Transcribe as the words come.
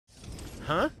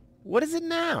Huh? What is it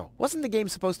now? Wasn't the game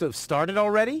supposed to have started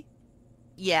already?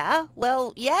 Yeah,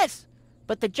 well, yes.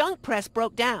 But the junk press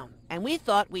broke down, and we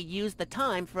thought we'd use the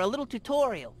time for a little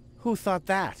tutorial. Who thought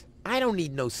that? I don't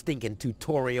need no stinking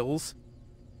tutorials.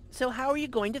 So how are you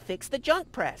going to fix the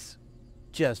junk press?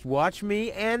 Just watch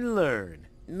me and learn.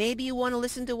 Maybe you want to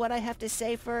listen to what I have to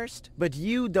say first? But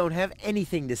you don't have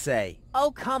anything to say.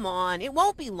 Oh, come on. It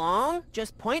won't be long.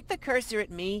 Just point the cursor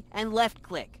at me and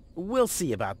left-click. We'll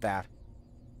see about that.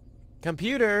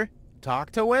 Computer,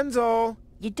 talk to Wenzel.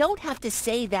 You don't have to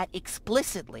say that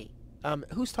explicitly.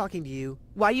 Who's talking to you?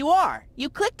 Why, you are. You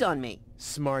clicked on me.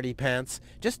 Smarty pants.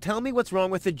 Just tell me what's wrong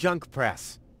with the junk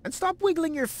press. And stop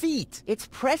wiggling your feet. It's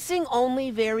pressing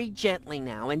only very gently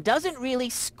now and doesn't really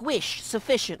squish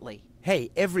sufficiently.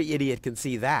 Hey, every idiot can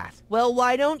see that. Well,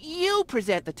 why don't you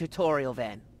present the tutorial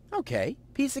then? Okay,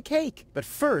 piece of cake. But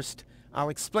first, I'll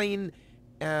explain,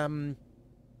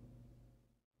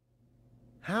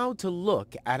 how to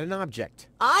look at an object.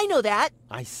 I know that.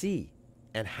 I see.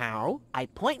 And how? I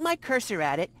point my cursor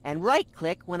at it and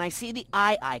right-click when I see the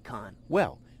eye icon.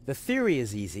 Well, the theory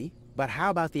is easy, but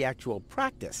how about the actual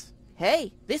practice?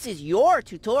 Hey, this is your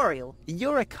tutorial.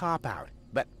 You're a cop-out,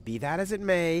 but be that as it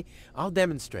may, I'll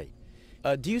demonstrate.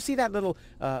 Do you see that little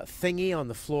thingy on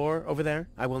the floor over there?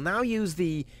 I will now use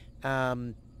the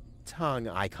tongue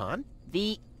icon.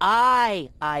 The eye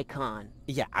icon.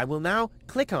 Yeah, I will now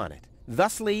click on it,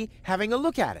 thusly having a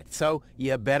look at it. So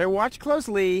you better watch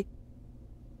closely.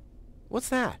 What's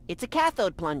that? It's a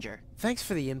cathode plunger. Thanks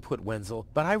for the input, Wenzel,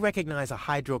 but I recognize a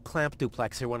hydro clamp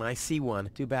duplexer when I see one.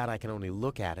 Too bad I can only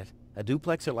look at it. A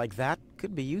duplexer like that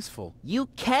could be useful. You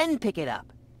can pick it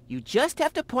up. You just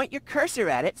have to point your cursor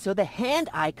at it so the hand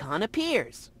icon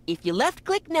appears. If you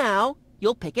left-click now,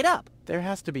 you'll pick it up. There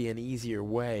has to be an easier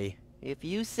way. If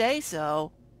you say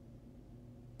so.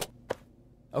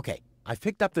 Okay, I've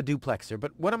picked up the duplexer,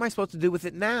 but what am I supposed to do with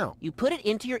it now? You put it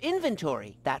into your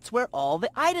inventory. That's where all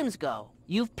the items go.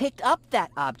 You've picked up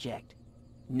that object.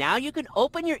 Now you can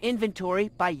open your inventory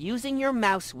by using your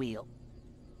mouse wheel.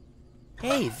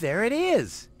 Hey, there it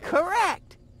is!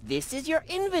 Correct! This is your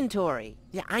inventory.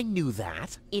 Yeah, I knew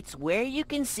that. It's where you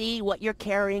can see what you're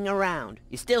carrying around.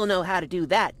 You still know how to do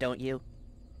that, don't you?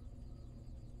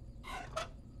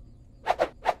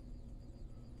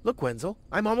 Look, Wenzel,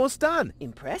 I'm almost done.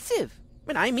 Impressive.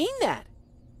 But I mean that.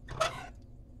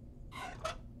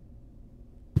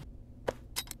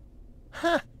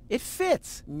 Huh, it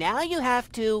fits. Now you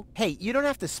have to... Hey, you don't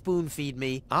have to spoon feed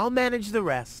me. I'll manage the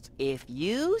rest. If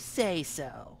you say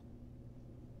so.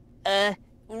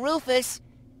 Rufus,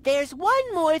 there's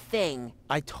one more thing.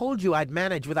 I told you I'd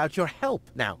manage without your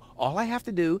help. Now, all I have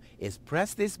to do is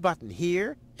press this button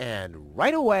here, and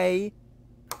right away...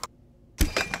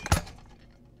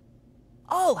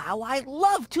 Oh, how I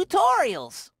love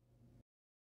tutorials!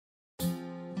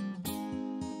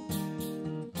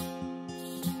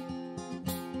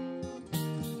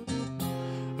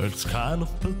 It's kind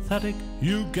of pathetic,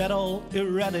 you get all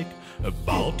erratic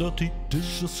about dirty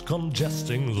dishes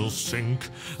congesting the sink.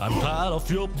 I'm tired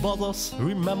of your bothers,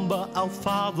 remember our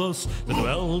fathers that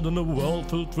dwelled in a world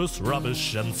filled with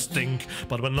rubbish and stink.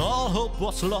 But when all hope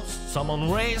was lost,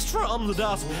 someone raised from the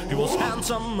dust. He was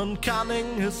handsome and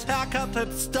cunning, his haircut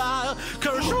had style,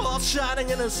 courage was shining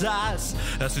in his eyes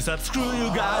as he said, screw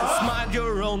you guys, mind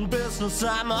your own business,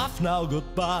 I'm off now,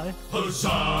 goodbye.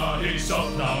 Huzzah, he's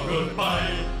off now,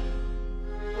 goodbye.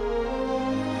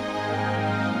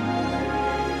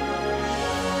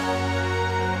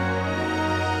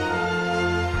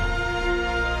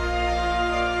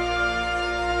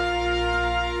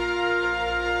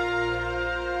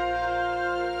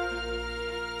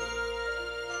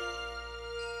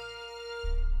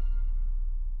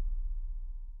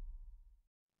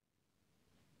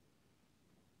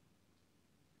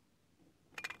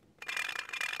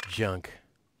 Junk.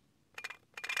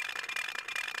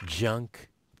 Junk.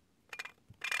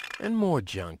 And more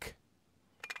junk.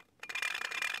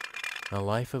 A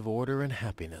life of order and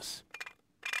happiness.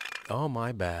 Oh,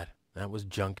 my bad. That was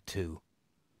junk too.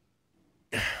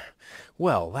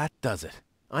 Well, that does it.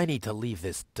 I need to leave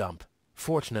this dump.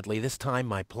 Fortunately, this time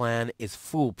my plan is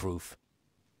foolproof.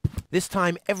 This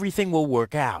time everything will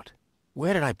work out.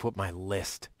 Where did I put my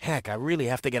list? Heck, I really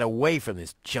have to get away from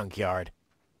this junkyard.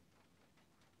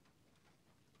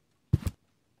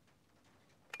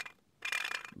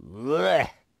 Blech.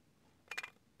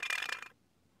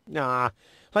 Nah,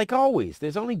 like always,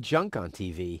 there's only junk on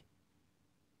TV.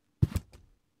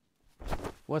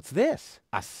 What's this?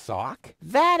 A sock?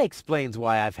 That explains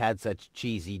why I've had such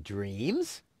cheesy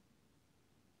dreams.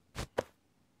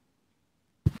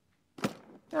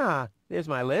 Ah, there's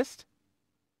my list.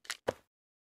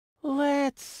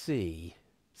 Let's see.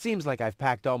 Seems like I've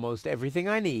packed almost everything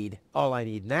I need. All I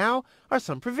need now are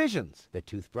some provisions. The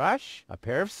toothbrush, a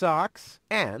pair of socks,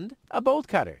 and a bolt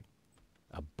cutter.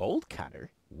 A bolt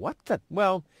cutter? What the...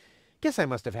 Well, guess I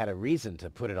must have had a reason to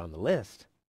put it on the list.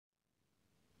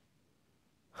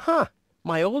 Huh.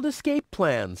 My old escape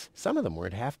plans. Some of them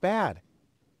weren't half bad.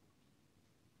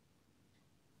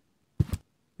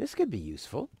 This could be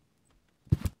useful.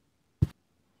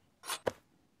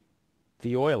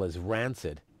 The oil is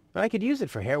rancid, but I could use it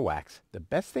for hair wax. The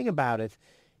best thing about it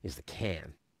is the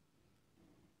can.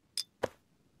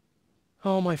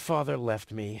 Oh, my father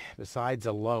left me, besides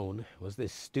alone, was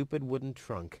this stupid wooden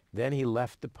trunk. Then he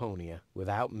left Deponia,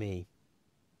 without me.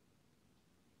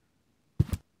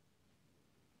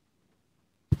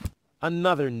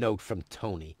 Another note from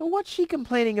Tony. What's she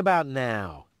complaining about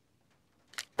now?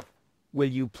 Will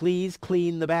you please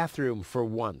clean the bathroom for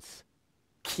once?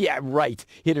 Yeah, right,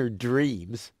 in her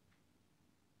dreams.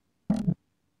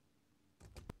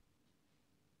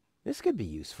 This could be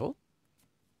useful.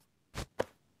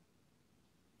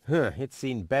 Huh, it's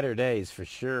seen better days for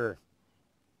sure.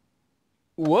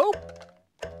 Whoa!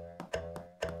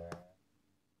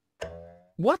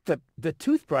 What the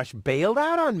toothbrush bailed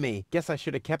out on me. Guess I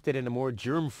should have kept it in a more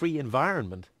germ-free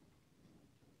environment.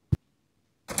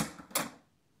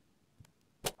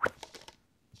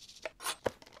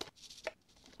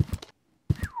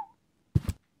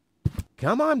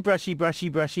 Come on, brushy, brushy,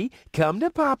 brushy. Come to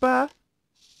Papa.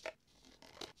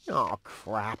 Oh,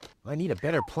 crap. I need a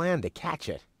better plan to catch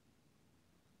it.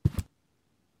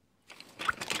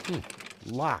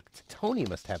 Locked. Tony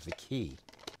must have the key.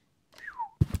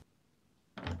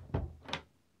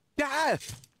 Ah!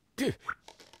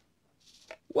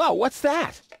 Whoa, what's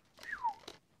that?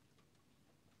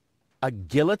 A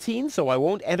guillotine so I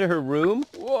won't enter her room?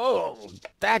 Whoa,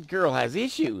 that girl has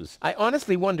issues. I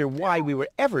honestly wonder why we were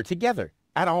ever together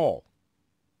at all.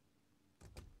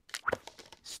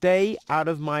 Stay out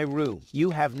of my room.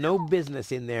 You have no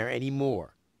business in there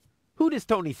anymore. Who does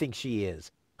Tony think she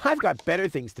is? I've got better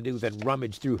things to do than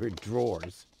rummage through her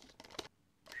drawers.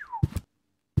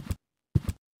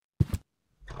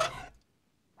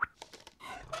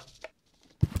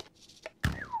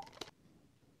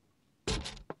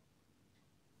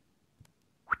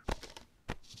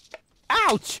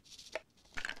 Ouch!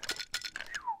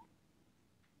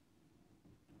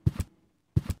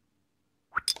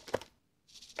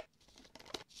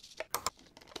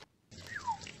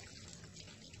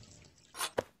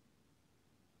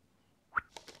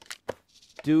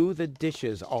 Do the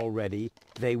dishes already.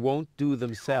 They won't do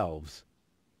themselves.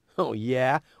 Oh,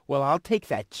 yeah? Well, I'll take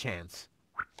that chance.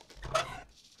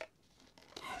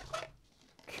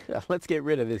 Let's get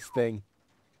rid of this thing.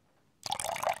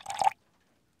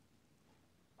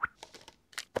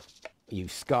 You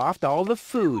scoffed all the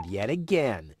food yet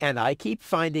again, and I keep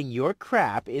finding your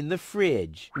crap in the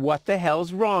fridge. What the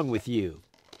hell's wrong with you?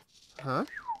 Huh?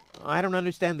 I don't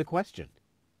understand the question.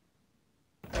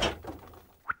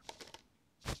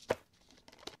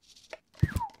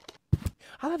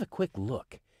 I'll have a quick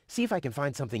look, see if I can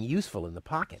find something useful in the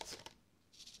pockets.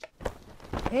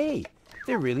 Hey,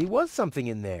 there really was something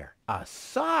in there. A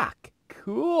sock!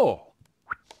 Cool!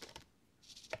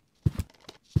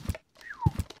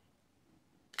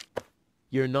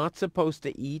 You're not supposed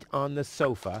to eat on the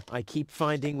sofa. I keep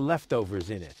finding leftovers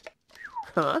in it.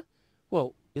 Huh?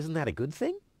 Well, isn't that a good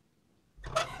thing?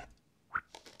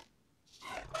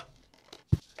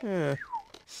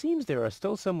 Seems there are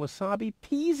still some wasabi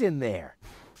peas in there.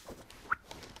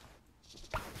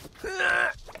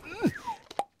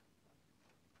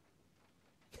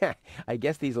 I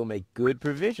guess these will make good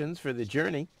provisions for the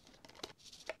journey.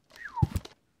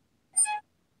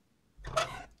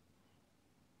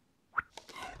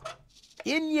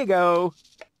 In you go.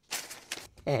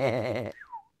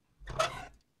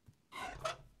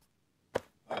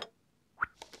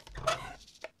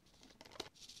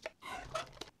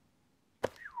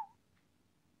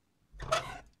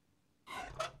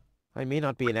 I may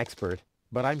not be an expert,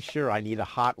 but I'm sure I need a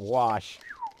hot wash.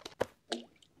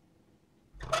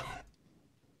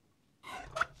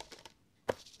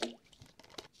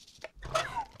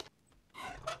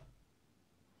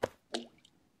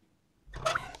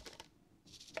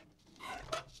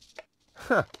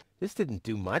 Huh, this didn't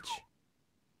do much.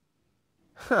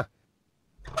 Huh.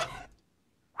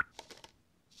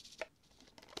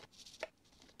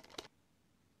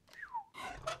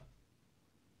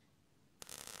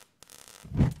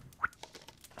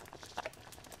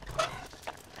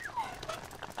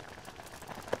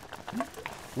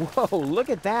 Whoa, look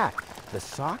at that! The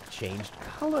sock changed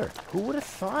color. Who would have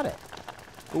thought it?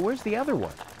 But where's the other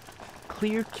one?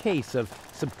 Clear case of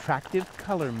Subtractive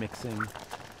color mixing.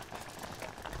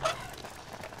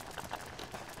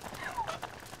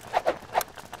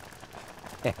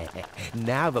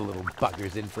 Now the little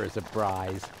bugger's in for a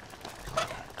surprise.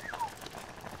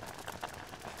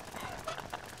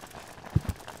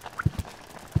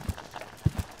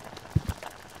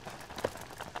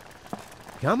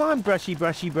 Come on, brushy,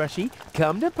 brushy, brushy.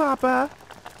 Come to Papa.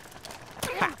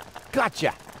 Ha!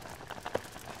 Gotcha!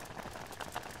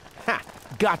 Ha!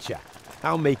 Gotcha!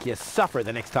 I'll make you suffer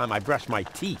the next time I brush my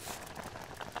teeth.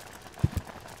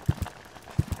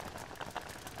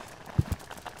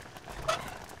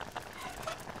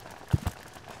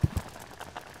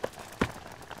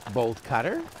 Bolt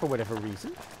cutter, for whatever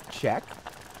reason. Check.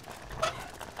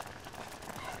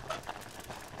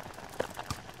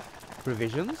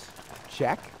 Provisions.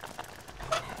 Check.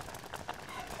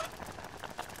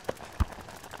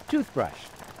 Toothbrush.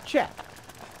 Check.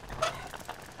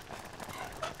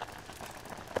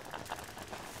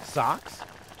 Socks.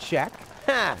 Check.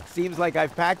 Ha! Seems like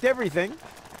I've packed everything.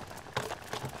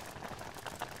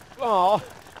 Oh,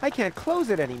 I can't close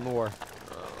it anymore.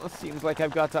 Oh, seems like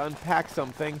I've got to unpack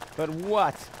something. But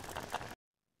what?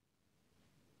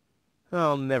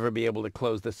 I'll never be able to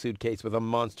close the suitcase with a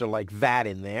monster like that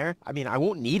in there. I mean, I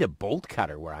won't need a bolt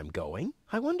cutter where I'm going.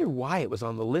 I wonder why it was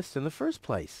on the list in the first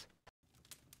place.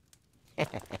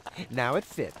 Now it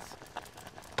fits.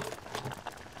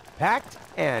 Packed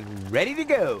and ready to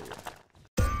go.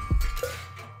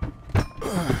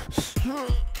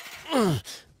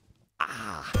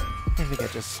 I think I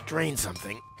just strained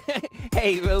something.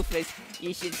 Hey, Rufus,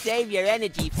 you should save your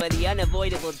energy for the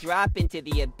unavoidable drop into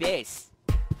the abyss.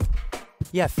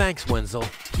 Yeah, thanks, Wenzel.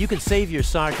 You can save your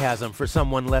sarcasm for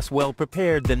someone less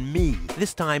well-prepared than me.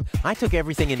 This time, I took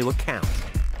everything into account.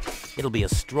 It'll be a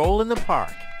stroll in the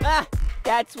park. Ah,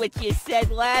 that's what you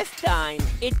said last time.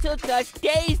 It took us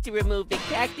days to remove the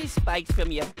cactus spikes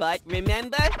from your butt,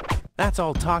 remember? That's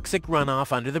all toxic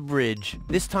runoff under the bridge.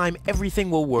 This time, everything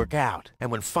will work out.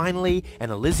 And when finally an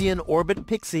Elysian orbit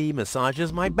pixie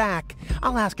massages my back,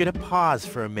 I'll ask her to pause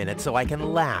for a minute so I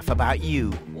can laugh about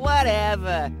you.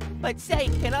 Whatever. But say,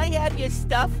 can I have your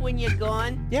stuff when you're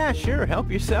gone? Yeah, sure,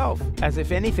 help yourself. As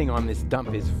if anything on this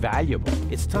dump is valuable.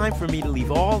 It's time for me to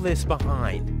leave all this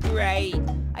behind. Great.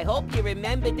 I hope you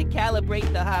remembered to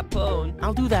calibrate the harpoon.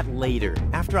 I'll do that later,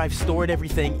 after I've stored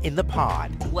everything in the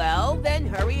pod. Well, then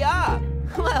hurry up.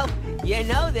 Well, you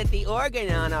know that the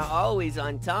Organnon are always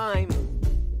on time.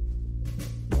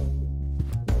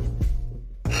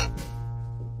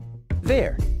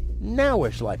 There. Now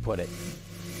where shall I put it?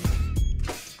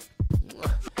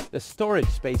 The storage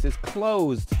space is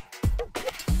closed.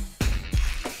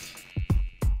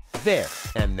 There.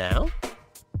 And now?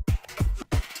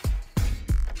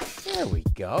 There we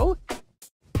go.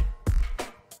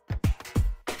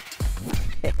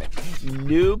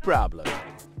 No problem.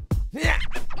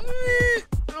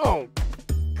 Oh,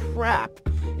 crap.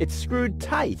 It's screwed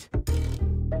tight.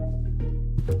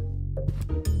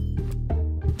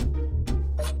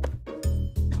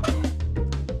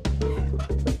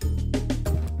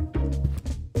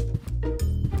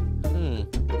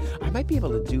 I might be able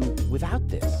to do without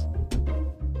this.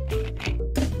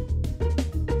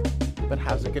 But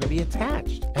how's it going to be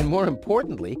attached? And more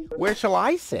importantly, where shall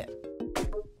I sit?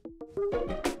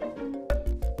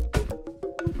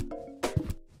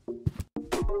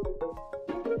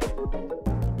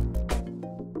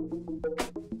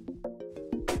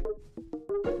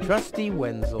 Trusty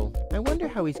Wenzel. I wonder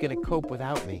how he's going to cope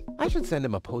without me. I should send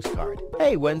him a postcard.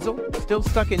 Hey, Wenzel, still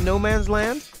stuck in no man's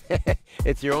land?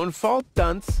 It's your own fault,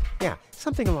 dunce. Yeah,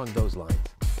 something along those lines.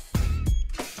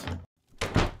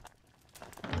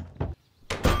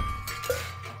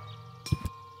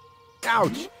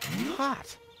 Ouch!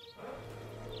 Hot!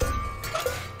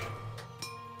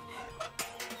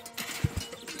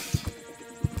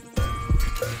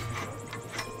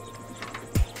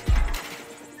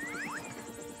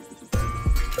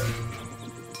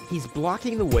 He's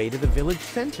blocking the way to the village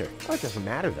center. Oh, it doesn't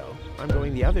matter, though. I'm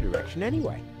going the other direction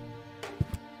anyway.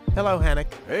 Hello, Hannock.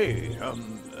 Hey,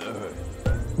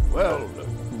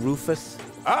 Rufus.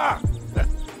 Ah!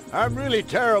 I'm really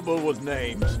terrible with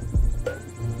names.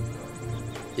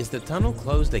 Is the tunnel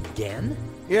closed again?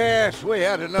 Yes, we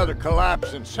had another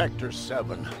collapse in Sector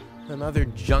 7. Another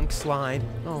junk slide?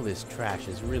 All this trash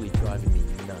is really driving me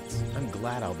nuts. I'm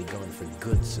glad I'll be gone for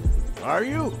good soon. Are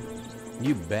you?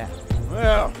 You bet.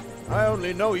 Well, I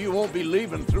only know you won't be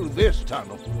leaving through this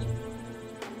tunnel.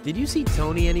 Did you see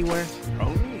Tony anywhere?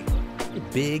 Tony?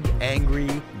 Big, angry,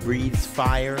 breathes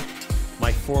fire.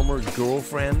 My former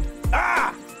girlfriend.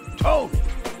 Ah! Tony!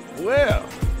 Well,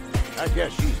 I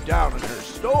guess she's down in her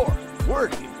store,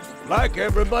 working. like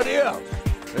everybody else,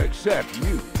 except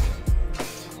you.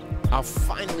 I'll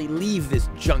finally leave this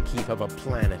junk heap of a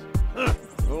planet.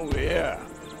 Oh yeah,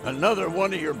 another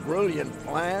one of your brilliant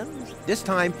plans? This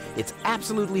time, it's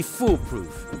absolutely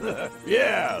foolproof.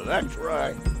 Yeah, that's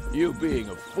right. You being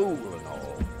a fool and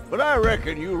all. But I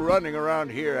reckon you running around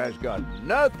here has got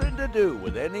nothing to do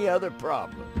with any other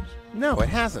problems. No, it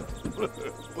hasn't.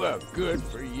 Well, good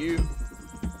for you.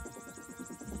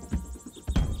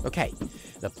 Okay,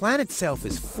 the plan itself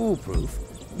is foolproof,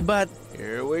 but...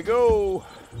 Here we go.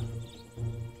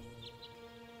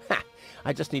 Ha!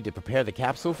 I just need to prepare the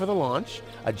capsule for the launch,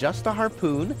 adjust the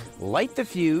harpoon, light the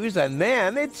fuse, and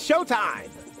then it's showtime!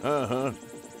 Uh-huh.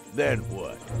 Then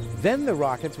what? Then the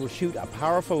rockets will shoot a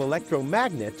powerful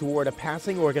electromagnet toward a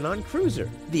passing Organnon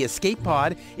cruiser. The escape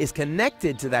pod is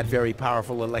connected to that very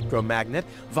powerful electromagnet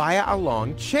via a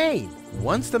long chain.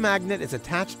 Once the magnet is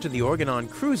attached to the Organnon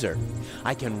cruiser,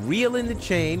 I can reel in the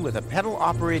chain with a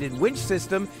pedal-operated winch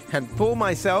system and pull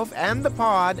myself and the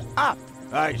pod up.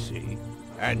 I see.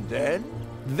 And then?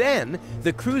 Then,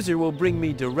 the cruiser will bring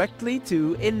me directly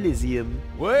to Elysium.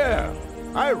 Well,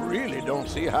 I really don't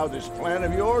see how this plan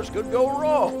of yours could go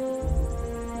wrong.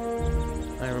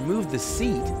 I removed the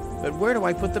seat, but where do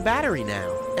I put the battery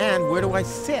now? And where do I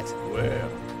sit?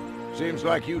 Well, seems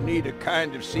like you need a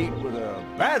kind of seat with a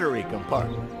battery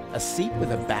compartment. A seat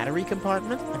with a battery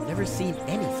compartment? I've never seen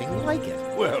anything like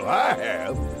it. Well, I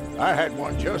have. I had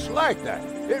one just like that.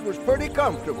 It was pretty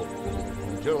comfortable.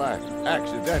 Until I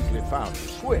accidentally found the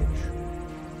switch.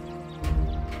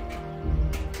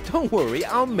 Don't worry,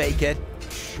 I'll make it.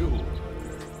 Sure.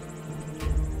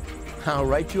 I'll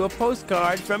write you a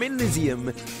postcard from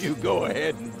Elysium. You go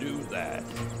ahead and do that.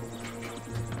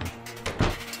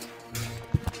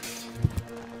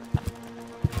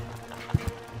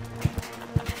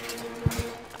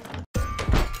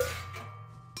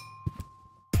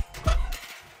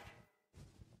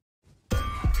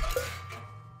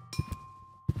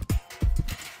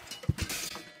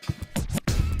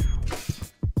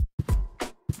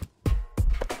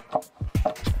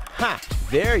 Ha!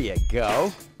 There you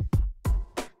go.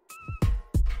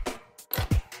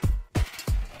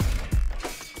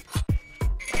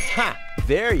 Ha!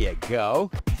 There you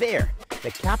go. There. The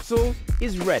capsule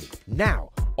is ready. Now,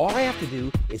 all I have to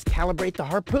do is calibrate the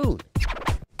harpoon.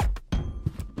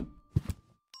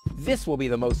 This will be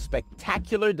the most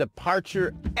spectacular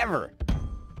departure ever.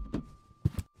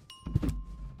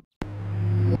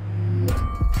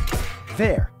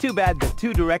 There. Too bad the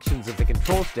two directions of the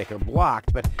control stick are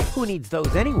blocked, but who needs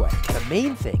those anyway? The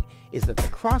main thing is that the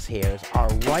crosshairs are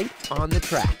right on the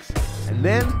tracks. And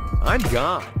then, I'm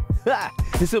gone. Ha!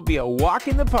 This will be a walk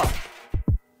in the park.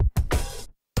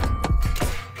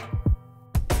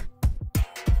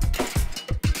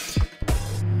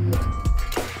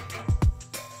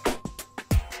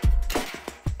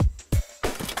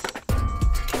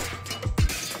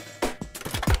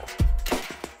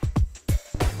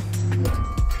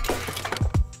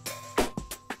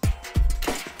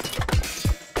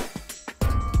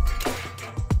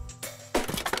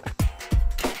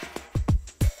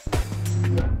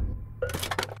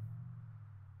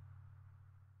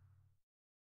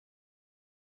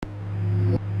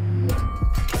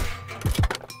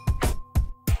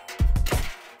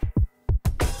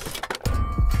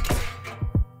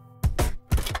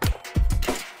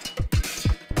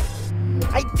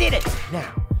 I did it!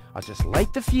 Now, I'll just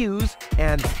light the fuse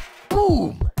and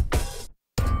boom!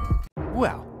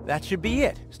 Well, that should be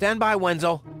it. Stand by,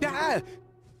 Wenzel.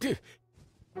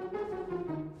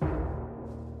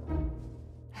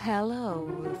 Hello,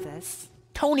 Rufus.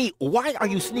 Tony, why are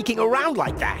you sneaking around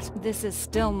like that? This is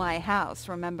still my house,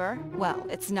 remember? Well,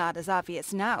 it's not as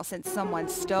obvious now since someone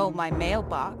stole my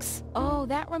mailbox. Oh,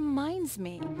 that reminds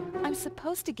me. I'm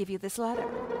supposed to give you this letter.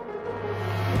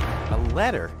 A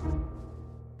letter?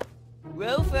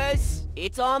 Rufus,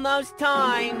 it's almost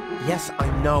time. Yes, I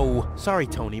know. Sorry,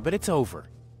 Tony, but it's over.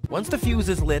 Once the fuse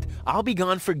is lit, I'll be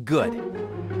gone for good.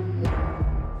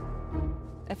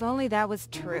 If only that was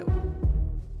true.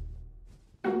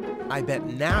 I bet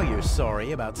now you're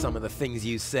sorry about some of the things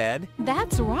you said.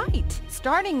 That's right.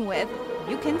 Starting with,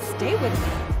 you can stay with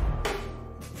me.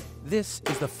 This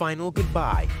is the final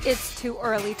goodbye. It's too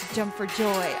early to jump for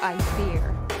joy, I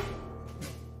fear.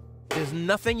 There's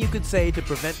nothing you could say to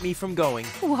prevent me from going.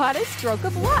 What a stroke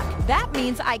of luck. That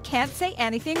means I can't say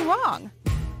anything wrong.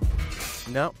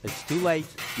 No, it's too late.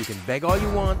 You can beg all you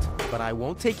want, but I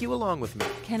won't take you along with me.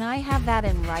 Can I have that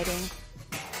in writing?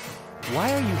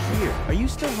 Why are you here? Are you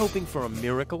still hoping for a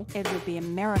miracle? It would be a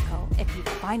miracle if you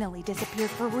finally disappeared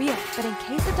for real. But in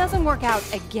case it doesn't work out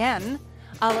again,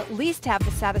 I'll at least have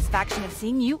the satisfaction of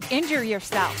seeing you injure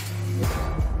yourself.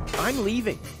 I'm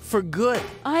leaving. For good.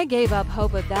 I gave up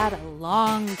hope of that a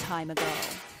long time ago.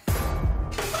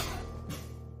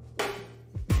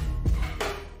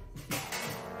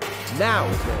 Now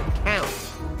is where it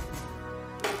counts.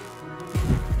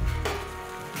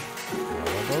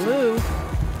 Baloo.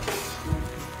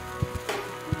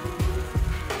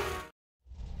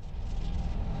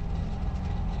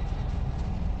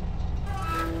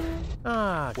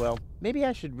 Ah, well, maybe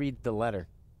I should read the letter.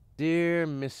 Dear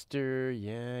Mr.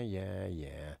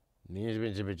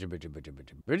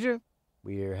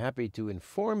 We're happy to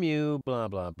inform you, blah,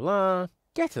 blah, blah.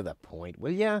 Get to the point,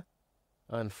 will ya?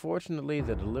 Unfortunately,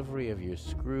 the delivery of your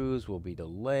screws will be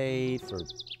delayed for...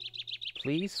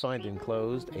 Please find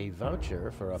enclosed a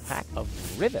voucher for a pack of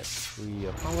rivets. We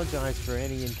apologize for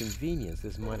any inconvenience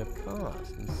this might have caused.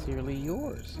 Sincerely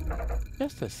yours.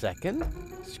 Just a second.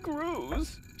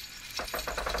 Screws?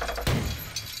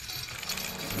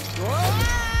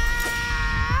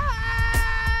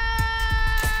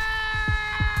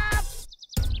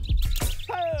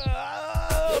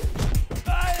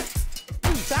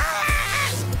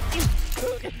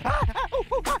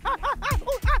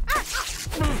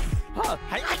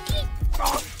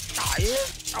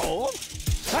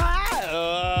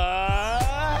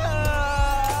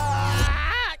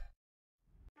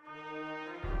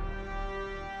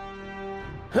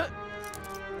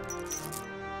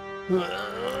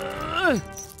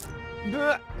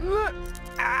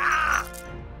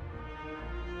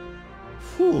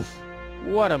 Phew,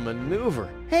 what a maneuver.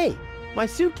 Hey, my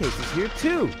suitcase is here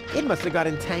too. It must have got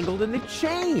entangled in the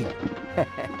chain.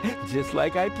 Just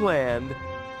like I planned.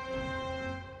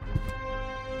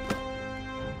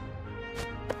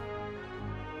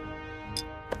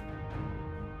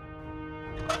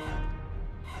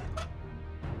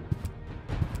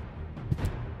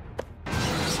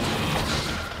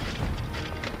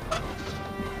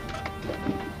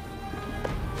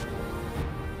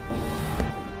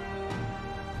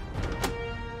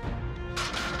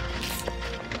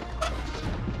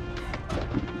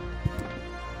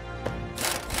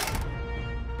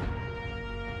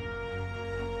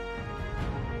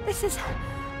 This is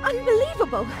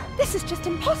unbelievable. This is just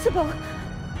impossible.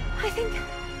 I think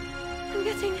I'm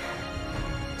getting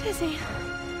dizzy.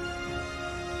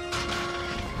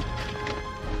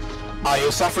 Are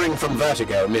you suffering from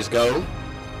vertigo, Miss Gold?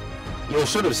 You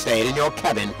should have stayed in your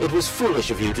cabin. It was foolish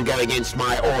of you to go against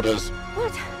my orders.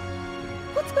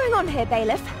 What's going on here,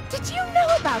 Baliff? Did you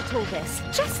know about all this?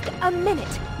 Just a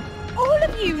minute. All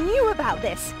of you knew about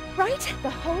this, right? The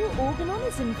whole Organnon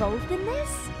is involved in this?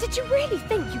 Did you really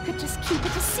think you could just keep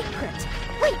it a secret?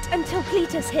 Wait until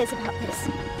Cletus hears about this.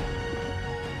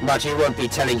 But you won't be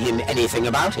telling him anything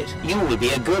about it. You will be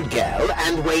a good girl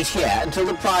and wait here until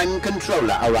the Prime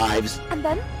Controller arrives. And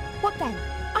then? What then?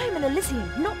 I'm an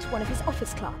Elysium, not one of his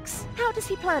office clerks. How does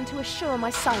he plan to assure my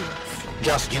silence?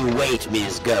 Just you wait,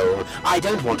 Ms. Gold. I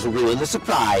don't want to ruin the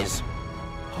surprise.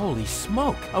 Holy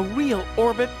smoke! A real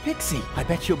orbit pixie! I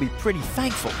bet she'll be pretty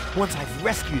thankful once I've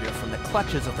rescued her from the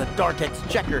clutches of the Dark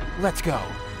Exchequer. Let's go!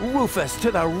 Rufus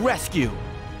to the rescue!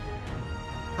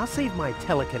 I'll save my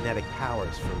telekinetic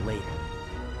powers for later.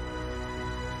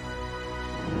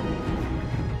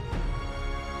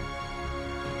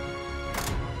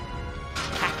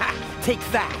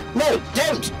 Take that! No,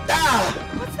 don't! Ah!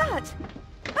 What's that?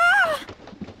 Ah!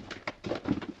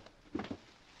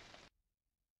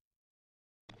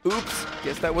 Oops,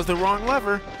 guess that was the wrong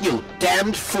lever. You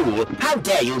damned fool! How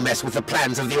dare you mess with the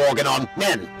plans of the Organnon?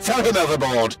 Men, throw him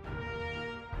overboard!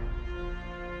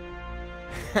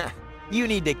 You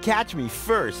need to catch me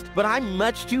first, but I'm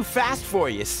much too fast for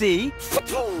you, see?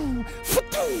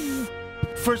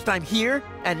 First I'm here,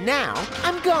 and now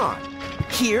I'm gone.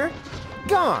 Here,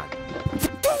 gone.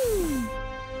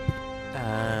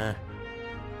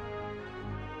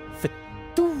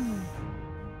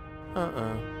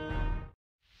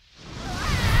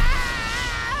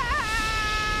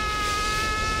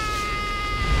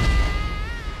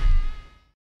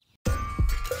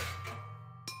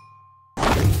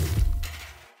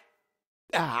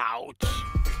 Ouch!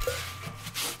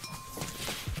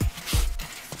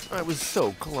 I was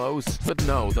so close, but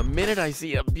no, the minute I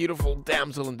see a beautiful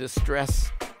damsel in distress,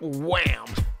 wham!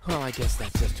 Well, I guess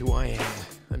that's just who I am.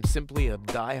 I'm simply a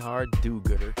die-hard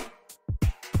do-gooder.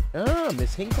 Ah,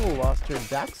 Miss Hinkle lost her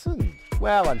Dachshund.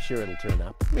 Well, I'm sure it'll turn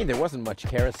up. I mean, there wasn't much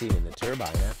kerosene in the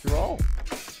turbine after all.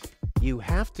 You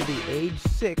have to be age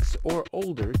 6 or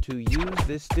older to use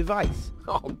this device.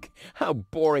 Oh, how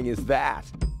boring is that?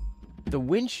 The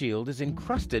windshield is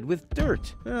encrusted with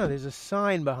dirt. Ah, there's a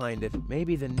sign behind it.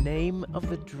 Maybe the name of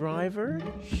the driver?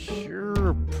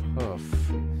 Sure, Puff.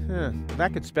 Huh,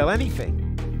 that could spell anything.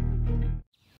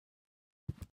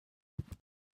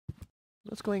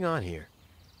 What's going on here?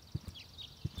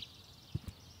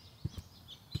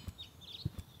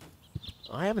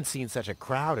 I haven't seen such a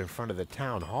crowd in front of the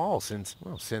town hall since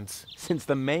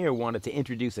the mayor wanted to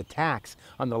introduce a tax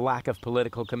on the lack of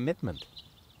political commitment.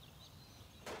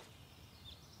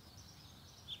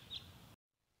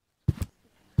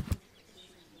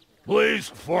 Please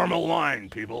form a line,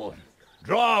 people.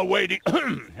 Draw a waiting...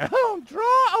 Oh, draw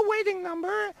a waiting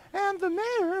number, and the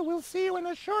mayor will see you in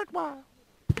a short while.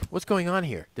 What's going on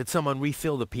here? Did someone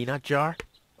refill the peanut jar?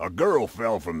 A girl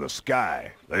fell from the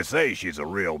sky. They say she's a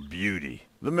real beauty.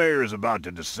 The mayor's about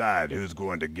to decide who's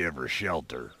going to give her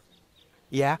shelter.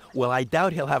 Yeah, well, I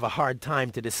doubt he'll have a hard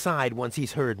time to decide once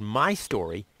he's heard my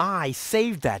story. I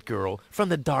saved that girl from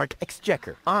the dark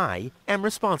exchequer. I am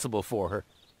responsible for her.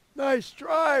 Nice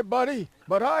try, buddy.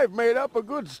 But I've made up a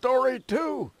good story,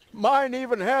 too. Mine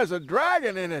even has a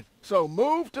dragon in it. So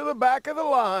move to the back of the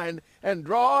line and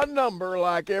draw a number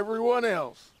like everyone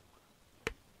else.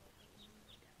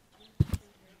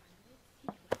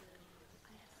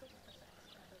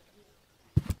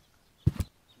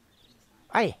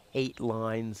 I hate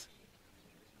lines.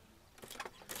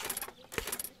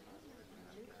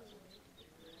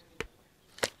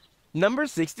 Number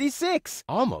 66.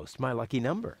 Almost my lucky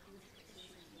number.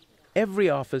 Every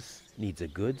office needs a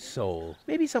good soul.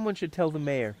 Maybe someone should tell the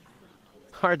mayor.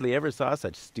 Hardly ever saw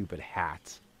such stupid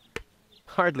hats.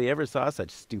 Hardly ever saw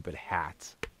such stupid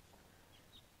hats.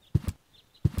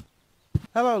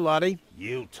 Hello, Lottie.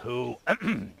 You too.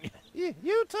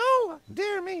 You too?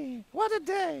 Dear me, what a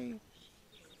day.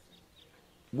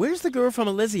 Where's the girl from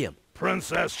Elysium?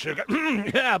 Princess Sugar...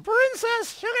 Yeah,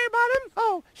 Princess Sugarbottom?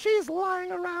 Oh, she's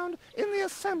lying around in the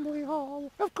assembly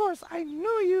hall. Of course, I knew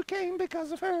you came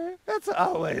because of her. It's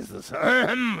always the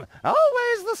same.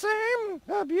 Always the same.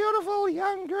 A beautiful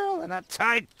young girl in a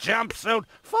tight jumpsuit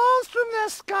falls from the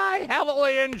sky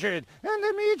heavily injured, and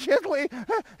immediately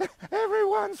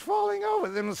everyone's falling over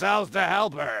themselves to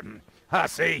help her.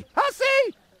 Hussy!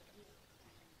 Hussy!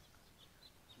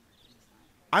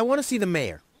 I want to see the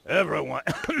mayor. Everyone...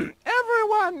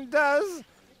 Everyone does.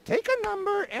 Take a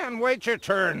number and wait your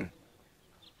turn.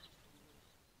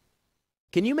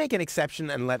 Can you make an exception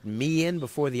and let me in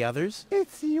before the others?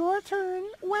 It's your turn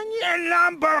when you... Your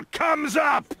number comes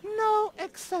up! No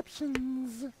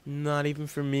exceptions. Not even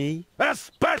for me?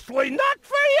 Especially not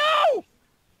for you!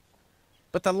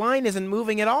 But the line isn't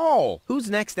moving at all. Who's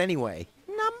next anyway?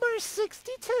 Number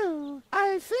 62.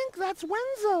 I think that's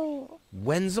Wenzel.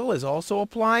 Wenzel is also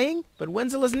applying? But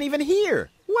Wenzel isn't even here.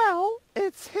 Well,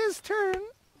 it's his turn.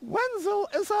 Wenzel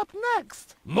is up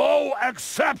next. No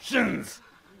exceptions!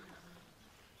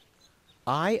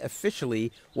 I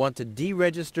officially want to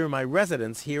deregister my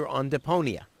residence here on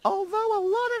Deponia. Although a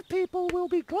lot of people will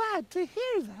be glad to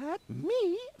hear that.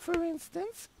 Me, for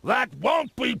instance. That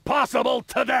won't be possible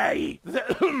today!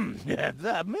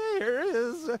 The mayor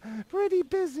is pretty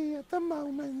busy at the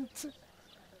moment.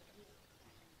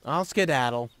 I'll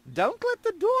skedaddle. Don't let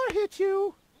the door hit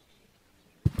you.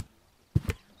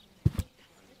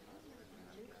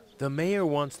 The mayor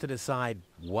wants to decide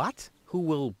what? Who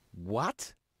will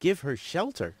what? Give her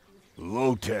shelter?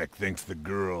 Low-Tech thinks the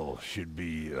girl should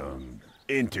be,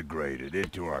 integrated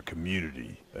into our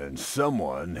community, and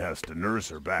someone has to nurse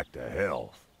her back to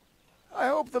health. I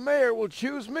hope the mayor will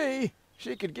choose me.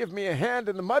 She could give me a hand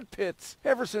in the mud pits.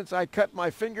 Ever since I cut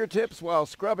my fingertips while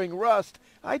scrubbing rust,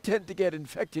 I tend to get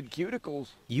infected cuticles.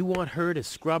 You want her to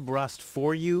scrub rust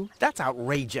for you? That's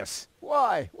outrageous.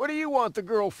 Why? What do you want the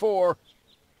girl for?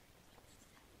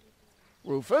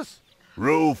 Rufus?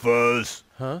 Rufus!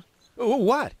 Huh? Oh,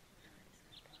 what?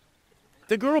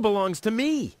 The girl belongs to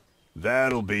me.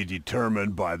 That'll be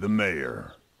determined by the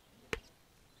mayor.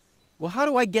 Well, how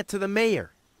do I get to the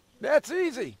mayor? That's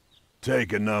easy.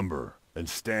 Take a number and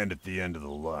stand at the end of the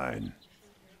line.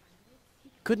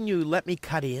 Couldn't you let me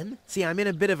cut in? See, I'm in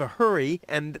a bit of a hurry,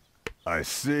 and... I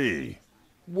see.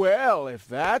 Well, if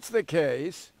that's the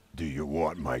case... Do you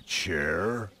want my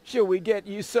chair? Shall we get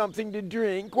you something to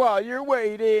drink while you're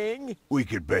waiting? We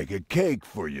could bake a cake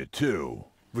for you, too.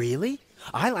 Really?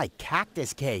 I like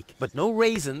cactus cake, but no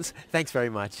raisins. Thanks very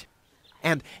much.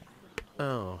 And...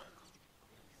 oh.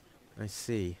 I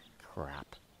see.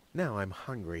 Crap. Now I'm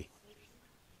hungry.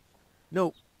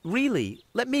 No, really,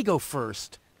 let me go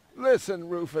first. Listen,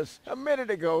 Rufus, a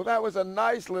minute ago that was a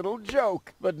nice little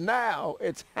joke, but now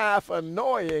it's half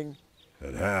annoying.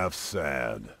 And half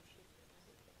sad.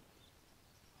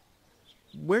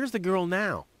 Where's the girl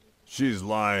now? She's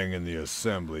lying in the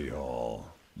assembly hall.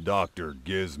 Dr.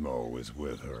 Gizmo is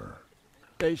with her.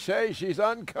 They say she's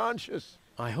unconscious.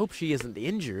 I hope she isn't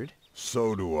injured.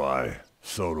 So do I.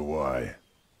 So do I.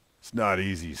 It's not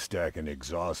easy stacking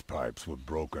exhaust pipes with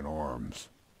broken arms.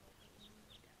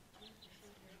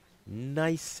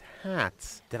 Nice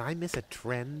hats. Did I miss a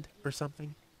trend or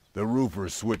something? The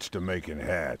roofers switched to making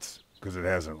hats, because it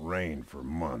hasn't rained for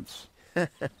months.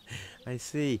 I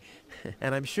see.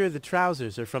 And I'm sure the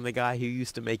trousers are from the guy who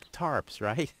used to make tarps,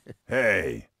 right?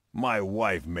 Hey, my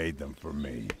wife made them for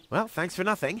me. Well, thanks for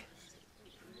nothing.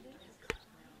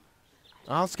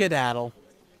 I'll skedaddle.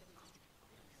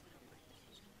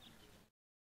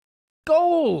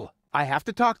 Goal! I have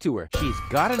to talk to her. She's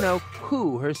gotta know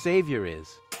who her savior is.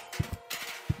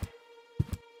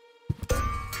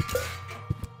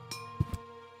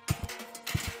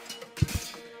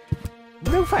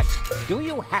 Rufus, do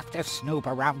you have to snoop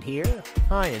around here?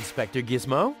 Hi, Inspector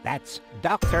Gizmo. That's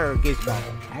Dr. Gizmo.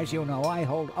 As you know, I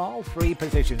hold all 3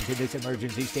 positions in this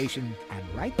emergency station, and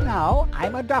right now,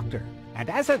 I'm a doctor. And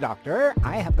as a doctor,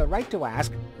 I have the right to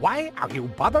ask, why are you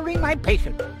bothering my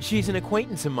patient? She's an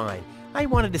acquaintance of mine. I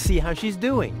wanted to see how she's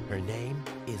doing. Her name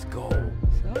is Goal.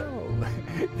 So,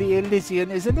 the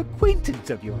Elysium is an acquaintance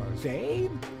of yours, eh?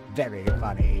 Very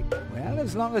funny. Well,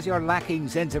 as long as your lacking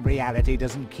sense of reality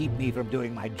doesn't keep me from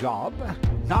doing my job,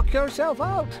 knock yourself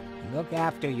out. Look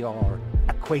after your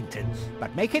acquaintance,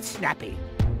 but make it snappy.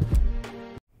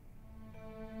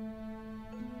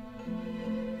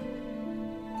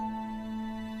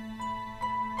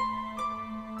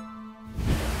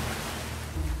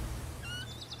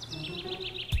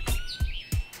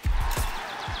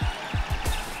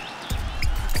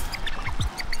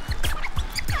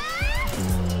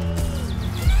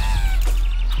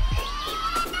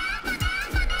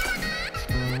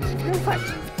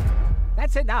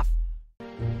 That's enough.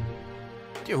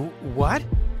 What?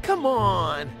 Come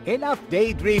on! Enough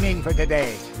daydreaming for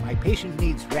today. My patient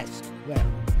needs rest. Well,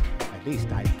 at least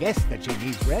I guess that she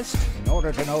needs rest. In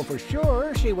order to know for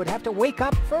sure, she would have to wake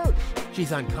up first.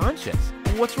 She's unconscious.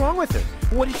 What's wrong with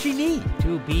her? What does she need?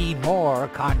 To be more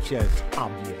conscious,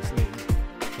 obviously.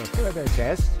 For further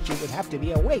tests, she would have to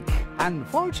be awake.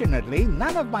 Unfortunately,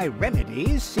 none of my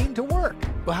remedies seem to work.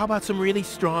 Well, how about some really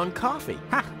strong coffee?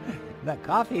 Ha! The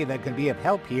coffee that can be of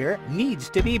help here needs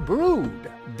to be brewed.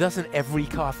 Doesn't every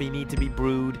coffee need to be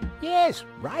brewed? Yes,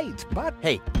 right, but...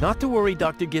 Hey, not to worry,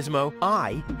 Dr. Gizmo.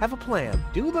 I have a plan.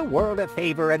 Do the world a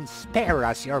favor and spare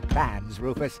us your plans,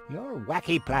 Rufus. Your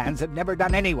wacky plans have never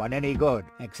done anyone any good,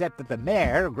 except that the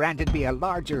mayor granted me a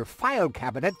larger file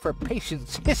cabinet for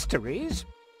patients' histories.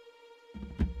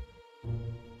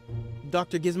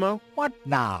 Dr. Gizmo? What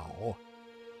now?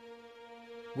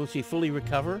 Will she fully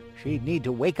recover? She'd need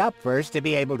to wake up first to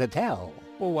be able to tell.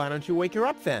 Well, why don't you wake her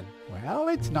up then? Well,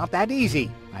 it's not that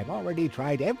easy. I've already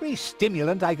tried every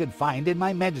stimulant I could find in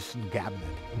my medicine cabinet.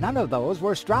 None of those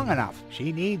were strong enough.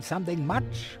 She needs something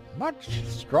much, much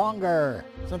stronger.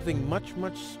 Something much,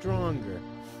 much stronger.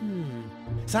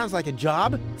 Sounds like a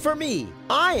job for me.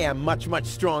 I am much, much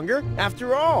stronger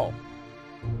after all.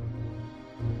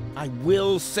 I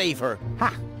will save her.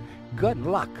 Ha! Good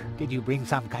luck. Did you bring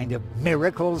some kind of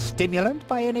miracle stimulant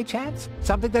by any chance?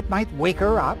 Something that might wake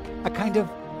her up? A kind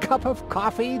of cup of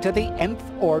coffee to the nth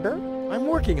order? I'm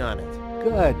working on it.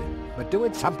 Good, but do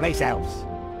it someplace else.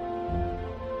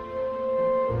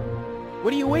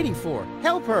 What are you waiting for?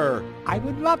 Help her! I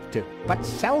would love to, but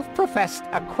self-professed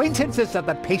acquaintances of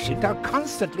the patient are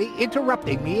constantly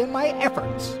interrupting me in my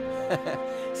efforts.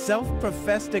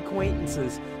 Self-professed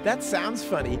acquaintances. That sounds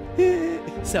funny.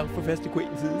 Self-professed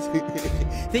acquaintances.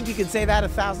 Think you can say that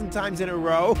 1,000 times in a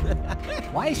row?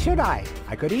 Why should I?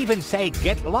 I could even say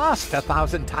get lost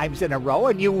 1,000 times in a row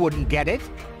and you wouldn't get it.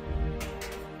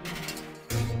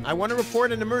 I want to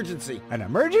report an emergency. An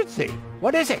emergency?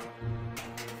 What is it?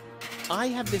 I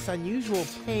have this unusual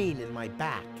pain in my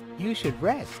back. You should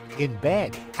rest in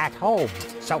bed at home,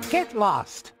 so get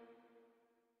lost.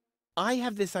 I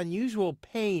have this unusual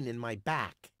pain in my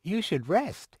back. You should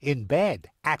rest in bed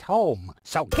at home,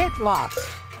 so get lost.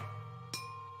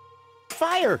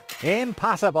 Fire!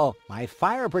 Impossible. My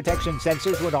fire protection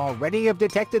sensors would already have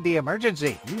detected the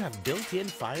emergency. You have built-in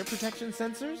fire protection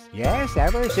sensors? Yes,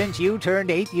 ever since you turned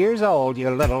 8 years old, you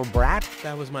little brat.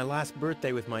 That was my last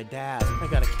birthday with my dad. I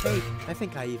got a cake. I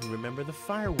think I even remember the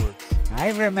fireworks.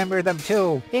 I remember them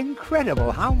too.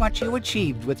 Incredible how much you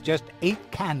achieved with just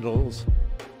 8 candles.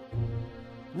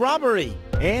 Robbery!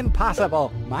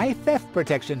 Impossible. My theft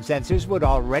protection sensors would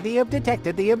already have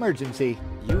detected the emergency.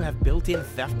 You have built-in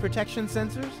theft protection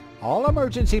sensors? All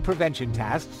emergency prevention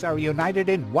tasks are united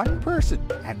in one person,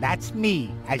 and that's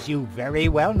me, as you very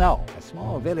well know. A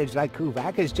small village like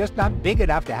Kuvaq is just not big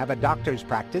enough to have a doctor's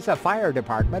practice, a fire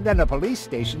department, and a police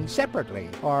station separately.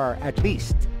 Or at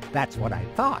least, that's what I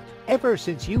thought. Ever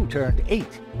since you turned 8,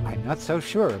 I'm not so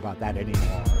sure about that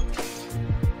anymore.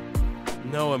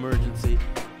 No emergency.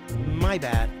 My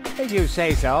bad. If you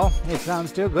say so. It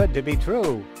sounds too good to be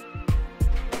true.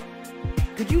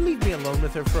 Could you leave me alone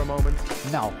with her for a moment?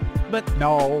 No. But...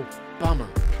 No. Bummer.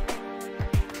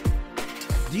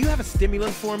 Do you have a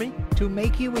stimulant for me? To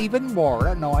make you even more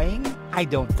annoying? I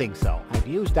don't think so. I've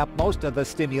used up most of the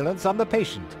stimulants on the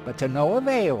patient, but to no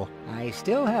avail. I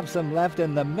still have some left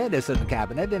in the medicine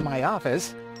cabinet in my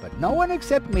office, but no one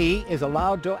except me is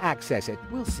allowed to access it.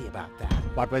 We'll see about that.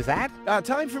 What was that?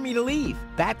 Time for me to leave.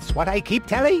 That's what I keep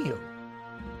telling you.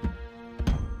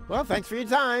 Well, thanks for your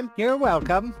time. You're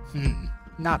welcome.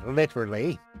 Not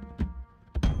literally.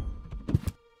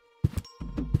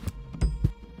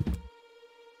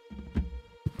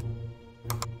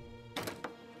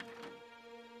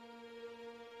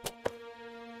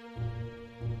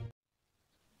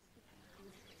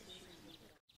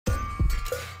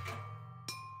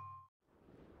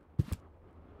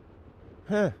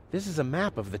 Huh, this is a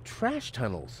map of the trash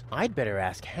tunnels. I'd better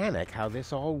ask Hannock how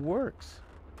this all works.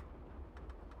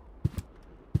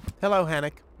 Hello,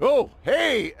 Hannock. Oh,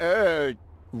 hey,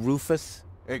 Rufus?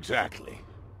 Exactly.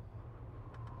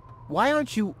 Why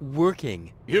aren't you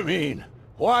working? You mean,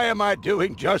 why am I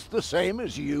doing just the same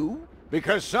as you?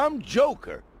 Because some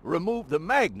joker removed the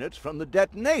magnets from the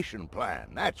detonation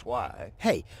plan, that's why.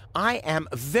 Hey, I am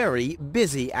very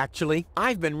busy, actually.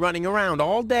 I've been running around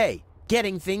all day,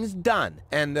 getting things done,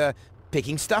 and,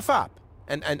 picking stuff up,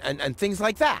 and things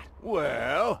like that.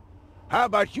 Well, how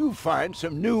about you find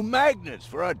some new magnets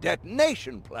for our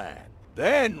detonation plan?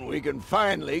 Then we can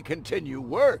finally continue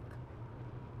work.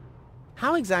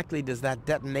 How exactly does that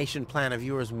detonation plan of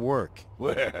yours work?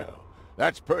 Well,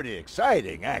 that's pretty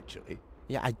exciting, actually.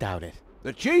 Yeah, I doubt it.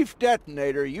 The chief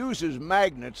detonator uses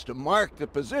magnets to mark the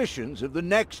positions of the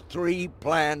next 3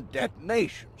 planned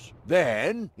detonations.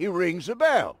 Then he rings a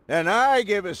bell, and I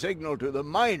give a signal to the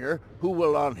miner who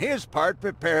will on his part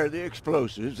prepare the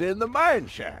explosives in the mine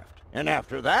shaft. And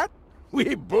after that,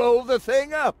 we blow the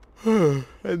thing up. And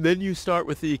then you start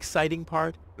with the exciting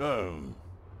part?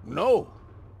 No.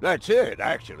 That's it,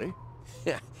 actually.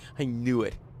 Yeah, I knew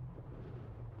it.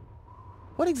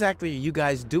 What exactly are you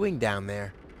guys doing down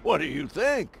there? What do you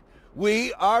think?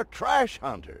 We are trash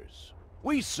hunters.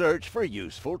 We search for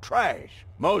useful trash.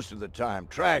 Most of the time,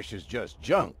 trash is just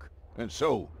junk, and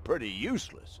so pretty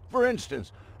useless. For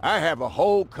instance, I have a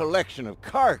whole collection of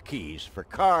car keys for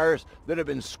cars that have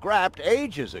been scrapped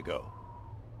ages ago.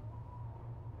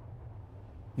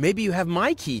 Maybe you have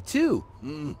my key, too.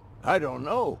 I don't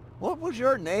know. What was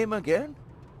your name again?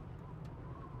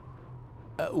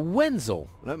 Wenzel.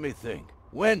 Let me think.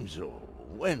 Wenzel.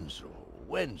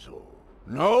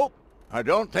 Nope. I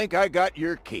don't think I got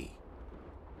your key.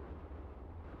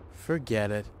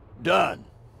 Forget it. Done.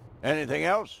 Anything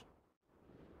else?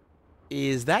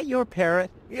 Is that your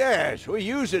parrot? Yes, we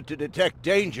use it to detect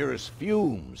dangerous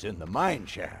fumes in the mine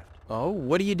shaft. Oh,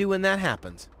 what do you do when that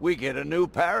happens? We get a new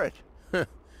parrot.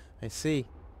 I see.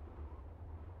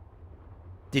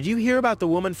 Did you hear about the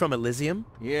woman from Elysium?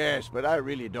 Yes, but I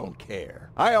really don't care.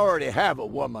 I already have a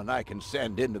woman I can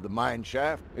send into the mine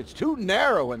shaft. It's too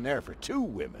narrow in there for 2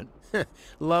 women.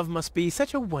 Love must be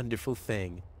such a wonderful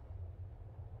thing.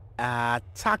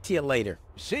 Talk to you later.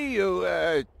 See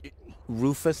you,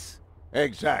 Rufus?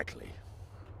 Exactly.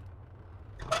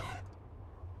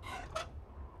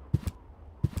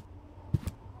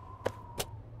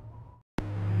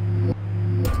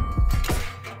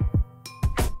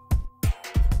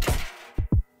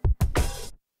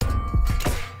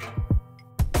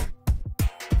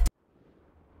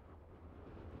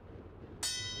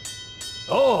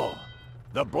 Oh,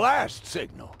 the blast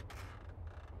signal.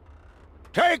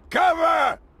 Take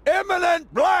cover!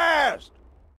 Imminent blast!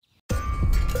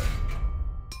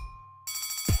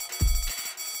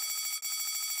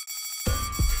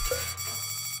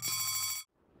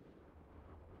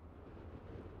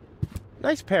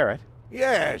 Nice parrot.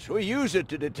 Yes, we use it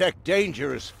to detect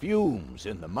dangerous fumes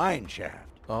in the mine shaft.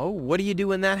 Oh, what do you do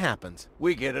when that happens?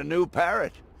 We get a new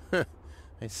parrot.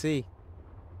 I see.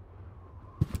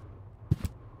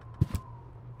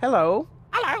 Hello?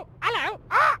 Hello.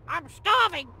 I'm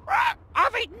starving.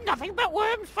 I've eaten nothing but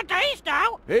worms for days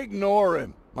now. Ignore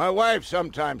him. My wife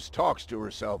sometimes talks to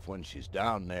herself when she's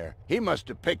down there. He must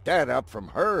have picked that up from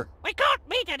her. We can't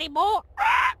meet anymore.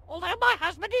 Although my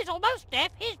husband is almost deaf,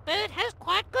 his bird has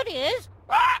quite good ears.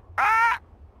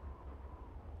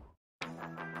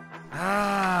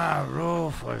 Ah,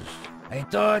 Rufus. I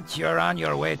thought you're on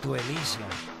your way to Elysium.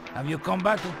 Have you come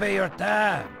back to pay your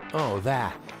tab? Oh,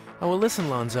 that. Oh, well, listen,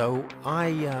 Lonzo.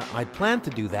 I planned to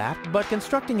do that, but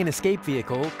constructing an escape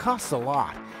vehicle costs a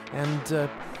lot, and,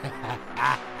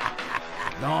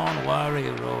 Don't worry,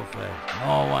 Rufus.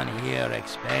 No one here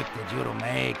expected you to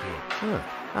make it. Huh.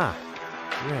 Ah,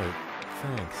 great.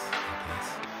 Thanks, I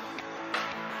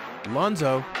guess.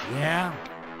 Lonzo. Yeah?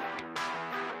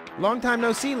 Long time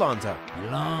no see, Lonzo.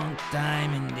 Long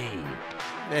time indeed.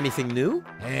 Anything new?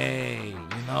 Hey,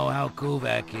 you know how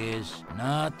Kuvaq is.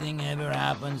 Nothing ever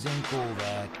happens in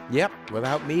Kuvaq. Yep,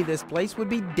 without me, this place would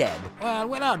be dead. Well,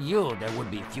 without you, there would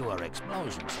be fewer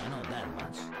explosions, I know that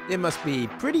much. It must be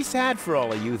pretty sad for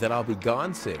all of you that I'll be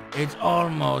gone soon. It's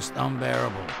almost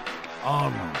unbearable.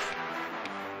 Almost.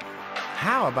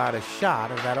 How about a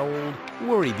shot of that old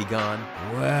worry begone?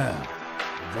 Well,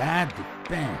 that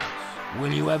depends.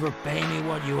 Will you ever pay me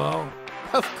what you owe?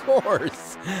 Of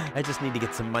course. I just need to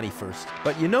get some money first.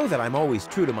 But you know that I'm always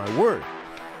true to my word.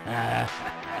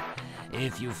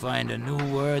 If you find a new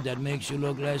word that makes you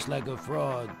look less like a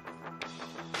fraud.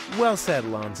 Well said,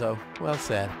 Lonzo. Well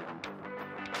said.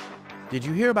 Did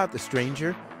you hear about the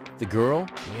stranger? The girl?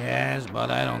 Yes,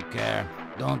 but I don't care.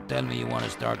 Don't tell me you want to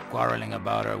start quarreling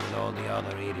about her with all the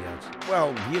other idiots.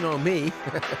 Well, you know me.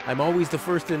 I'm always the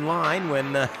first in line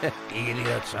when...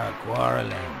 Idiots are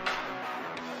quarreling.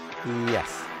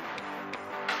 Yes.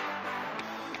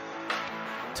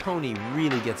 Tony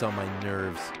really gets on my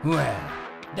nerves. Well,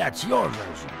 that's your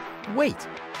version. Wait,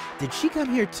 did she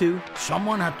come here too?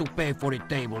 Someone had to pay for the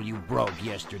table you broke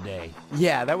yesterday.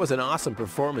 Yeah, that was an awesome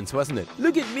performance, wasn't it?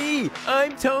 Look at me!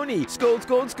 I'm Tony! Scold,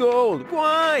 scold, scold!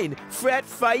 Whine! Fret,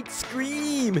 fight,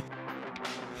 scream!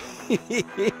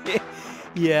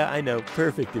 Yeah, I know.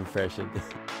 Perfect impression.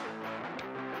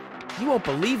 You won't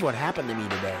believe what happened to me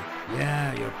today.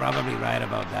 Yeah, you're probably right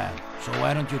about that. So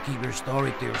why don't you keep your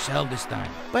story to yourself this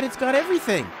time? But it's got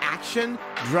everything. Action,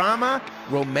 drama,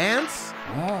 romance.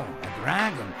 Oh, a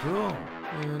dragon too.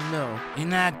 No. In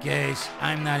that case,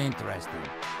 I'm not interested.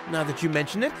 Now that you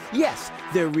mention it, yes,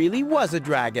 there really was a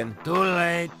dragon. Too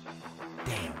late.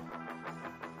 Damn.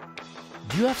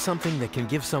 Do you have something that can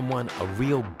give someone a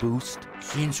real boost?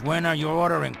 Since when are you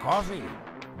ordering coffee?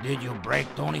 Did you break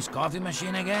Tony's coffee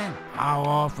machine again? How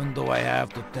often do I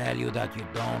have to tell you that you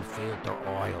don't filter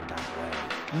oil that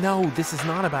way? No, this is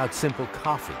not about simple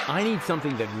coffee. I need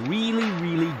something that really,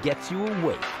 really gets you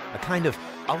awake. A kind of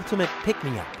ultimate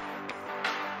pick-me-up.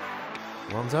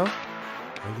 Lonzo,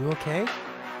 are you okay?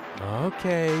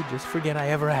 Okay, just forget I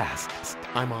ever asked.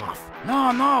 I'm off.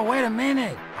 No, wait a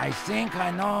minute. I think I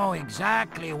know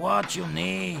exactly what you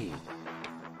need.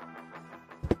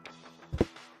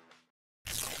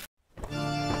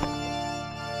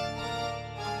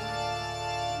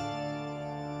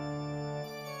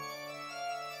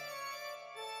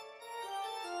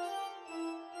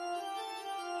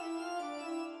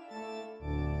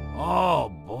 Oh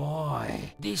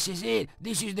boy, this is it.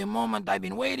 This is the moment I've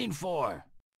been waiting for.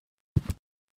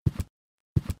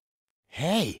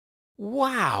 Hey,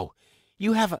 wow!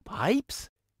 You have pipes?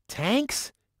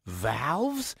 Tanks?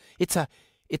 Valves? It's a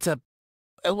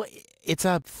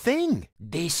thing.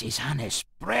 This is an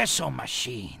espresso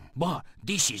machine. But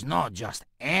this is not just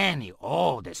any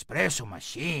old espresso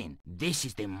machine. This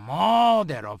is the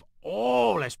mother of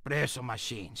all espresso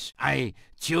machines. I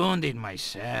tuned it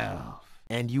myself.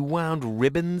 And you wound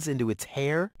ribbons into its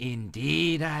hair?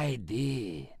 Indeed I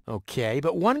did. Okay,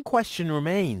 but one question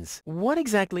remains. What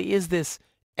exactly is this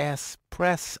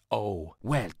espresso?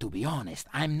 Well, to be honest,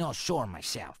 I'm not sure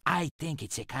myself. I think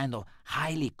it's a kind of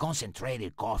highly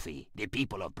concentrated coffee. The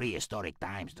people of prehistoric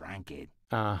times drank it.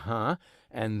 Uh-huh.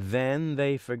 And then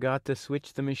they forgot to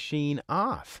switch the machine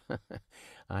off.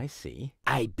 I see.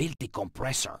 I built the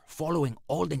compressor, following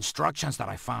all the instructions that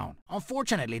I found.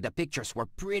 Unfortunately, the pictures were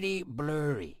pretty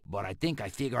blurry, but I think I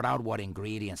figured out what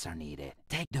ingredients are needed.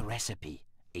 Take the recipe.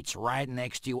 It's right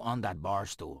next to you on that bar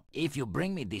stool. If you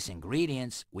bring me these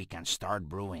ingredients, we can start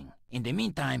brewing. In the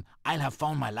meantime, I'll have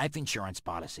found my life insurance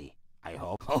policy. I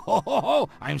hope. Oh,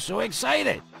 I'm so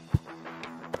excited!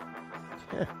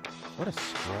 What a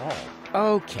scrawl.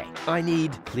 Okay, I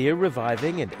need clear,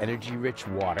 reviving, and energy-rich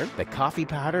water. The coffee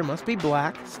powder must be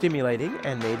black, stimulating,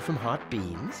 and made from hot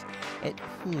beans. And,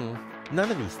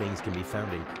 none of these things can be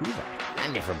found in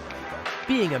Kuvaq. Never mind, though.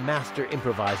 Being a master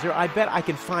improviser, I bet I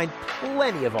can find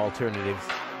plenty of alternatives.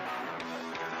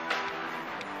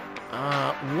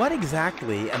 What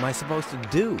exactly am I supposed to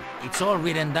do? It's all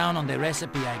written down on the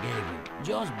recipe I gave you.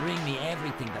 Just bring me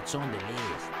everything that's on the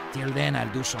list. Till then,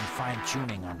 I'll do some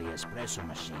fine-tuning on the espresso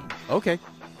machine. Okay.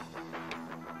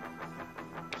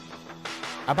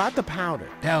 About the powder.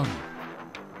 Tell me.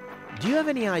 Do you have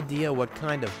any idea what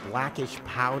kind of blackish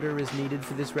powder is needed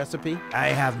for this recipe? I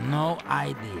have no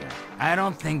idea. I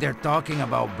don't think they're talking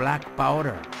about black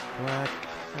powder. Black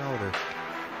powder.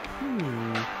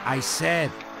 I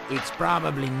said it's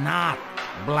probably not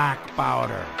black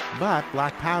powder. But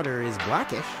black powder is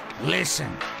blackish.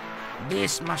 Listen,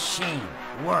 this machine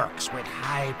works with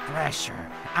high pressure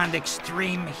and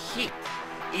extreme heat.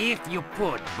 If you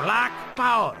put black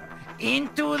powder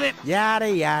into the... Yada,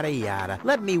 yada, yada.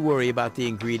 Let me worry about the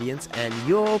ingredients and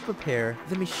you'll prepare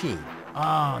the machine.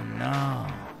 Oh no,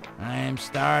 I am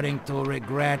starting to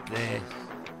regret this.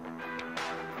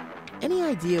 Any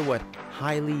idea what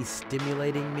highly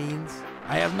stimulating means?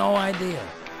 I have no idea.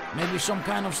 Maybe some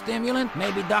kind of stimulant?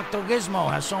 Maybe Dr. Gizmo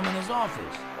has some in his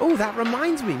office. Oh, that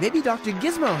reminds me. Maybe Dr.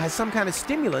 Gizmo has some kind of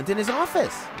stimulant in his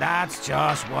office. That's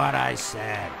just what I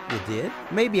said. You did?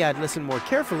 Maybe I'd listen more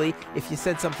carefully if you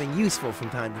said something useful from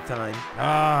time to time.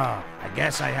 Oh, I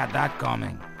guess I had that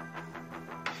coming.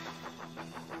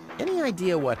 Any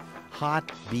idea what hot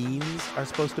beans are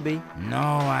supposed to be? No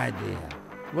idea.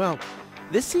 Well,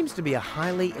 this seems to be a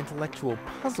highly intellectual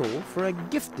puzzle for a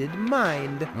gifted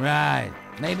mind. Right.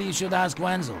 Maybe you should ask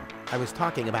Wenzel. I was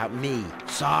talking about me.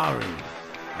 Sorry.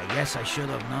 I guess I should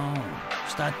have known.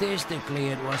 Statistically,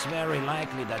 it was very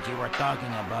likely that you were talking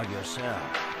about yourself.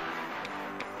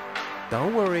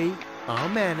 Don't worry. I'll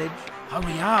manage.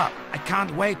 Hurry up. I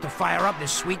can't wait to fire up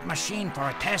this sweet machine for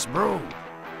a test brew.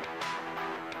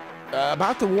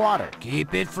 About the water.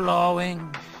 Keep it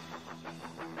flowing.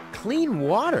 Clean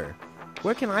water?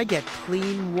 Where can I get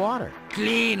clean water?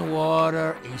 Clean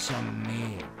water is a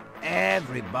myth.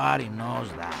 Everybody knows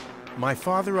that. My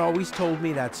father always told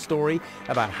me that story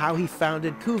about how he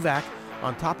founded Kuvaq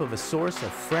on top of a source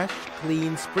of fresh,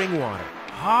 clean spring water.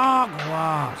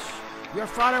 Hogwash. Your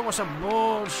father was a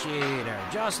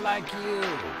bullshitter, just like you.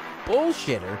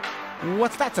 Bullshitter?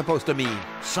 What's that supposed to mean?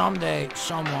 Someday,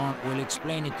 someone will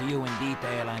explain it to you in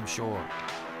detail, I'm sure.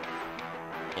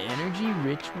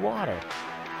 Energy-rich water.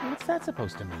 What's that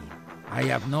supposed to mean? I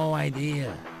have no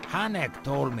idea. Hanek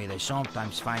told me they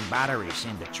sometimes find batteries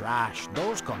in the trash.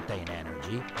 Those contain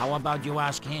energy. How about you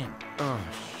ask him? Oh,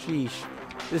 sheesh.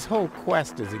 This whole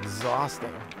quest is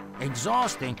exhausting.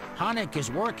 Exhausting? Hanek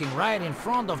is working right in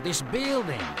front of this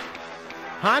building.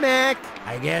 Hanek!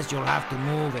 I guess you'll have to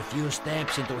move a few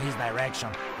steps into his direction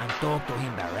and talk to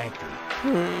him directly.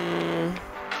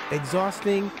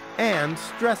 Exhausting and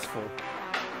stressful.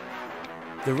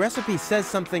 The recipe says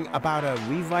something about a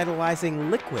revitalizing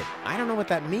liquid. I don't know what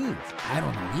that means. I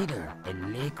don't know either. A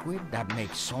liquid that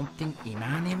makes something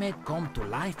inanimate come to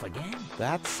life again?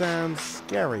 That sounds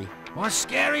scary. What's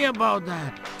scary about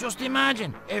that? Just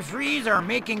imagine, a freezer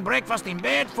making breakfast in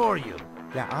bed for you.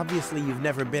 Yeah, obviously you've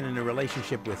never been in a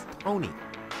relationship with Tony.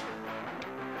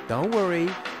 Don't worry,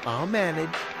 I'll manage.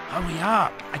 Hurry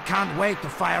up. I can't wait to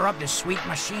fire up this sweet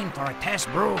machine for a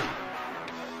test brew.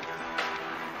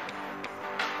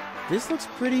 This looks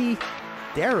pretty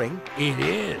daring. It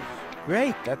is.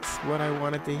 Great, that's what I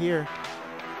wanted to hear.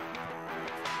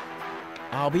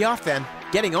 I'll be off then,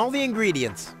 getting all the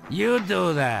ingredients. You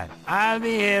do that. I'll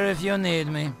be here if you need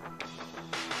me.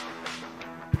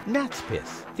 Gnat's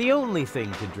piss, the only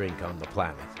thing to drink on the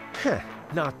planet.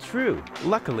 Not true.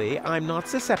 Luckily, I'm not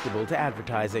susceptible to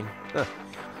advertising.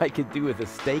 I could do with a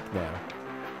steak now.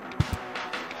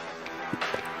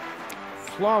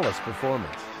 Flawless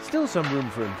performance. Still some room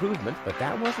for improvement, but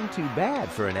that wasn't too bad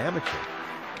for an amateur.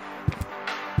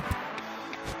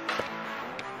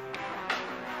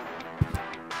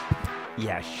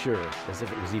 Yeah, sure. As if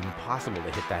it was even possible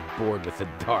to hit that board with a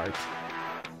dart.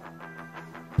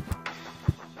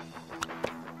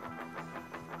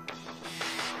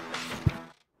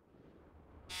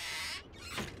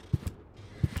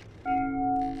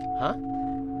 Huh?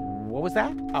 What was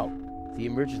that? Oh. The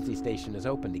emergency station is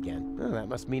opened again. Oh, that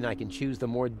must mean I can choose the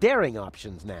more daring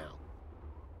options now.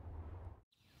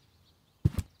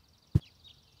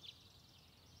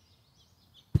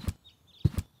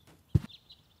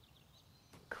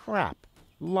 Crap.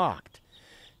 Locked.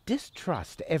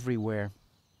 Distrust everywhere.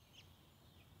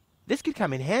 This could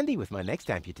come in handy with my next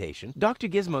amputation. Dr.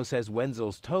 Gizmo says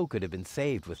Wenzel's toe could have been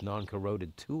saved with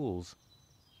non-corroded tools.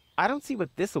 I don't see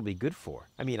what this'll be good for.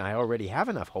 I mean, I already have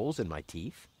enough holes in my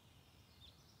teeth.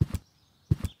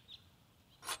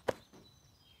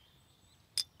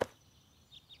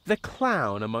 The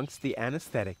clown amongst the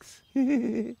anesthetics.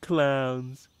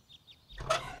 Clowns.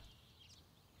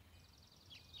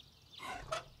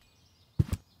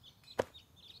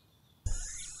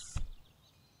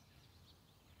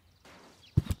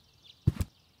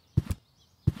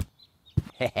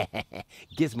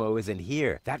 Gizmo isn't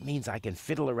here. That means I can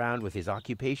fiddle around with his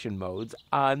occupation modes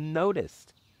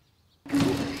unnoticed.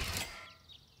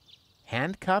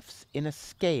 Handcuffs in a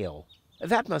scale.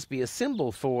 That must be a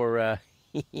symbol for,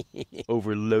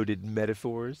 overloaded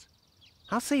metaphors.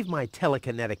 I'll save my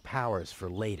telekinetic powers for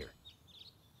later.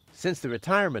 Since the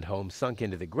retirement home sunk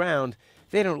into the ground,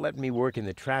 they don't let me work in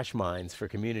the trash mines for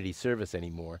community service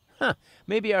anymore. Huh,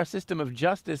 maybe our system of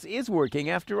justice is working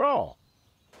after all.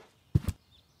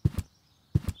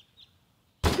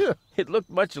 Phew, it looked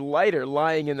much lighter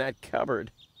lying in that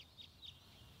cupboard.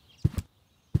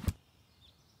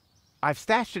 I've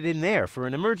stashed it in there for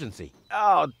an emergency.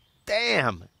 Oh,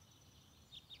 damn!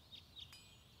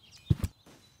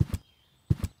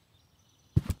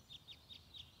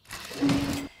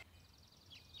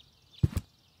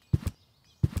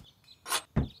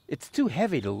 It's too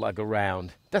heavy to lug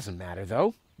around. Doesn't matter,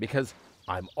 though, because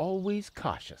I'm always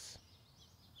cautious.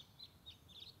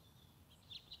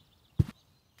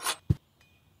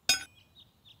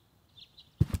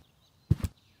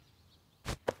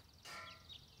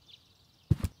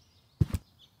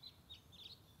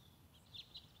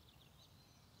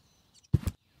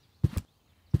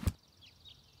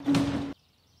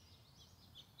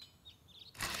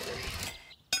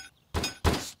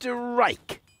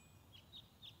 Strike!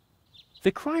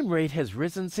 The crime rate has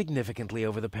risen significantly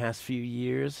over the past few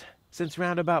years, since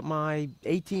round about my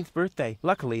 18th birthday.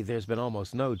 Luckily, there's been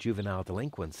almost no juvenile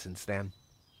delinquents since then.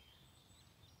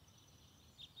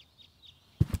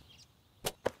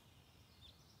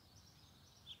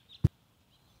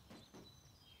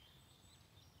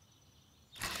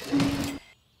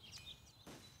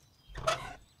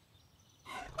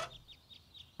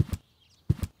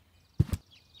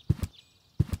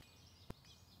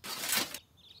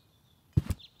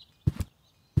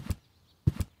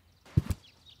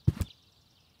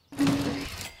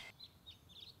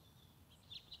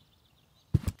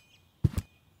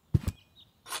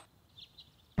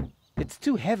 It's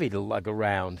too heavy to lug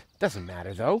around. Doesn't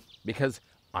matter, though, because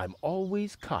I'm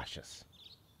always cautious.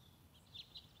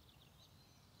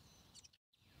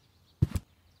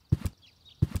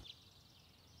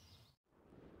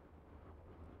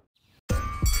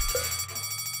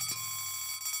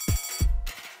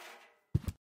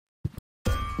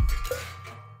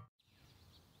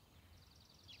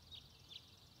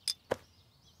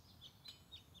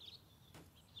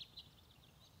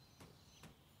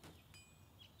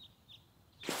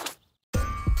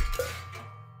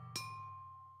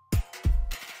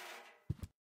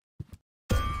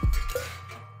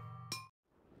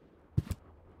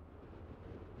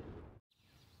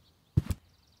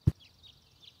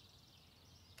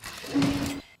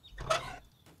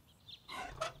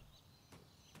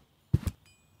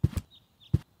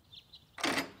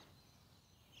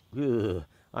 Ugh,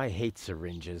 I hate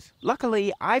syringes.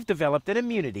 Luckily, I've developed an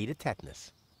immunity to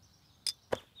tetanus.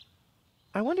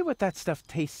 I wonder what that stuff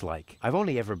tastes like. I've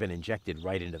only ever been injected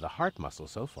right into the heart muscle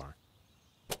so far.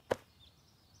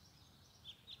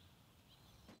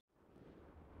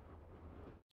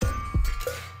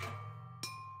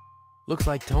 Looks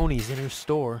like Tony's in her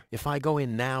store. If I go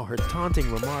in now, her taunting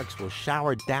remarks will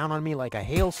shower down on me like a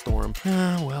hailstorm.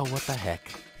 Ah, well, what the heck.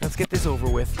 Let's get this over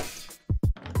with.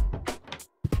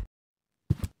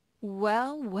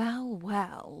 Well, well,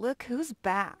 well, look who's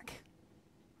back.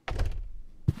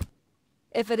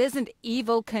 If it isn't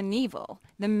Evel Knievel,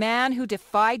 the man who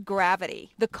defied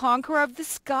gravity, the conqueror of the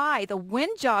sky, the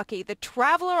wind jockey, the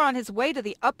traveler on his way to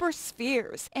the upper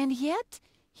spheres. And yet,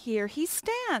 here he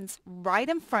stands, right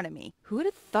in front of me. Who'd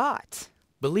have thought?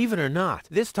 Believe it or not,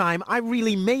 this time I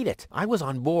really made it. I was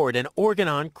on board an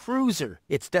Organnon cruiser.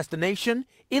 Its destination,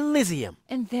 Elysium.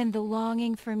 And then the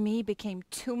longing for me became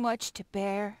too much to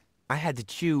bear. I had to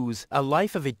choose a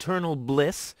life of eternal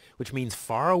bliss, which means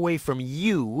far away from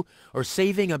you, or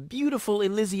saving a beautiful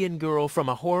Elysian girl from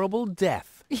a horrible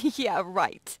death. Yeah,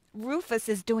 right. Rufus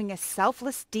is doing a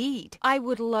selfless deed. I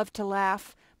would love to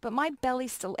laugh, but my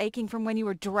belly's still aching from when you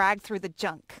were dragged through the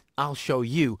junk. I'll show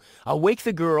you. I'll wake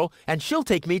the girl, and she'll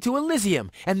take me to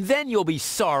Elysium, and then you'll be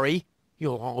sorry.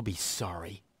 You'll all be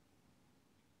sorry.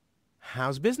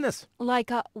 How's business?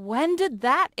 Like, when did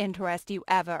that interest you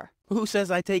ever? Who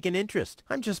says I take an interest?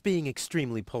 I'm just being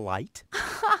extremely polite.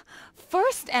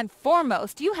 First and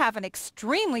foremost, you have an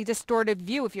extremely distorted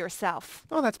view of yourself.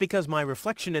 Oh, that's because my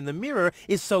reflection in the mirror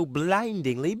is so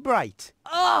blindingly bright.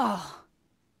 Ugh!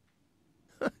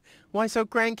 Why so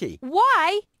cranky?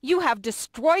 Why? You have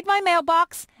destroyed my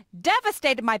mailbox,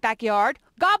 devastated my backyard,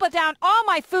 gobbled down all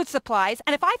my food supplies,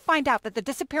 and if I find out that the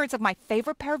disappearance of my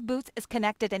favorite pair of boots is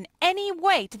connected in any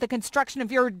way to the construction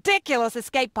of your ridiculous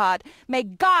escape pod, may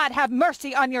God have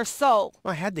mercy on your soul.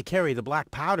 I had to carry the black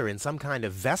powder in some kind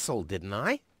of vessel, didn't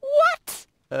I?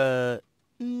 What?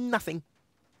 Nothing.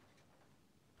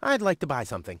 I'd like to buy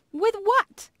something. With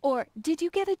what? Or did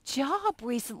you get a job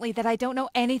recently that I don't know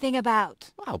anything about?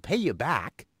 I'll pay you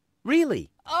back. Really.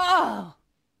 Oh!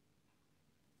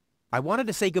 I wanted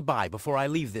to say goodbye before I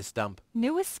leave this dump.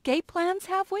 New escape plans,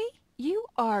 have we? You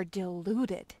are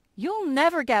deluded. You'll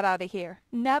never get out of here.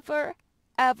 Never,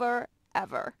 ever,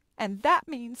 ever. And that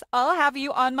means I'll have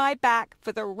you on my back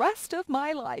for the rest of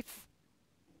my life.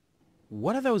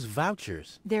 What are those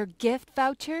vouchers? They're gift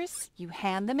vouchers. You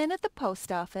hand them in at the post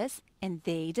office, and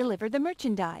they deliver the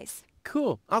merchandise.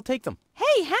 Cool, I'll take them.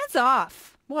 Hey, hands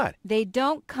off! What? They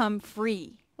don't come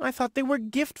free. I thought they were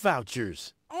gift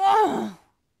vouchers. Ugh.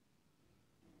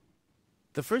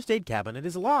 The first aid cabinet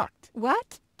is locked.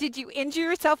 What? Did you injure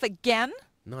yourself again?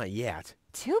 Not yet.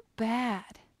 Too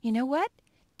bad. You know what?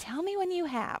 Tell me when you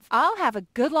have. I'll have a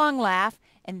good long laugh,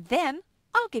 and then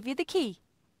I'll give you the key.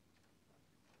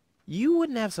 You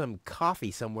wouldn't have some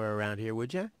coffee somewhere around here,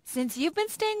 would you? Since you've been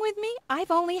staying with me,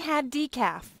 I've only had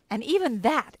decaf. And even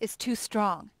that is too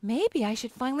strong. Maybe I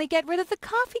should finally get rid of the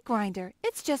coffee grinder.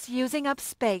 It's just using up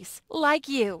space, like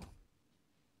you.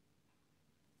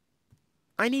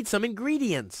 I need some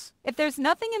ingredients. If there's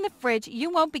nothing in the fridge, you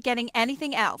won't be getting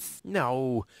anything else.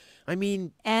 No, I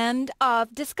mean... End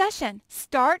of discussion.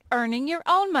 Start earning your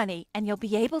own money, and you'll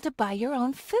be able to buy your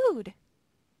own food.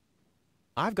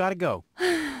 I've got to go.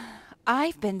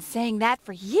 I've been saying that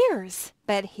for years,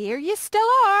 but here you still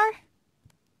are.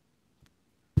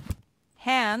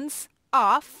 Hands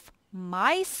off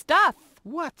my stuff.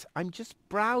 What? I'm just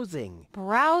browsing.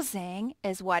 Browsing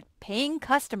is what paying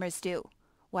customers do.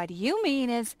 What you mean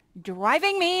is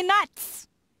driving me nuts.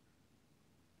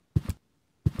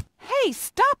 Hey,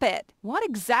 stop it! What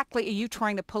exactly are you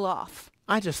trying to pull off?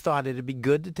 I just thought it'd be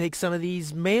good to take some of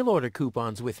these mail-order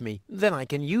coupons with me. Then I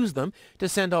can use them to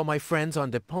send all my friends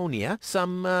on Deponia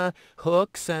some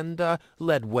hooks and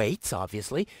lead weights,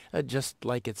 obviously, just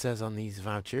like it says on these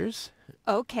vouchers.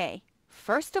 Okay.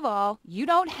 First of all, you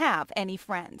don't have any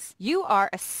friends. You are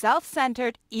a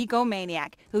self-centered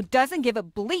egomaniac who doesn't give a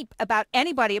bleep about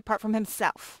anybody apart from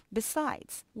himself.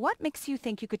 Besides, what makes you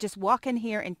think you could just walk in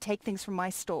here and take things from my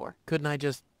store? Couldn't I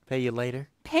just pay you later?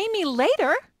 Pay me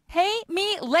later? Pay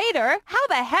me later? How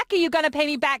the heck are you gonna pay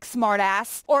me back,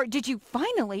 smartass? Or did you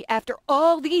finally, after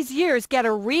all these years, get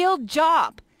a real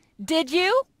job? Did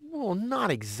you? Well,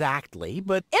 not exactly,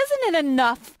 but... Isn't it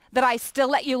enough that I still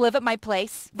let you live at my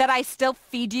place? That I still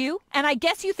feed you? And I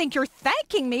guess you think you're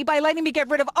thanking me by letting me get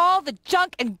rid of all the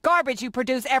junk and garbage you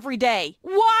produce every day.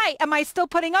 Why am I still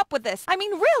putting up with this? I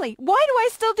mean, really, why do I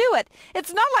still do it?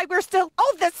 It's not like we're still...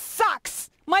 Oh, this sucks!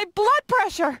 My blood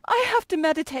pressure! I have to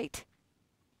meditate.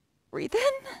 Breathe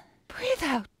in, breathe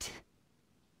out.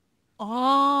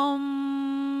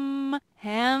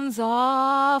 Hands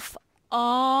off.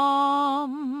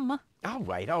 All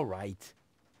right, all right.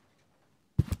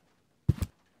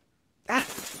 Ah,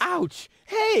 ouch!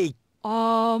 Hey!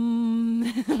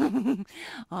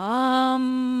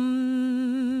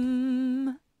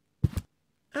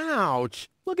 Ouch!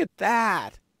 Look at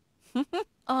that!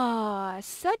 Ah,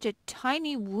 such a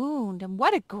tiny wound, and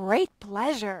what a great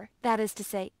pleasure. That is to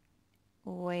say...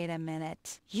 Wait a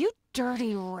minute. You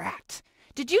dirty rat.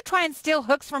 Did you try and steal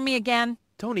hooks from me again?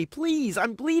 Tony, please,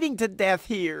 I'm bleeding to death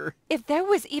here. If there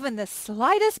was even the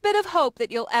slightest bit of hope that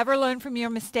you'll ever learn from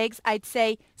your mistakes, I'd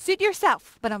say, suit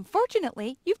yourself. But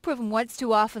unfortunately, you've proven once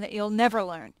too often that you'll never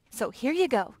learn. So here you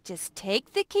go. Just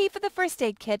take the key for the first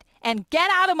aid kit and get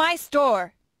out of my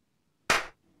store.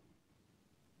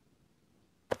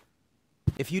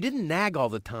 If you didn't nag all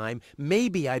the time,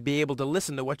 maybe I'd be able to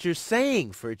listen to what you're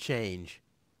saying for a change.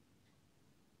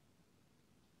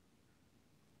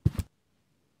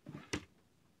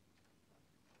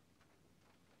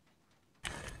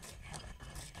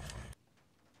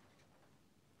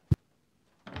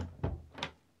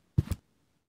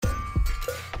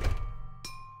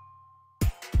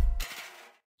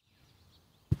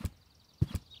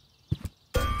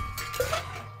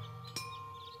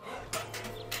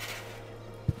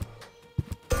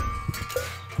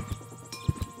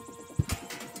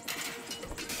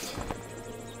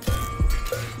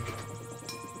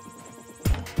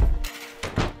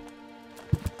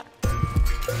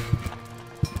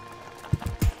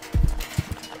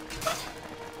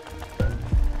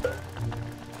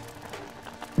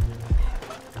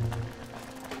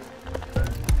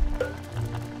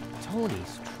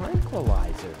 Tony's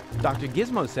tranquilizer. Dr.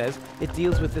 Gizmo says it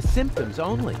deals with the symptoms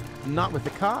only, not with the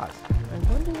cause. I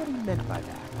wonder what he meant by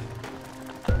that.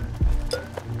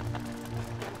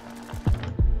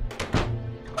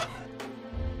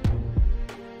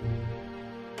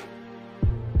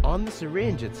 On the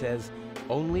syringe it says,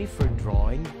 only for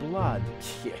drawing blood.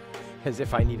 Yeah, as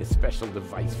if I need a special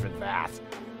device for that.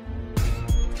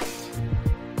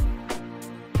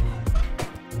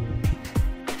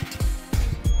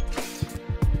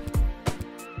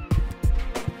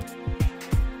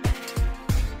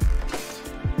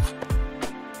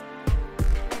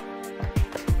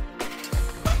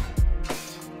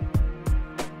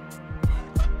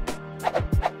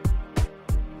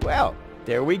 Well,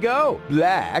 there we go.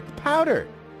 Black powder.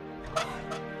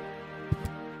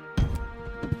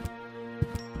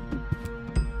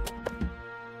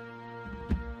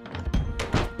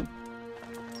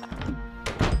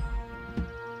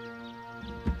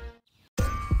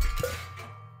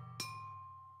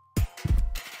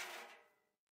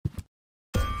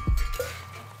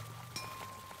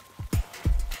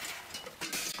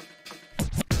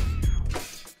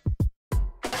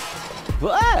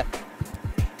 What?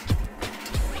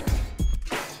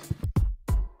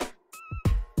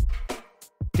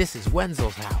 This is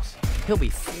Wenzel's house. He'll be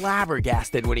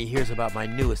flabbergasted when he hears about my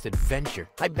newest adventure.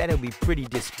 I bet he'll be pretty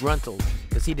disgruntled,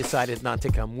 because he decided not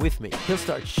to come with me. He'll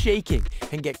start shaking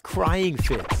and get crying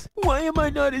fits. Why am I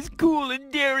not as cool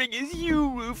and daring as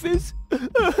you, Rufus?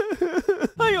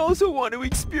 I also want to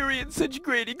experience such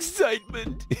great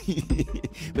excitement.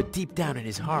 But deep down in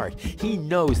his heart, he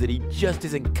knows that he just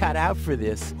isn't cut out for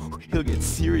this. He'll get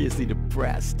seriously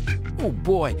depressed. Oh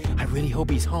boy, I really hope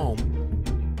he's home.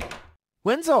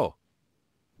 Wenzel!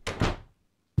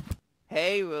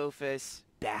 Hey, Rufus.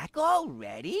 Back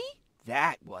already?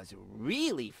 That was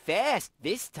really fast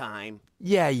this time.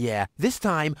 Yeah. This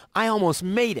time, I almost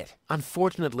made it.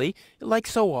 Unfortunately, like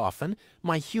so often,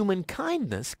 my human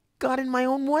kindness got in my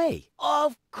own way.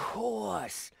 Of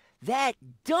course. That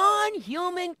darn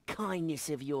human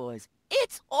kindness of yours.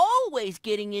 It's always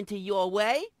getting into your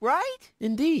way, right?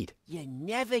 Indeed. You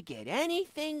never get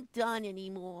anything done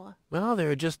anymore. Well,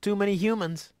 there are just too many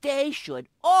humans. They should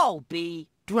all be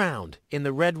drowned in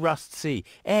the Red Rust Sea.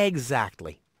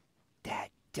 Exactly.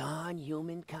 That darn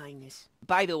human kindness.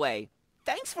 By the way,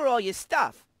 thanks for all your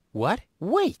stuff. What?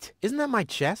 Wait, isn't that my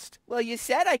chest? Well, you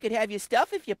said I could have your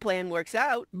stuff if your plan works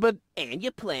out. But... And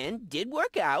your plan did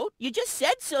work out. You just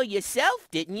said so yourself,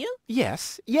 didn't you?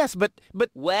 Yes, but...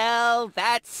 Well,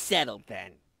 that's settled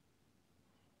then.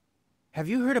 Have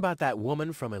you heard about that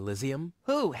woman from Elysium?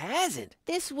 Who hasn't?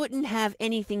 This wouldn't have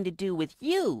anything to do with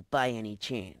you, by any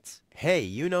chance. Hey,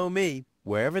 you know me.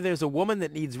 Wherever there's a woman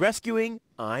that needs rescuing,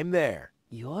 I'm there.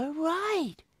 You're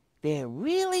right. There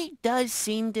really does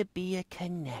seem to be a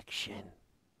connection.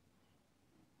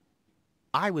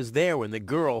 I was there when the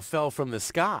girl fell from the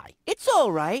sky. It's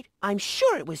all right. I'm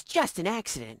sure it was just an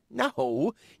accident.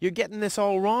 No, you're getting this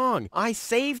all wrong. I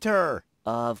saved her.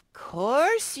 Of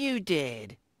course you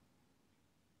did.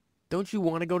 Don't you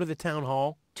want to go to the town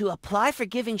hall? To apply for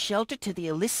giving shelter to the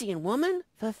Elysian woman?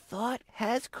 The thought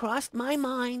has crossed my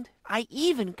mind. I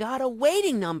even got a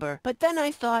waiting number. But then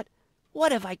I thought,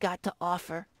 what have I got to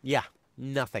offer? Yeah,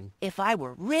 nothing. If I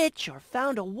were rich or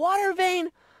found a water vein,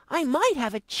 I might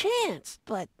have a chance.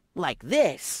 But like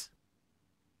this.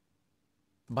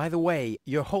 By the way,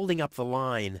 you're holding up the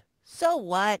line. So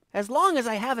what? As long as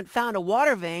I haven't found a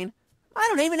water vein, I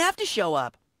don't even have to show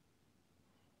up.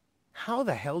 How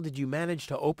the hell did you manage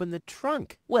to open the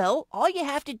trunk? Well, all you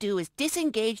have to do is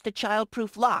disengage the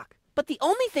child-proof lock. But the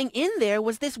only thing in there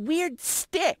was this weird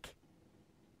stick.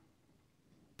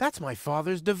 That's my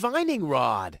father's divining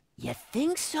rod. You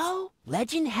think so?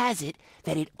 Legend has it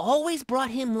that it always brought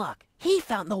him luck. He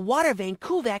found the water vein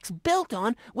Kuvaq's built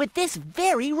on with this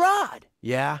very rod.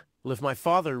 Yeah? Well, if my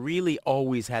father really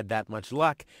always had that much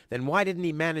luck, then why didn't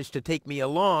he manage to take me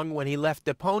along when he left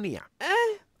Deponia?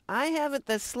 I haven't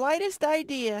the slightest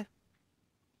idea.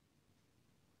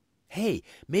 Hey,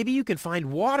 maybe you can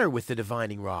find water with the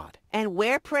divining rod. And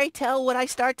where, pray tell, would I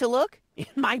start to look? In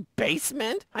my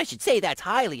basement? I should say that's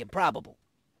highly improbable.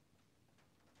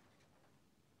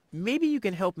 Maybe you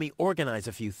can help me organize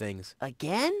a few things.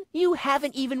 Again? You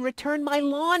haven't even returned my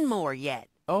lawnmower yet.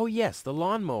 Oh yes, the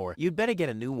lawnmower. You'd better get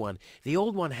a new one. The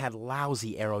old one had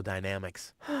lousy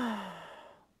aerodynamics.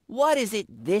 What is it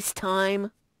this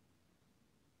time?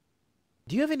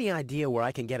 Do you have any idea where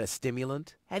I can get a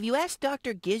stimulant? Have you asked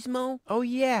Dr. Gizmo? Oh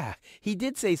yeah, he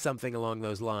did say something along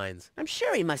those lines. I'm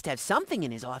sure he must have something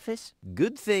in his office.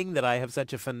 Good thing that I have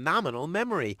such a phenomenal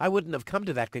memory. I wouldn't have come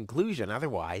to that conclusion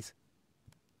otherwise.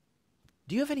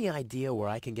 Do you have any idea where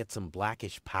I can get some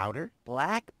blackish powder?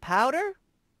 Black powder?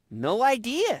 No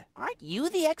idea. Aren't you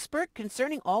the expert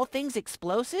concerning all things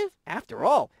explosive? After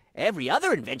all, every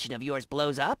other invention of yours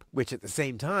blows up. Which at the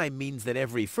same time means that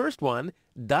every first one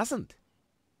doesn't.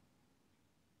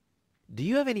 Do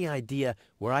you have any idea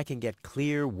where I can get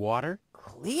clear water?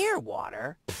 Clear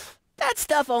water? Pfft, that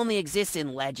stuff only exists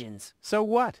in legends. So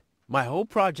what? My whole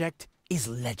project is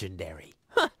legendary.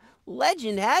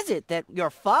 Legend has it that your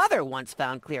father once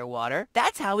found clear water.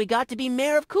 That's how he got to be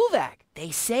mayor of Kuvaq.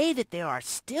 They say that there are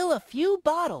still a few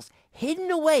bottles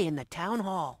hidden away in the town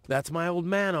hall. That's my old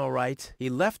man, all right. He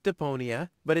left Deponia,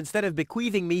 but instead of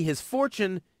bequeathing me his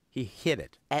fortune, He hid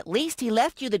it. At least he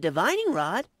left you the divining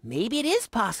rod. Maybe it is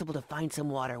possible to find some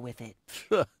water with it.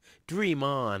 Dream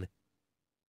on.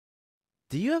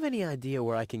 Do you have any idea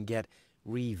where I can get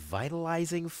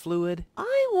revitalizing fluid?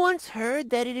 I once heard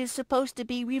that it is supposed to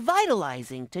be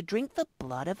revitalizing to drink the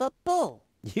blood of a bull.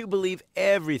 You believe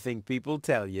everything people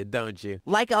tell you, don't you?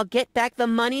 Like I'll get back the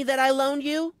money that I loaned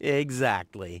you?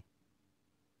 Exactly.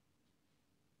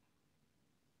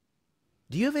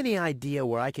 Do you have any idea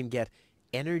where I can get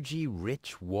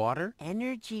energy-rich water?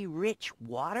 Energy-rich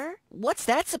water? What's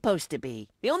that supposed to be?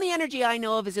 The only energy I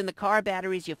know of is in the car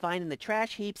batteries you find in the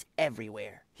trash heaps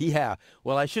everywhere. Yeah,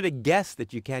 well, I should have guessed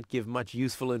that you can't give much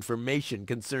useful information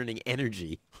concerning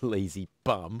energy, lazy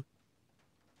bum.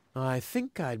 I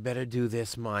think I'd better do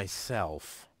this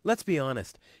myself. Let's be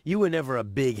honest, you were never a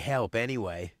big help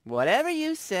anyway. Whatever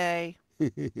you say.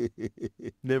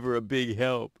 Never a big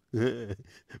help.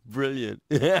 Brilliant.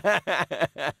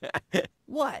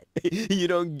 What? You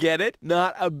don't get it?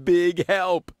 Not a big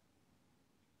help.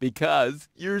 Because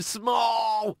you're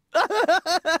small.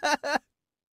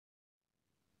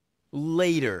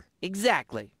 Later.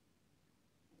 Exactly.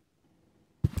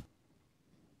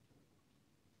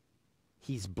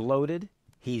 He's bloated,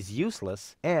 he's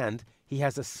useless, and he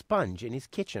has a sponge in his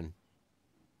kitchen.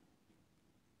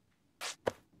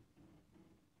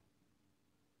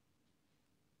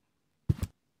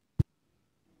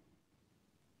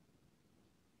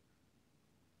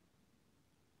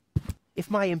 If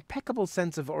my impeccable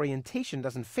sense of orientation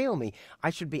doesn't fail me, I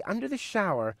should be under the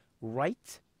shower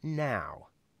right now.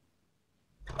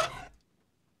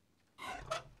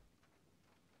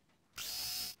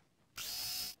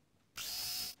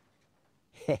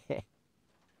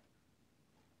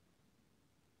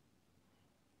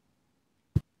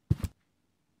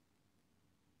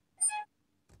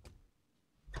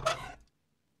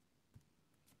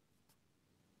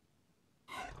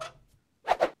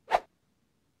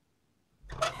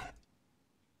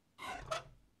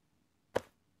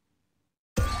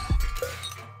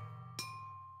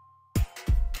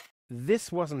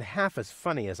 This wasn't half as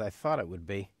funny as I thought it would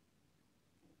be.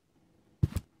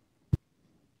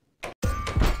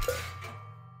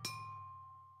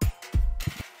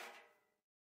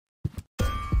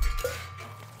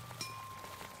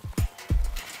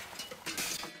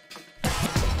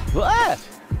 Ah!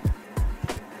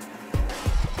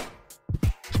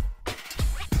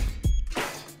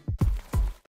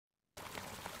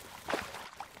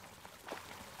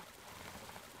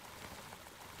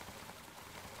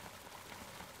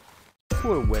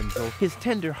 Poor Wenzel. His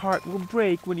tender heart will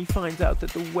break when he finds out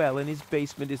that the well in his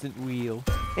basement isn't real.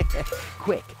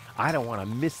 Quick, I don't want to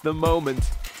miss the moment.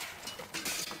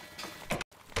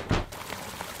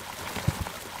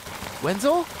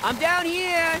 Wenzel? I'm down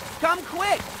here! Come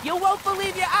quick! You won't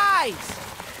believe your eyes!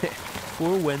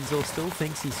 Poor Wenzel still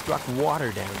thinks he struck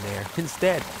water down there.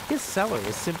 Instead, his cellar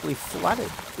is simply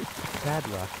flooded. Bad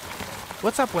luck.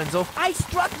 What's up, Wenzel? I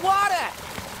struck water!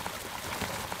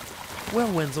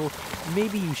 Well, Wenzel,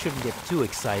 maybe you shouldn't get too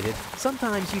excited.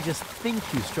 Sometimes you just think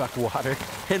you struck water,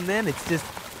 and then it's just...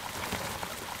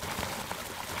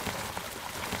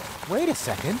 Wait a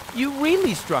second. You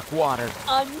really struck water.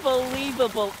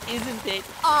 Unbelievable, isn't it?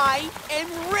 I am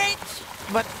rich!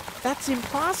 But that's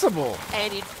impossible.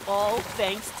 And it's all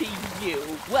thanks to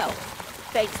you. Well,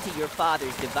 thanks to your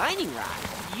father's divining rod.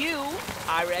 You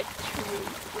are a true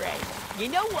friend. You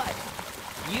know what?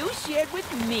 You shared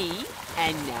with me,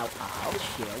 and now I'll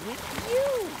share with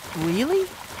you. Really?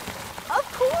 Of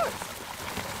course.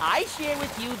 I share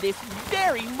with you this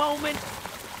very moment,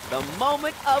 the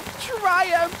moment of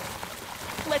triumph.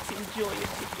 Let's enjoy it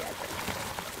together.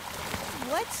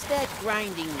 What's that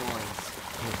grinding noise?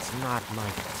 It's not my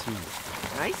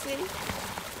teeth. I see.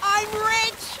 I'm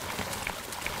rich!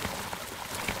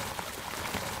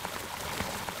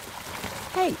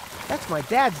 Hey, that's my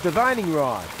dad's divining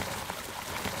rod.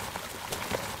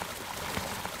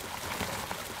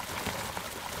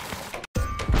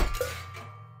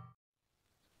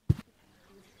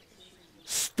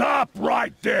 Stop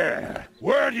right there!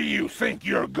 Where do you think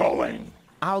you're going?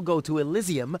 I'll go to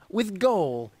Elysium with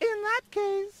Goal. In that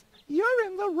case, you're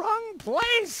in the wrong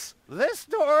place. This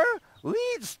door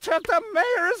leads to the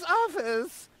mayor's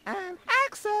office, and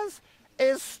access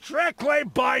is Strictly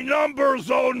by numbers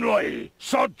only!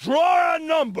 So draw a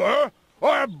number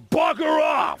or bugger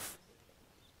off!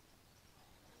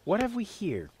 What have we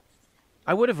here?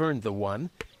 I would have earned the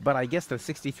 1, but I guess the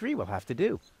 63 will have to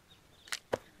do.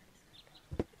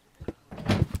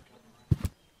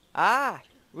 Ah,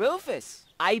 Rufus,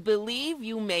 I believe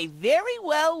you may very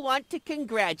well want to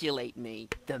congratulate me.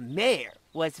 The mayor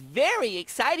was very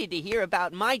excited to hear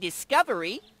about my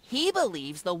discovery. He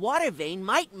believes the water vein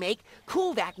might make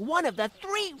Kuvaq one of the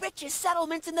 3 richest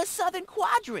settlements in the southern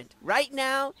quadrant. Right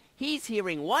now, he's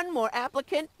hearing one more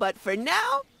applicant, but for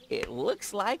now, it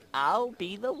looks like I'll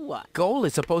be the one. Goal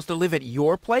is supposed to live at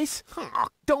your place? Oh,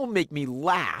 don't make me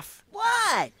laugh.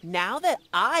 What? Now that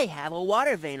I have a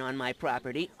water vein on my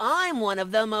property, I'm one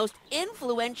of the most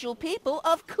influential people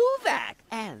of Kuvaq.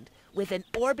 And with an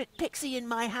orbit pixie in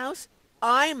my house,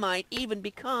 I might even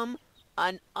become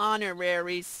an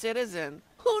honorary citizen.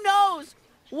 Who knows?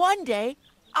 One day,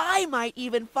 I might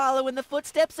even follow in the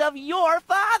footsteps of your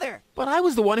father. But I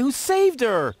was the one who saved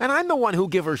her, and I'm the one who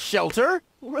gave her shelter.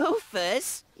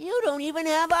 Rufus, you don't even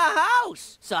have a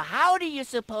house. So how do you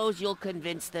suppose you'll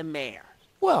convince the mayor?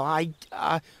 Well,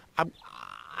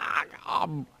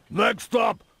 Next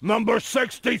up, number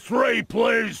 63,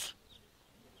 please.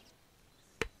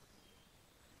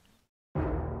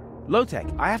 Low-Tech,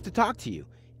 I have to talk to you.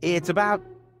 It's about...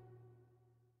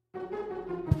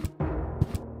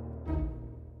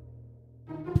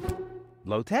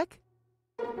 Low-Tech?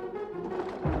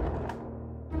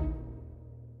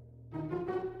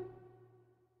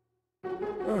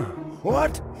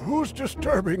 What? Who's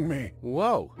disturbing me?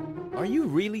 Whoa. Are you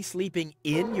really sleeping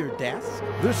in your desk?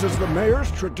 This is the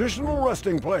mayor's traditional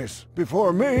resting place.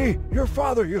 Before me, your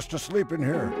father used to sleep in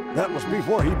here. That was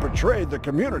before he betrayed the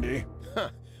community. Huh.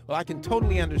 Well, I can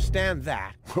totally understand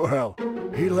that. Well,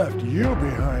 he left you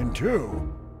behind,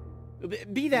 too.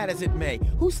 Be that as it may,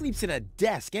 who sleeps in a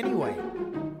desk anyway?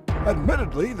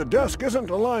 Admittedly, the desk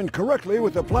isn't aligned correctly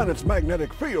with the planet's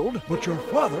magnetic field, but your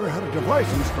father had a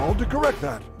device installed to correct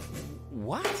that.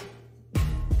 What?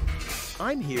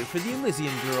 I'm here for the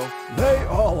Elysium girl. They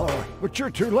all are, but you're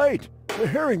too late. The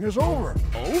hearing is over.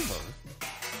 Over?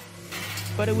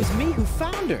 But it was me who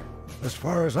found her. As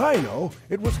far as I know,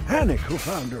 it was Hannick who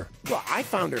found her. Well, I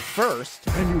found her first.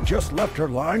 And you just left her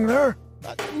lying there?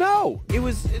 No, it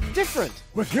was different.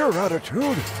 With your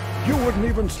attitude, you wouldn't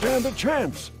even stand a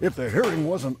chance if the hearing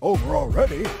wasn't over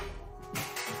already.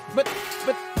 But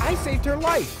I saved her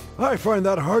life. I find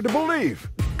that hard to believe,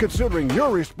 considering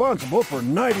you're responsible for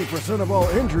 90% of all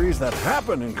injuries that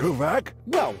happen in Kuvaq.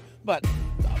 Well, but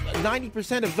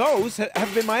 90% of those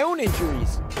have been my own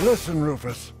injuries. Listen,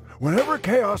 Rufus. Whenever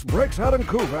chaos breaks out in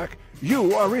Kuvaq,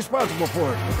 you are responsible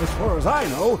for it. As far as I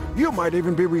know, you might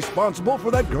even be responsible for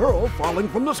that girl falling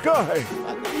from the sky.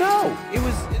 No, it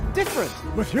was different.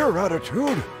 With your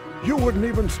attitude, you wouldn't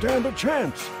even stand a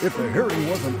chance if the hearing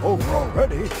wasn't over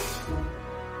already.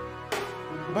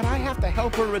 But I have to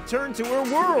help her return to her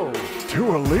world.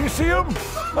 To Elysium?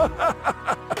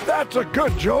 That's a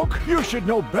good joke. You should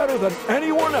know better than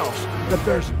anyone else that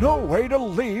there's no way to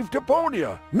leave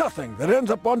Deponia. Nothing that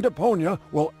ends up on Deponia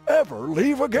will ever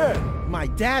leave again. My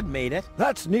dad made it.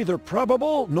 That's neither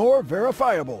probable nor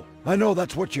verifiable. I know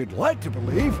that's what you'd like to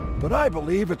believe, but I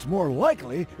believe it's more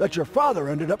likely that your father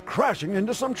ended up crashing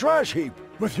into some trash heap.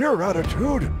 With your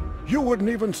attitude, you wouldn't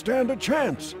even stand a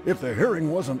chance if the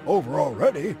hearing wasn't over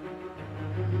already.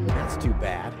 That's too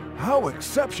bad. How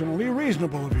exceptionally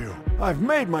reasonable of you. I've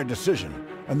made my decision,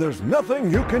 and there's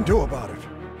nothing you can do about it.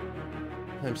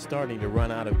 I'm starting to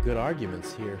run out of good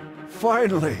arguments here.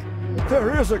 Finally!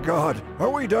 There is a God!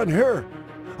 Are we done here?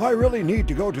 I really need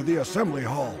to go to the assembly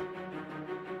hall.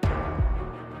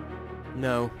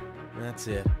 No, that's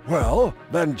it. Well,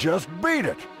 then just beat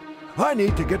it! I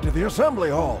need to get to the assembly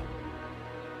hall.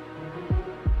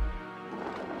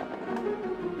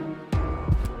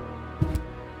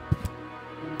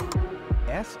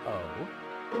 SONGLOUSE.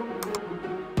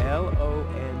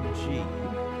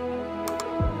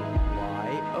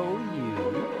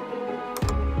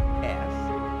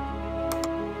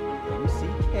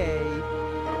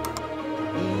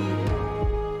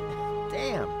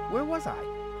 Damn, where was I?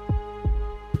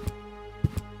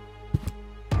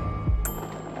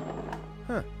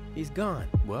 Huh, he's gone.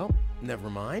 Well, never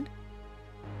mind.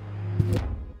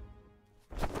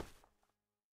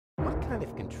 What kind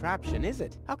of contraption is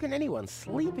it? How can anyone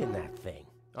sleep in that thing?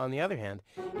 On the other hand,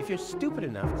 if you're stupid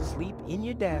enough to sleep in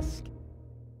your desk...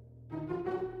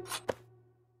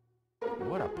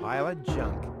 What a pile of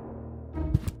junk.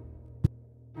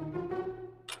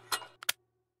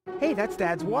 Hey, that's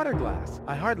Dad's water glass.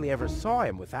 I hardly ever saw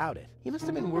him without it. He must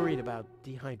have been worried about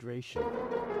dehydration.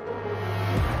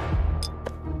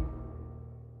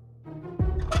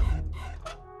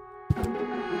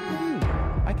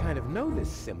 I kind of know this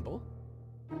symbol.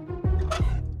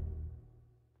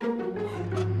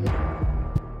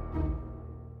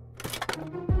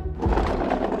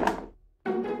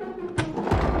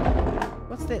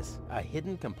 What's this? A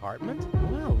hidden compartment?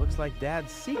 Well, looks like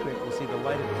Dad's secret will see the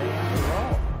light of day after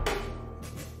all.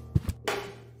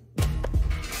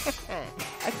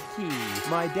 I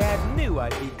My dad knew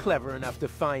I'd be clever enough to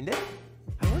find it.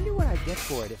 I wonder what I'd get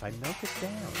for it if I melt it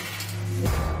down.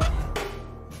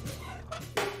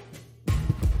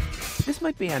 This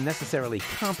might be unnecessarily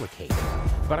complicated,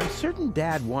 but I'm certain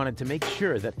Dad wanted to make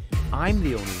sure that I'm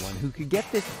the only one who could get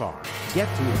this far, get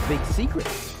to his big secret,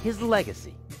 his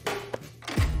legacy.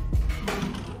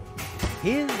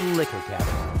 His liquor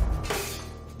cabinet.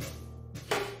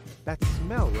 That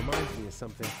smell reminds me of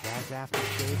something. Dad's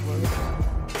aftershave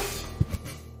lotion.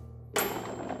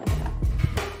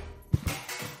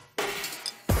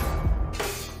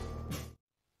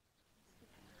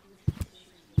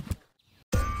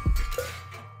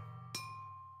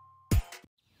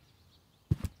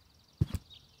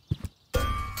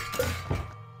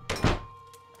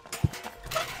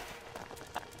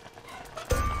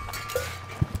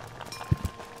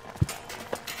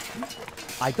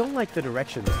 I don't like the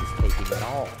direction this is taking at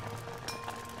all.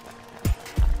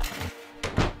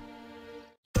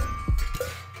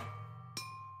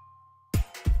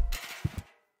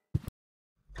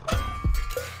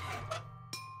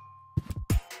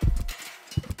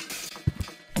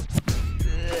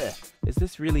 Ugh, is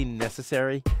this really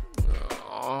necessary?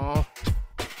 Aww.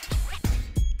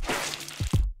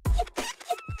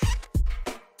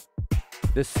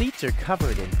 The seats are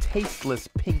covered in tasteless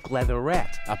pink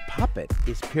leatherette. A puppet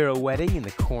is pirouetting in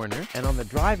the corner, and on the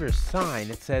driver's sign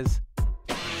it says,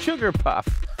 Sugar Puff.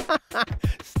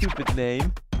 Stupid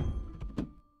name.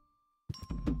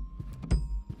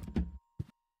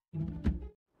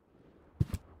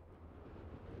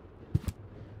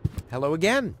 Hello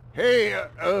again. Hey,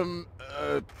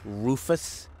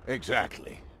 Rufus.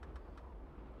 Exactly.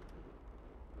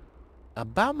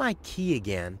 About my key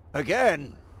again.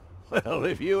 Again? Well,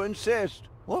 if you insist.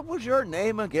 What was your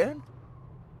name again?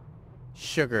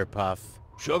 Sugar Puff.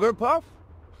 Sugar Puff?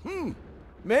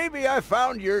 Maybe I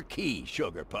found your key,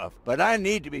 Sugar Puff, but I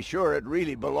need to be sure it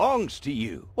really belongs to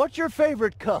you. What's your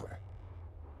favorite color?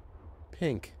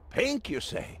 Pink. Pink, you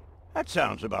say? That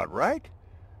sounds about right.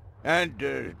 And,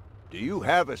 do you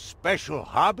have a special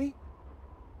hobby?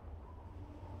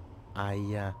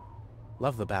 I,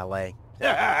 love the ballet.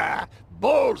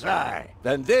 Bullseye!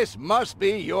 Then this must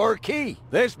be your key.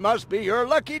 This must be your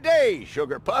lucky day,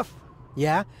 Sugar Puff.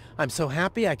 Yeah, I'm so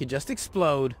happy I could just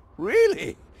explode.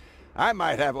 Really? I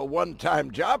might have a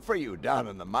one-time job for you down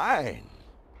in the mine.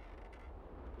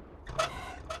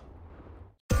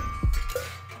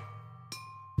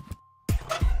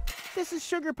 This is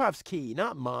Sugar Puff's key,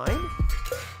 not mine.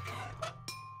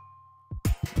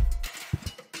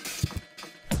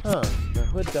 Huh, the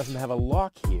hood doesn't have a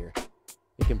lock here.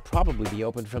 It can probably be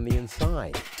opened from the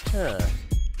inside. Huh.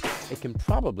 It can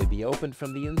probably be opened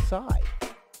from the inside.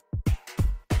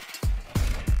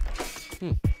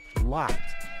 Locked.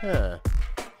 Huh.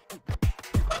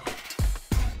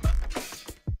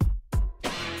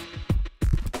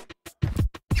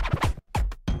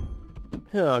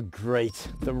 Oh, great.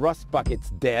 The rust bucket's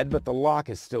dead, but the lock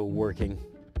is still working.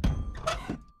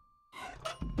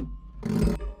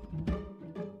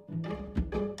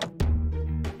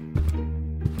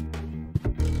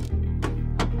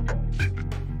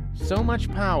 So much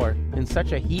power in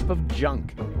such a heap of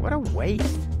junk. What a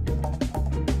waste.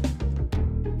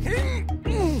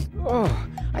 Oh,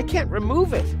 I can't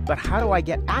remove it. But how do I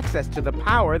get access to the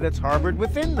power that's harbored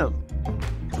within them?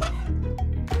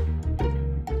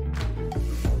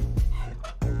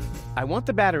 I want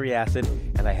the battery acid,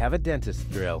 and I have a dentist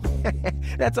drill.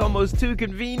 That's almost too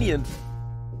convenient.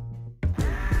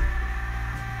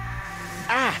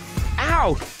 Ah!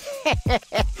 Ow!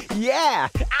 Yeah!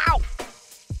 Ow!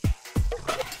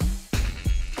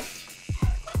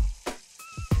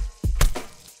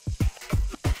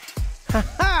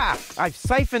 Ha-ha! I've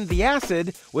siphoned the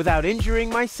acid without injuring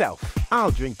myself.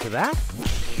 I'll drink to that.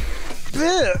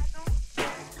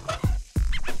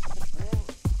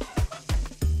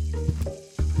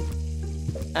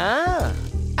 Ugh.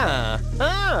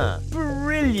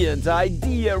 Brilliant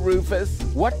idea, Rufus.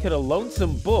 What could a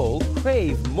lonesome bull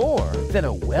crave more than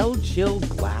a well-chilled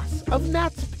glass of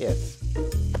gnat's piss?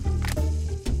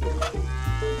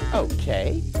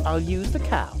 Okay, I'll use the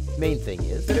cow. Main thing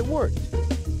is that it worked.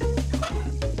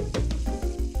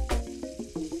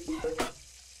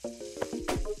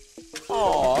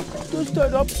 Aw, does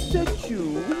that upset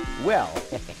you? Well,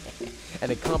 an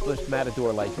accomplished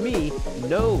matador like me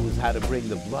knows how to bring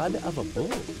the blood of a bull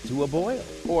to a boil,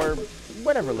 or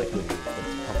whatever liquid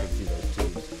that's pumping through those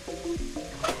tubes.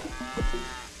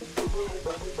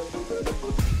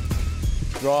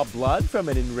 Draw blood from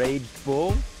an enraged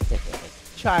bull?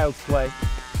 Child's play.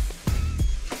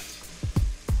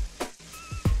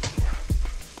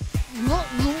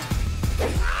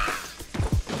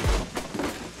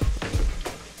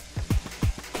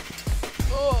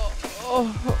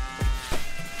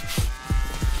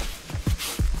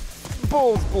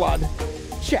 Bull's blood.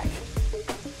 Check.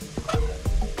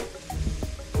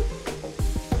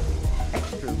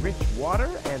 Extra rich water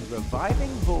and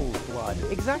reviving bull's blood.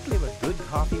 Exactly what good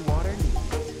coffee water needs.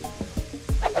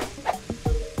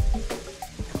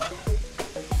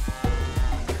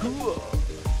 Cool.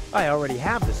 I already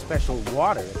have the special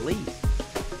water at least.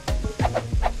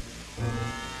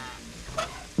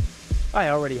 I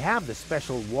already have the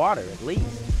special water at least.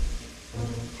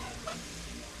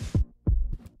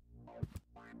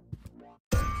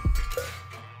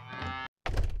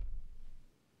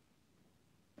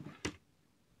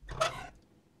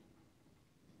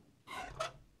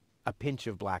 A pinch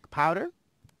of black powder.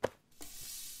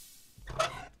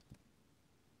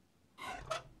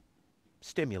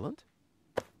 Stimulant.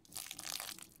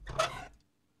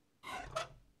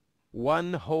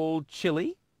 1 whole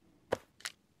chili.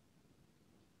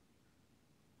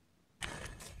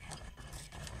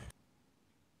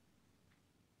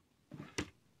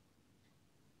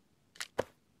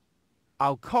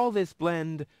 I'll call this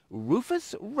blend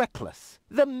Rufus Reckless,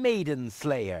 the Maiden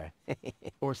Slayer.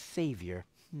 Or Savior.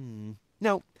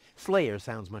 No, Slayer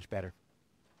sounds much better.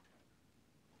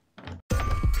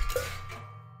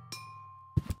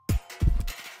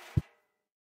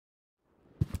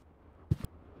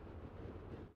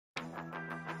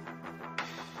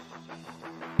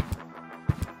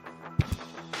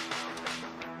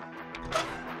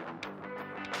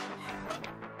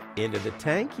 Into the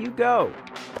tank you go.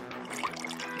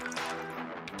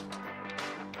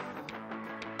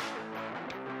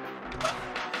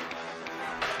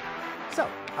 So,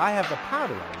 I have the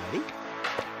powder already.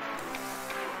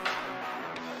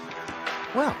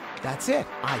 Well, that's it.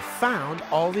 I found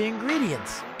all the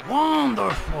ingredients.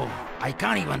 Wonderful! I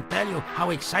can't even tell you how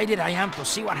excited I am to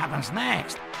see what happens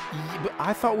next. But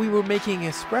I thought we were making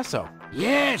espresso.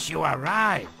 Yes, you are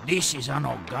right. This is an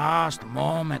august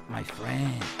moment, my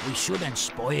friend. We shouldn't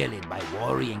spoil it by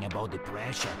worrying about the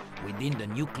pressure within the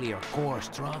nuclear core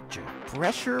structure.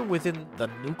 Pressure within the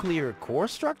nuclear core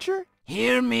structure?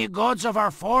 Hear me, gods of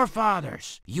our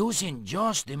forefathers. Using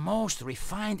just the most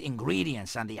refined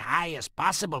ingredients and the highest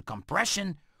possible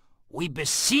compression, we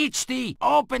beseech thee,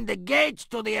 open the gates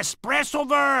to the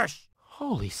espressoverse!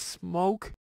 Holy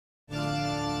smoke.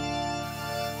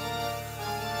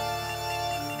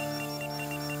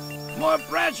 More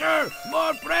pressure!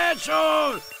 More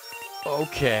pressure!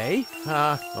 Okay.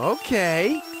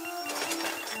 Okay.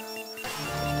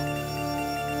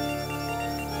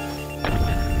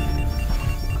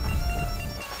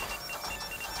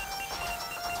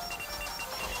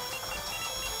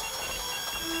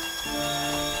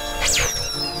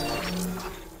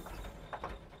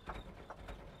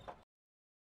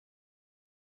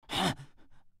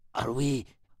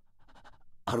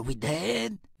 Are we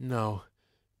dead? No.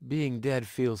 Being dead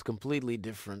feels completely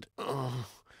different. Ugh.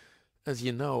 As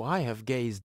you know, I have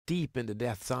gazed deep into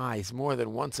death's eyes more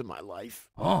than once in my life.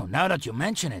 Oh, now that you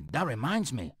mention it, that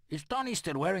reminds me. Is Tony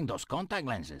still wearing those contact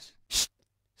lenses? Shh!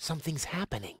 Something's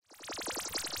happening.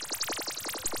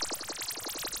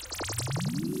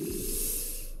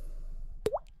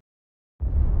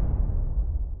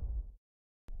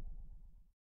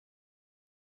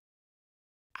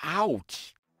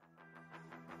 Ouch!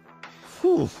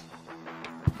 Whew.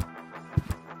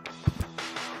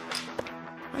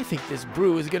 I think this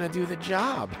brew is gonna do the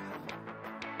job.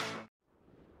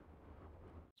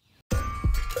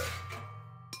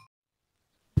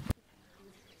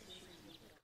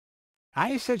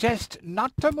 I suggest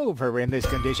not to move her in this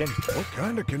condition. What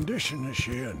kind of condition is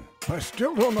she in? I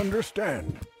still don't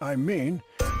understand. I mean,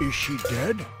 is she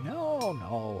dead? No.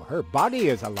 Her body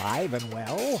is alive and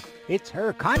well. It's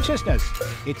her consciousness.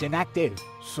 It's inactive.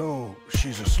 So,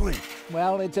 she's asleep.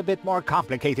 Well, it's a bit more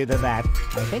complicated than that.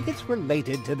 I think it's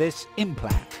related to this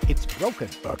implant. It's broken.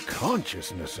 A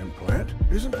consciousness implant?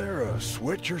 Isn't there a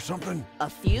switch or something? A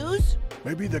fuse?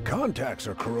 Maybe the contacts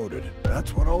are corroded.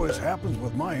 That's what always happens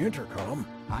with my intercom.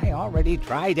 I already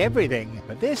tried everything,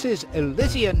 but this is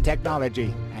Elysium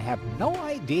technology. I have no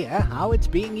idea how it's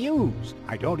being used.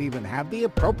 I don't even have the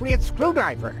appropriate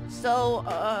screwdriver. So,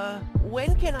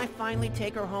 when can I finally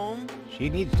take her home? She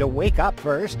needs to wake up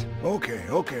first.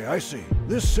 Okay, I see.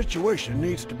 This situation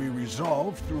needs to be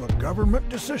resolved through a government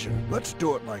decision. Let's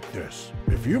do it like this.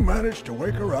 If you manage to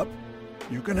wake her up,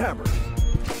 you can have her.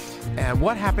 And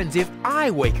what happens if I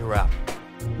wake her up?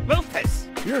 Rufus!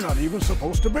 You're not even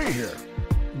supposed to be here.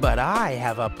 But I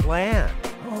have a plan.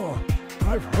 Oh,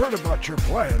 I've heard about your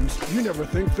plans. You never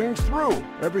think things through.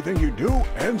 Everything you do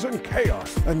ends in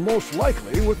chaos, and most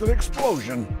likely with an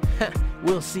explosion.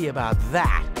 We'll see about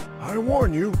that. I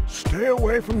warn you, stay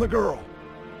away from the girl.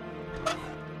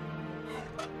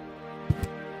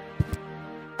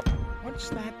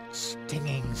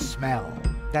 smell?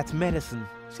 That's medicine.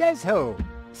 Says who?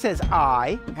 Says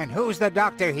I. And who's the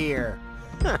doctor here?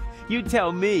 You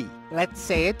tell me. Let's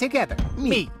say it together.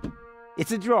 Me.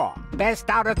 It's a draw. Best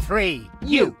out of 3.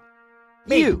 You.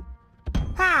 Me. You.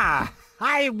 Ha!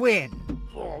 I win.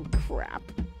 Oh, crap.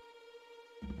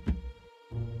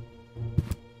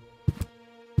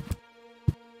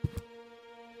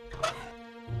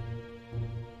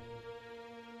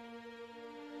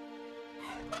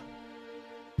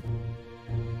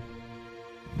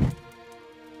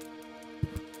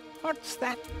 What's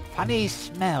that funny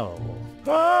smell?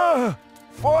 Ah!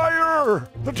 Fire!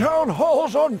 The town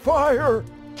hall's on fire!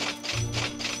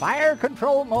 Fire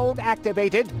control mode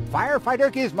activated.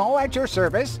 Firefighter Gizmo at your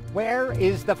service. Where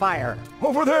is the fire?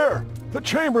 Over there! The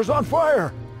chamber's on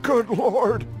fire! Good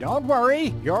Lord! Don't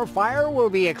worry. Your fire will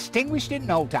be extinguished in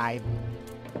no time.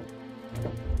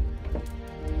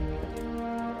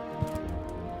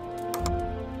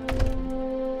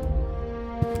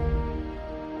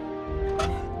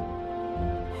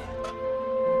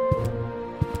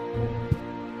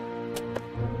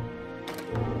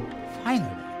 Finally,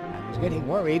 I was getting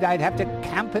worried I'd have to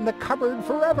camp in the cupboard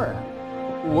forever.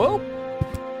 Whoa!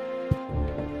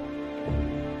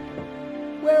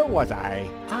 Where was I?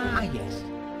 Ah, yes.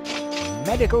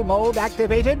 Medical mode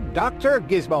activated. Dr.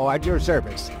 Gizmo at your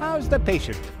service. How's the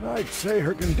patient? I'd say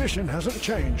her condition hasn't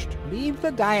changed. Leave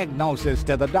the diagnosis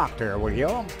to the doctor, will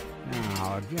you?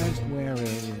 Now, just where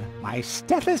is... My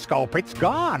stethoscope, it's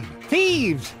gone!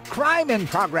 Thieves! Crime in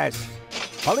progress!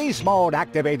 Police mode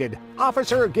activated.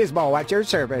 Officer Gizmo at your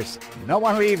service. No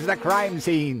one leaves the crime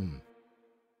scene.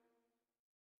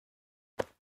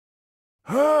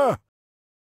 Ah!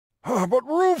 But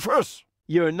Rufus!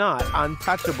 You're not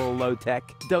untouchable, Low-Tech.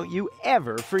 Don't you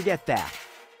ever forget that.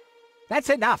 That's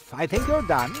enough. I think you're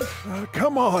done.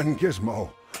 Come on,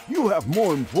 Gizmo. You have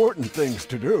more important things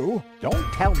to do.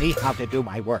 Don't tell me how to do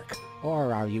my work.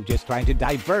 Or are you just trying to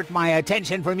divert my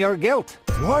attention from your guilt?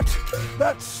 What?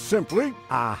 That's simply...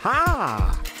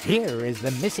 Aha! Here is the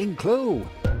missing clue.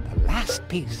 The last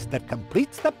piece that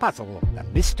completes the puzzle. The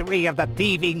mystery of the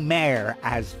thieving mayor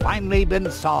has finally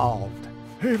been solved.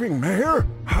 Thieving mayor?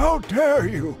 How dare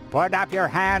you? Put up your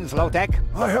hands, Low-Tech.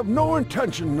 I have no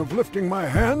intention of lifting my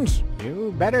hands.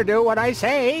 You better do what I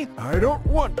say. I don't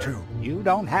want to. You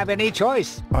don't have any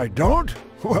choice. I don't?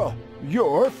 Well,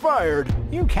 you're fired.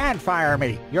 You can't fire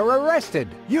me. You're arrested.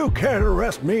 You can't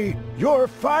arrest me. You're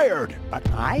fired. But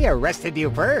I arrested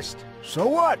you first. So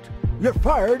what? You're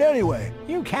fired anyway.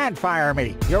 You can't fire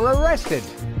me. You're arrested.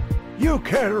 You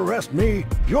can't arrest me.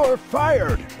 You're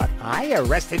fired. But I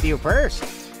arrested you first.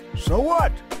 So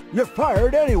what? You're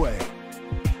fired anyway.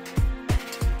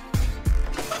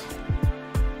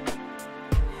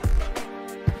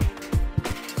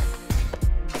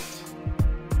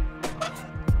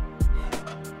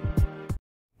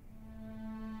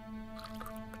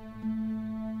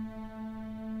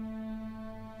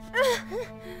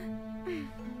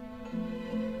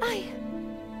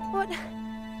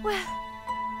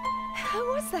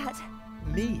 Who was that?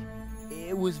 Me.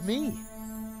 It was me.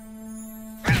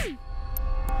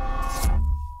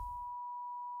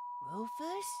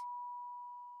 Rufus?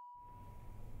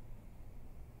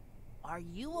 Are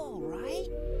you all right?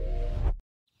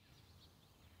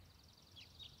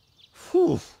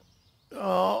 Whew.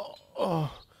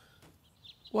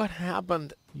 What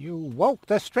happened? You woke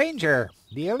the stranger,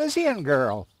 the Elysian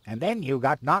girl, and then you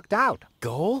got knocked out.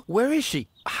 Goal? Where is she?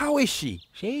 How is she?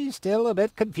 She's still a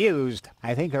bit confused.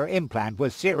 I think her implant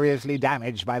was seriously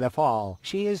damaged by the fall.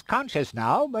 She is conscious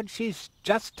now, but she's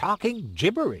just talking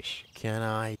gibberish. Can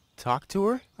I talk to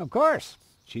her? Of course.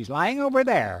 She's lying over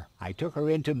there. I took her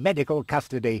into medical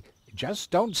custody.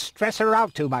 Just don't stress her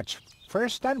out too much.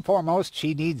 First and foremost,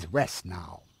 she needs rest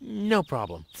now. No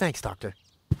problem. Thanks, Doctor.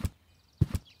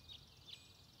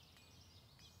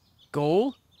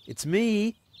 Goal? It's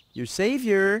me, your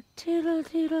savior. Toodle,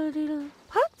 toodle, doodle.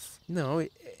 Putz? No,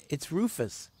 it's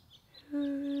Rufus.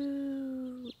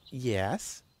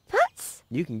 Yes? Putz?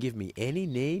 You can give me any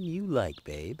name you like,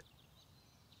 babe.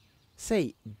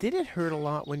 Say, did it hurt a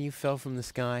lot when you fell from the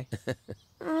sky?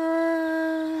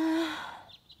 Oh,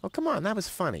 come on, that was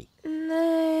funny.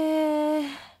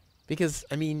 Because,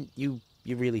 I mean, you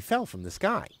really fell from the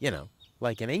sky, you know,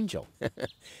 like an angel.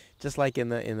 Just like in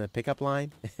the pickup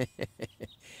line.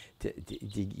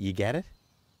 You get it?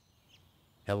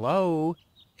 Hello?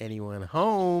 Anyone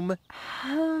home?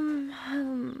 Home.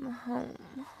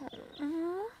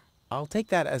 I'll take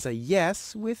that as a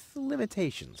yes with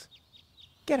limitations.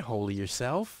 Get a hold of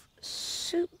yourself.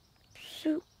 Soup,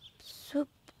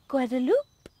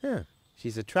 Guadeloupe? Huh.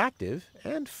 She's attractive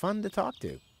and fun to talk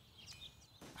to.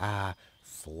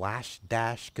 Flash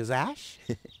dash kazash?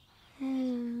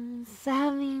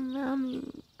 Sammy, Mummy,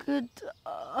 good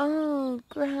old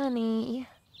Granny.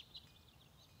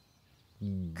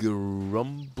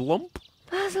 Grumblump?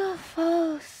 Puzzle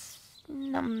false.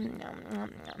 Num num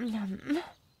num num num.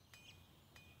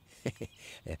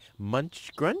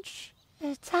 Munch grunch?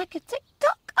 Attack a tick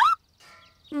tock.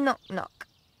 Knock knock.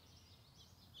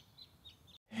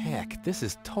 Heck, this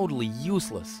is totally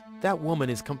useless. That woman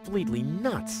is completely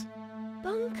nuts.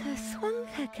 Bonker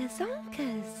swonker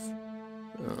kazonkers.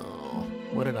 Oh,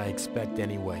 what did I expect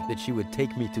anyway? That she would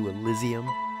take me to Elysium?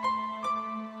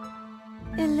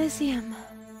 Elysium.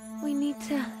 We need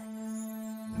to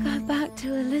go back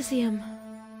to Elysium.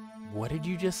 What did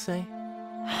you just say?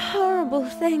 Horrible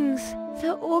things.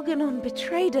 The Organnon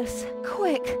betrayed us.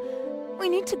 Quick. We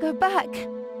need to go back.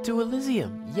 To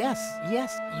Elysium. Yes. You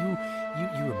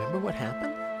remember what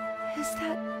happened? Is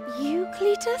that you,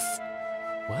 Cletus?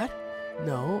 What?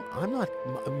 No, I'm not.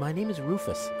 My name is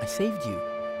Rufus. I saved you.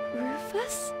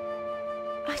 Rufus?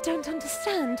 I don't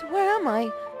understand. Where am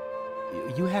I?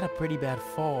 You had a pretty bad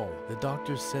fall. The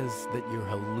doctor says that you're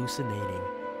hallucinating.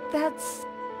 That's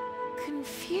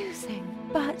confusing,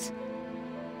 but...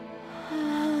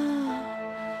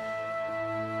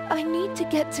 I need to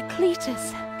get to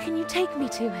Cletus. Can you take me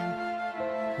to him?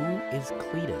 Who is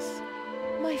Cletus?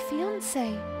 My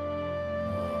fiancé.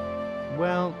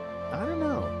 Well, I don't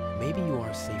know. Maybe you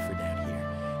are safer down here.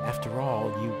 After all,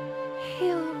 you...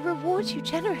 He'll reward you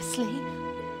generously.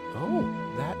 Oh,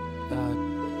 that,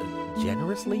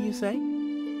 generously, you say?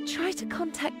 Try to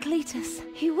contact Cletus.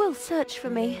 He will search for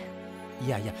me.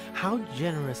 Yeah. How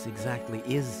generous exactly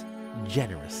is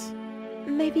generous?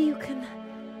 Maybe you can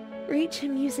reach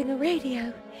him using a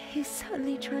radio. He's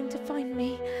certainly trying to find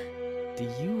me. Do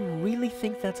you really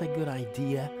think that's a good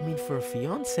idea? I mean, for a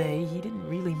fiancé, he didn't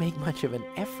really make much of an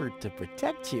effort to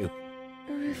protect you.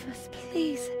 Rufus,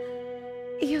 please.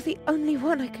 You're the only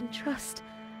one I can trust.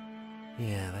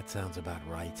 Yeah, that sounds about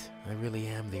right. I really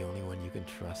am the only one you can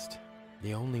trust.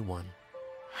 The only one.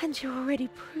 And you already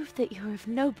proved that you're of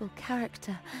noble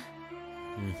character.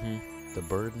 The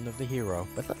burden of the hero.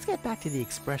 But let's get back to the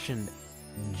expression,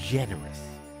 generous.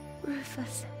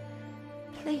 Rufus,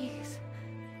 please,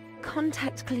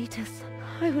 contact Cletus.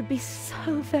 I would be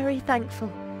so very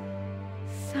thankful.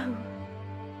 So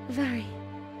very,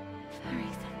 very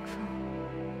thankful.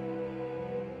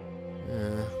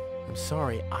 I'm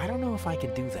sorry, I don't know if I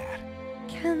can do that.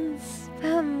 Can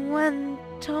spam one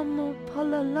tomo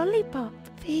polo lollipop,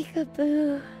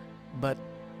 peekaboo. But...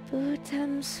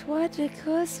 Bootam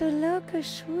swadikosa loka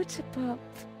shwootapop.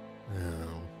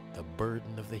 Oh, the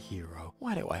burden of the hero.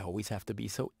 Why do I always have to be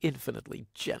so infinitely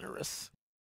generous?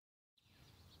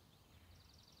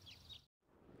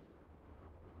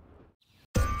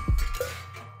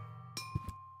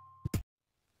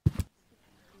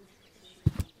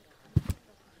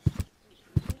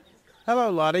 Hello,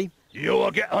 Lottie. You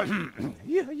again?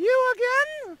 You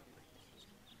again?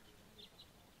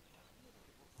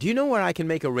 Do you know where I can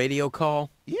make a radio call?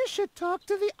 You should talk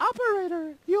to the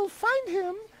operator. You'll find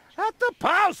him at the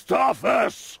Post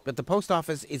office! But the post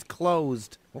office is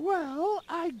closed. Well,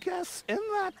 I guess in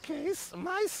that case,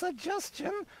 my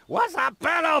suggestion Was a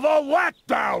bit of a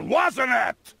letdown, wasn't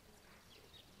it?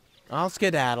 I'll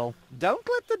skedaddle. don't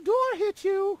let the door hit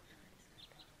you.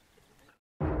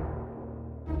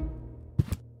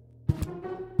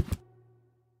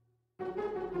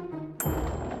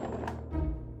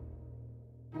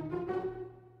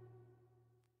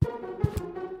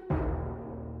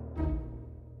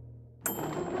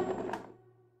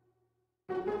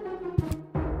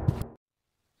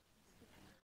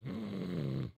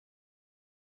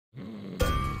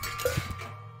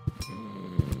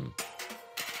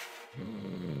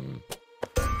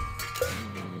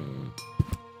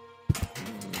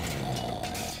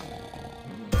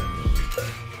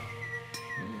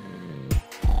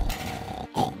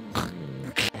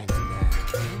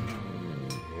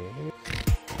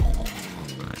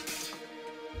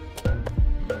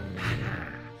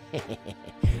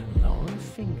 Long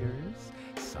fingers,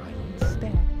 silent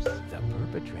steps. The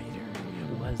perpetrator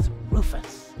was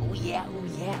Rufus. Oh yeah, oh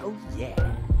yeah, oh yeah.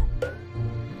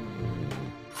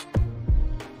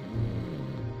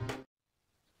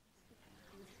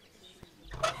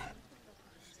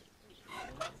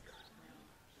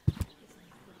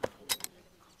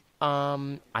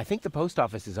 I think the post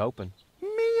office is open. Me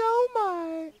oh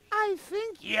my, I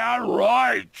think... You're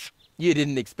right. You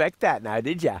didn't expect that now,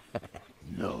 did ya?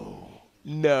 No.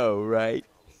 No, right?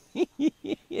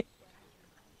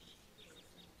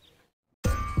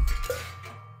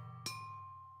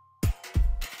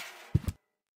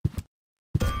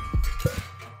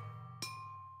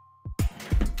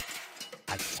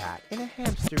 cat in a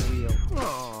hamster wheel.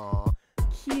 Aww,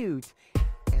 cute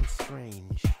and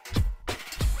strange.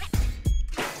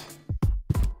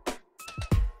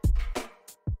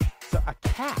 So a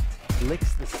cat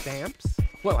licks the stamps?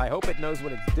 Well, I hope it knows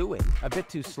what it's doing. A bit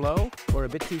too slow or a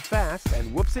bit too fast,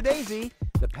 and whoops-a-daisy,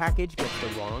 the package gets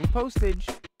the wrong postage.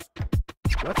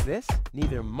 What's this?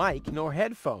 Neither mic nor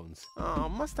headphones. Oh,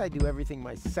 must I do everything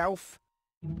myself?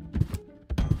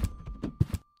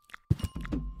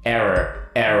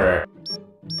 Error, error.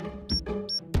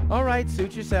 All right,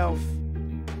 suit yourself.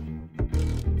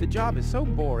 The job is so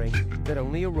boring that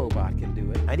only a robot can do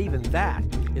it, and even that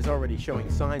is already showing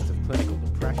signs of clinical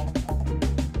depression.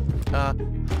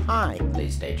 Hi.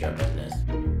 Please state your business.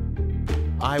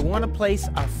 I want to place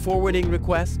a forwarding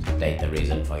request. State the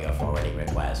reason for your forwarding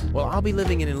request. Well, I'll be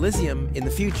living in Elysium in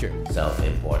the future.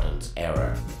 Self-importance,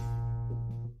 error.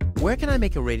 Where can I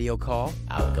make a radio call?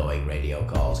 Outgoing radio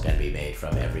calls can be made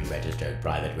from every registered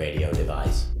private radio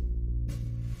device.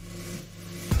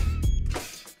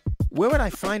 Where would I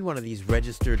find one of these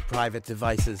registered private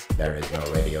devices? There is no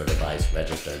radio device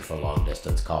registered for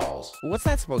long-distance calls. What's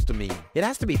that supposed to mean? It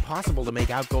has to be possible to make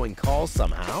outgoing calls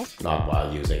somehow. Not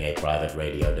while using a private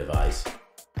radio device.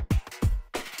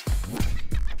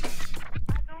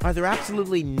 Are there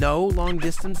absolutely no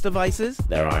long-distance devices?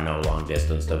 There are no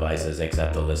long-distance devices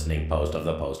except the listening post of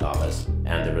the post office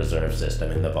and the reserve system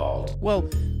in the vault. Well,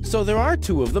 so there are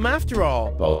two of them after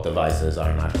all. Both devices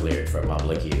are not cleared for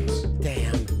public use.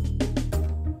 Damn.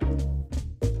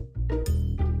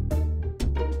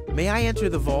 May I enter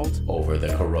the vault? Over the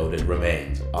corroded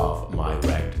remains of my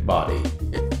wrecked body.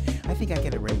 I think I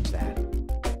can arrange that.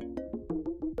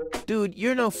 Dude,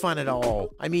 you're no fun at all.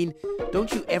 I mean,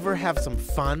 don't you ever have some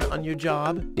fun on your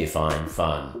job? Define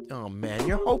fun. Oh man,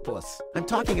 you're hopeless. I'm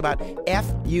talking about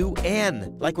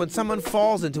F-U-N. Like when someone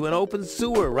falls into an open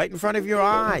sewer right in front of your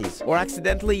eyes, or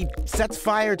accidentally sets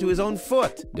fire to his own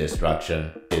foot.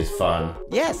 Destruction is fun.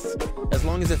 Yes, as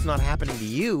long as it's not happening to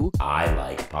you. I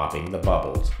like popping the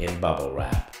bubbles in bubble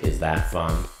wrap. Is that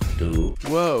fun, too?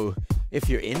 Whoa. If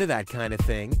you're into that kind of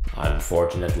thing.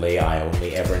 Unfortunately, I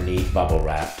only ever need bubble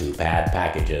wrap to pad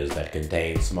packages that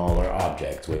contain smaller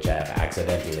objects which have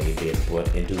accidentally been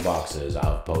put into boxes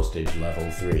of postage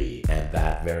level 3, and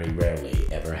that very rarely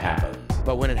ever happens.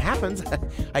 But when it happens,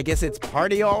 I guess it's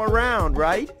party all around,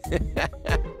 right?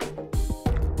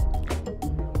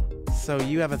 So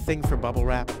you have a thing for bubble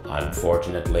wrap?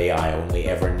 Unfortunately, I only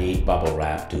ever need bubble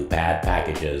wrap to pad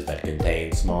packages that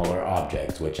contain smaller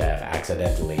objects which have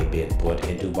accidentally been put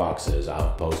into boxes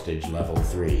of postage level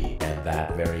 3, and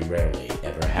that very rarely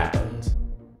ever happens.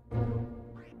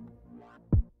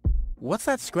 What's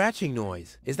that scratching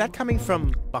noise? Is that coming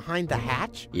from behind the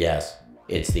hatch? Yes.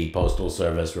 It's the Postal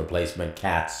Service replacement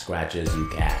cat scratches you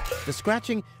catch. The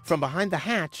scratching from behind the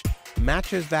hatch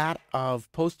matches that of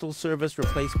Postal Service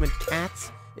replacement cats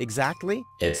exactly?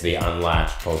 It's the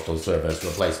unlatched Postal Service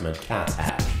replacement cat's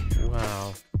hatch.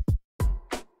 Wow.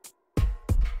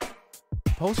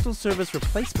 Postal Service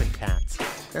replacement cats.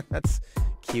 That's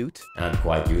cute. And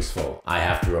quite useful. I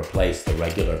have to replace the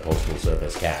regular Postal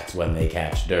Service cats when they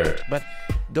catch dirt. But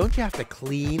don't you have to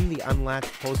clean the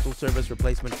unlatched Postal Service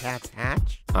replacement cat's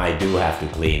hatch? I do have to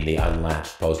clean the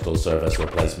unlatched Postal Service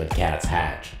replacement cat's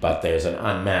hatch, but there's an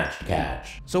unmatched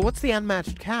catch. So what's the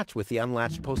unmatched catch with the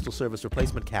unlatched Postal Service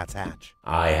replacement cat's hatch?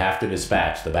 I have to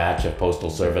dispatch the batch of Postal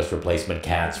Service replacement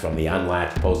cats from the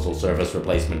unlatched Postal Service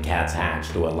replacement cat's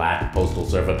hatch to a latched Postal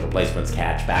Service replacement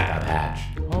cat's backup hatch.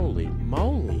 Holy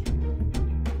moly.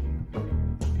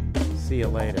 See you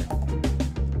later.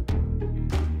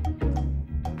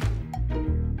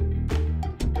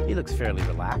 He looks fairly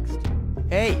relaxed.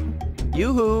 Hey,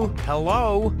 yoo-hoo,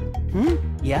 hello?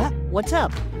 Yeah? What's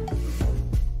up?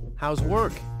 How's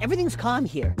work? Everything's calm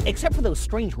here, except for those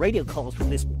strange radio calls from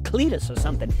this Cletus or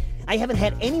something. I haven't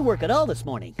had any work at all this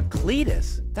morning.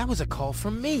 Cletus? That was a call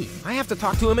from me. I have to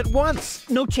talk to him at once.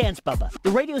 No chance, Bubba.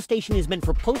 The radio station is meant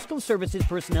for Postal Services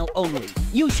personnel only.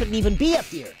 You shouldn't even be up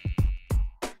here.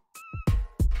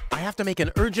 I have to make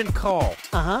an urgent call.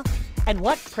 Uh-huh. And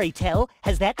what, pray tell,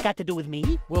 has that got to do with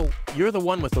me? Well, you're the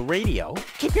one with the radio.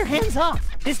 Keep your hands off.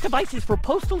 This device is for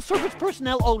Postal Service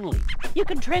personnel only. You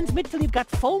can transmit till you've got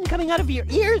foam coming out of your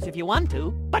ears if you want to,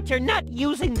 but you're not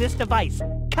using this device.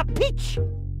 Capiche?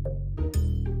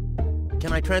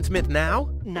 Can I transmit now?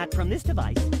 Not from this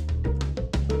device.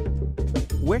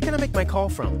 Where can I make my call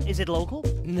from? Is it local?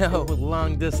 No,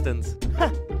 long distance.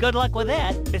 Huh, Good luck with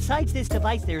that. Besides this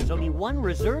device, there's only one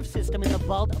reserve system in the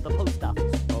vault of the post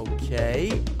office.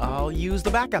 Okay, I'll use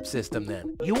the backup system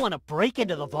then. You want to break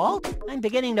into the vault? I'm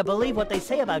beginning to believe what they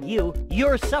say about you.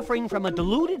 You're suffering from a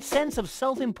deluded sense of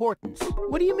self-importance.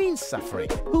 What do you mean suffering?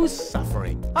 Who's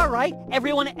suffering? All right,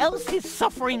 everyone else is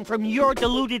suffering from your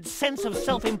deluded sense of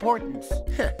self-importance.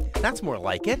 That's more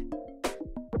like it.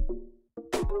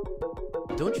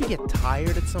 Don't you get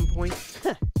tired at some point?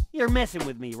 You're messing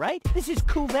with me, right? This is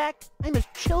Kuvaq. I'm as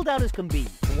chilled out as can be.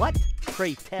 What,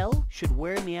 pray tell, should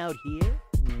wear me out here?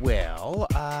 Well,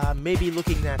 maybe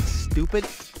looking that stupid?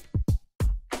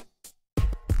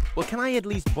 Well, can I at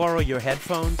least borrow your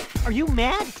headphones? Are you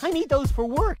mad? I need those for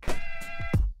work.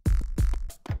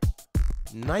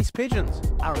 Nice pigeons.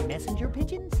 Our messenger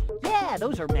pigeons? Yeah,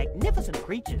 those are magnificent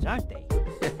creatures, aren't they?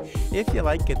 If you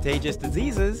like contagious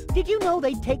diseases. Did you know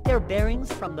they take their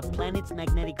bearings from the planet's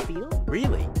magnetic field?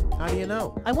 Really? How do you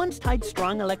know? I once tied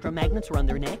strong electromagnets around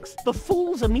their necks. The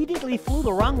fools immediately flew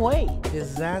the wrong way.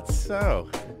 Is that so?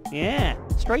 Yeah,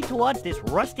 straight towards this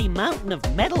rusty mountain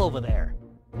of metal over there.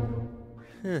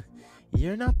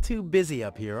 You're not too busy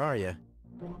up here, are you?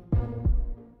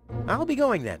 I'll be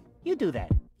going then. You do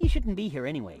that. You shouldn't be here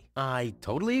anyway. I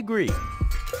totally agree.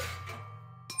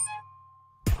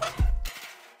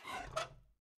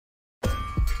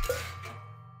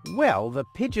 Well, the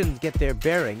pigeons get their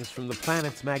bearings from the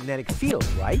planet's magnetic field,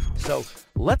 right? So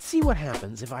let's see what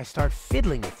happens if I start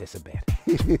fiddling with this a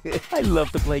bit. I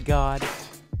love to play God.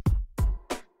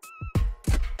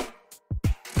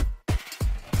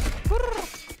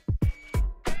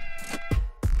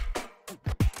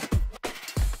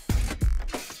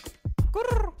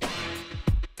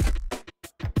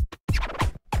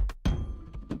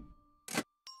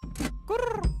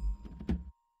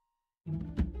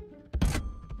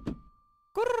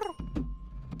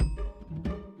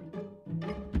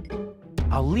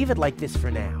 I'll leave it like this for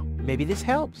now. Maybe this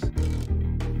helps.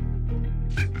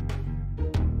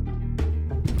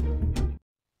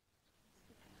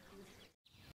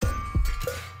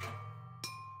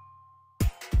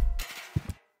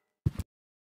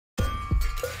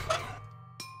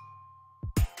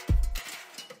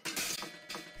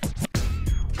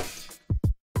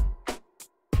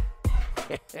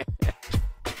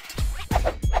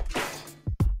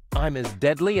 I'm as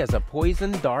deadly as a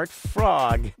poison dart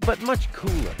frog, but much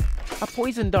cooler. A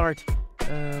poison dart,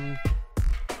 the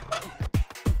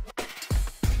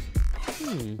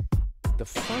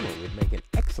funnel would make an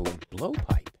excellent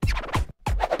blowpipe.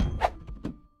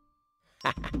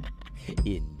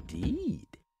 Indeed.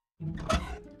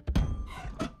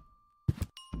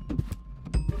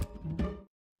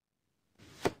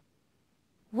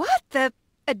 What the?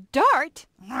 A dart?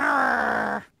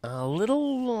 A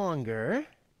little longer.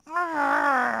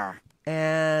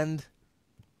 And...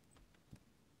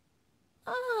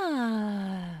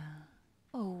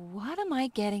 Oh, what am I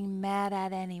getting mad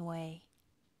at anyway?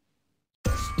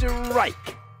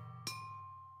 Strike!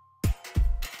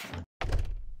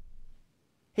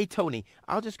 Hey, Tony,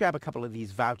 I'll just grab a couple of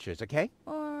these vouchers, okay?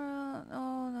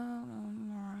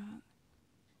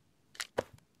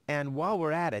 And while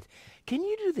we're at it, can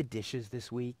you do the dishes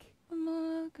this week?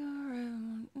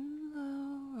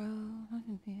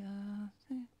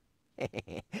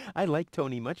 I like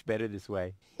Tony much better this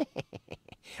way.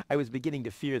 I was beginning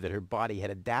to fear that her body had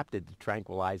adapted to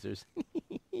tranquilizers.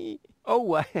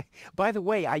 Oh, by the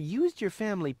way, I used your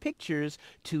family pictures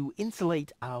to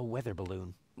insulate a weather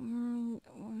balloon.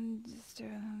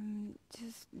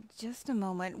 Just a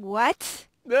moment. What?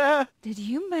 Did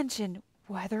you mention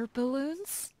weather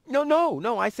balloons?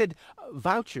 No, I said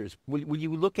vouchers. Will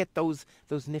you look at those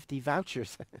nifty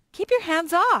vouchers? Keep your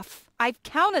hands off. I've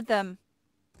counted them.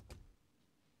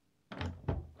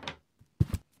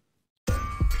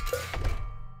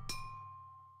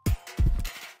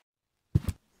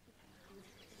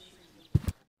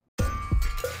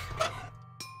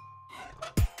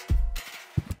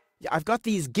 I've got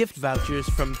these gift vouchers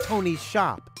from Tony's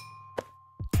shop.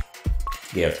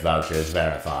 Gift vouchers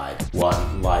verified.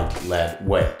 1 light lead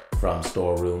weight from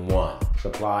storeroom 1.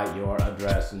 Supply your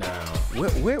address now.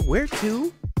 Where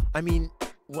to? I mean,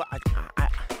 what?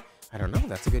 I don't know.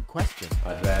 That's a good question.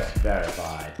 Address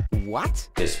verified. What?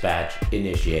 Dispatch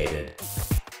initiated.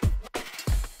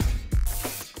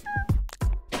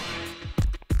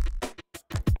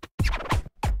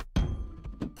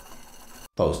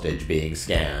 Postage being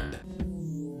scanned.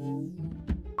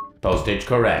 Postage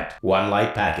correct. 1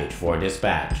 light package for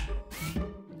dispatch.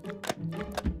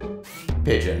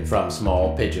 Pigeon from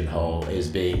small pigeonhole is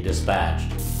being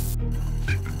dispatched.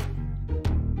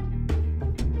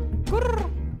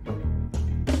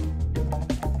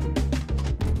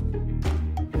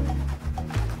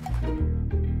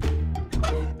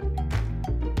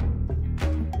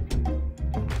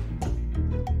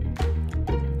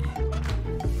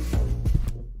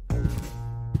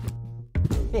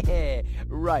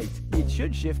 Right, it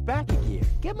should shift back a gear.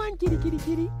 Come on, kitty, kitty,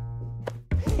 kitty.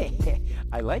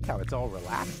 I like how it's all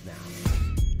relaxed now.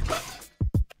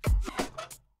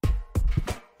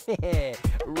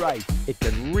 Right, it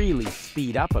can really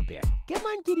speed up a bit. Come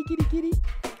on, kitty, kitty, kitty.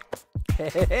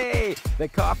 Hey, the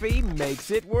coffee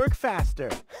makes it work faster.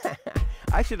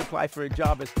 I should apply for a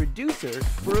job as producer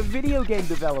for a video game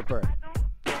developer.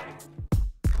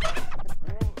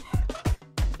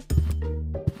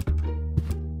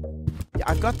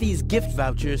 I've got these gift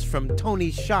vouchers from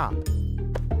Tony's shop.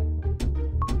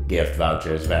 Gift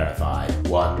vouchers verified.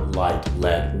 1 light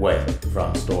lead weight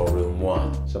from storeroom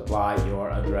 1. Supply your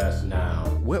address now.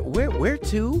 Where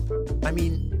to? I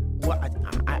mean, what?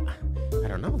 I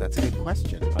don't know. That's a good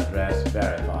question. Address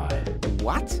verified.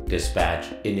 What? Dispatch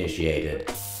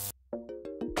initiated.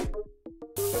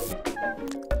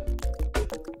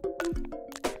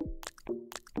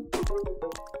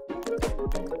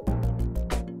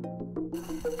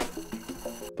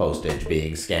 Postage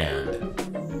being scanned.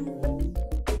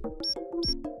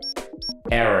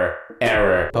 Error.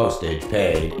 Error. Postage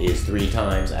paid is 3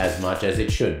 times as much as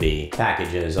it should be.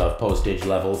 Packages of postage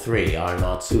level 3 are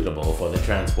not suitable for the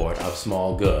transport of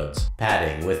small goods.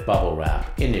 Padding with bubble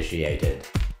wrap initiated.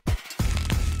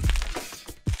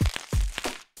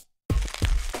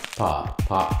 Pop,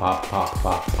 pop, pop, pop,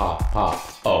 pop, pop, pop.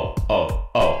 Oh, oh,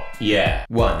 oh, yeah.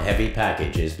 1 heavy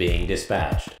package is being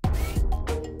dispatched.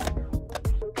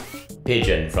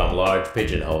 Pigeon from large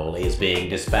pigeonhole is being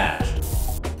dispatched.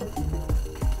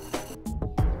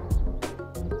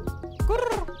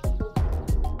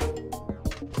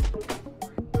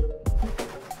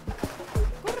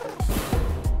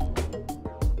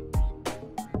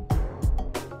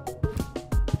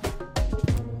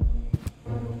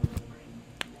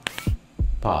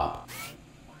 Pop.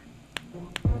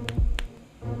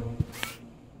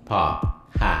 Pop.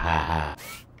 Ha ha ha.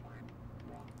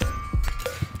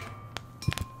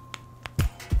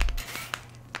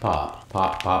 Pop,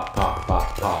 pop, pop, pop,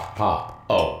 pop, pop, pop.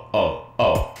 Oh, oh,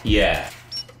 oh, yeah.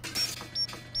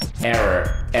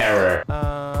 Error, error.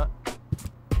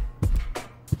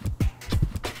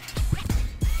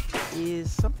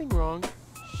 Is something wrong?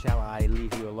 Shall I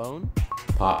leave you alone?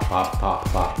 Pop, pop, pop,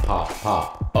 pop, pop,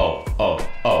 pop. Oh, oh,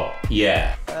 oh,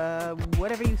 yeah.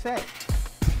 Whatever you say.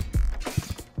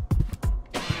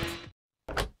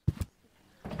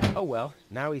 Oh well,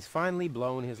 now he's finally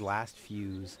blown his last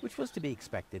fuse, which was to be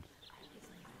expected.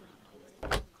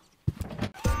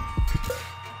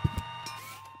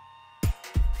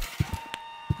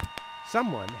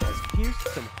 Someone has pierced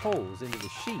some holes into the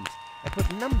sheet and put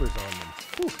numbers on them.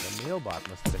 Whew, the mailbot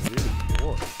must have been really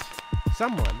bored.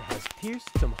 Someone has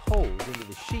pierced some holes into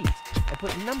the sheet and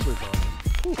put numbers on them.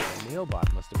 Whew, the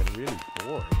mailbot must have been really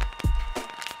bored.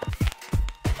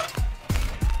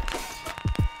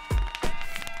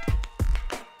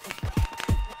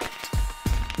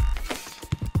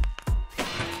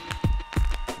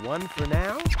 One for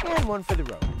now, and one for the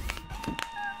road.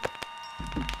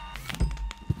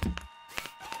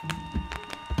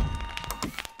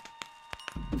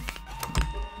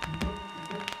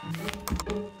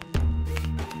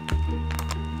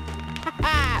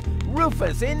 Ha-ha!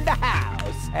 Rufus in the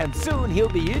house, and soon he'll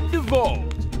be in the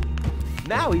vault.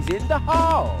 Now he's in the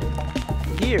hall.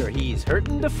 Here he's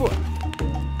hurting the foot.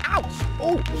 Ouch!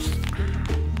 Oh!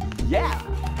 Yeah!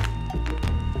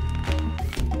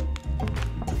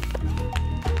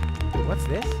 What's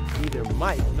this? Neither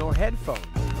mic nor headphones.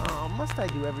 Oh, must I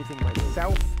do everything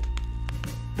myself?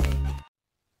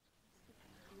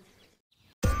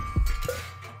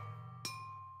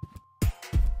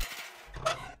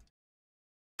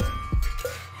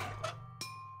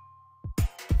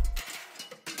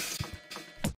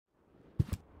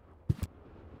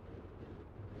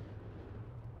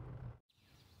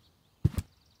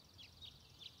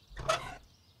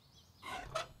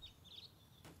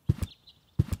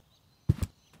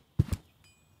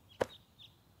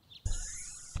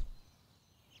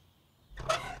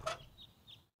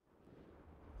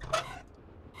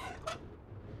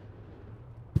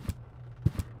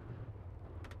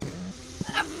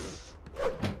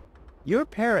 Your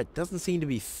parrot doesn't seem to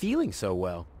be feeling so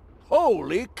well.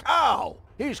 Holy cow!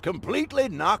 He's completely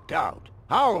knocked out.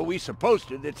 How are we supposed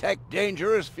to detect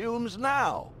dangerous fumes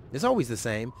now? It's always the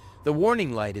same. The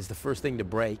warning light is the first thing to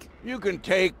break. You can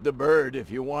take the bird if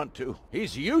you want to.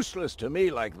 He's useless to me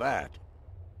like that.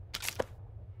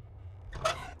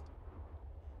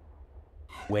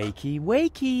 Wakey,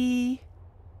 wakey.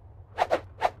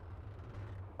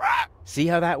 See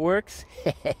how that works?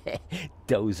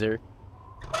 Dozer.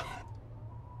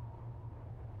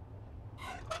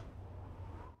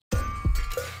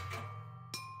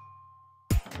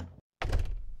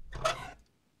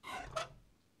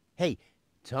 Hey,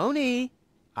 Tony,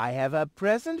 I have a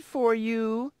present for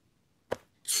you.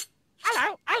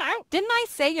 Hello, hello. Didn't I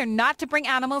say you're not to bring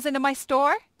animals into my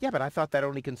store? Yeah, but I thought that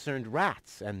only concerned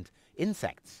rats and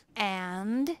insects.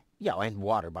 And? Yeah, and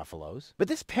water buffaloes. But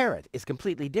this parrot is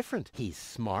completely different. He's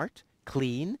smart,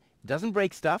 clean, doesn't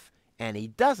break stuff, and he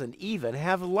doesn't even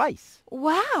have lice.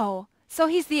 Wow. So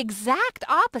he's the exact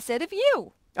opposite of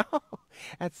you. Oh,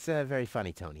 that's very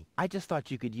funny, Tony. I just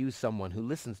thought you could use someone who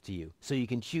listens to you, so you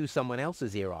can chew someone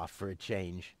else's ear off for a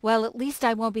change. Well, at least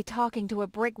I won't be talking to a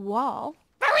brick wall.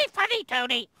 Very funny,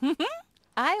 Tony.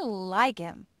 I like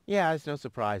him. Yeah, it's no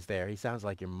surprise there. He sounds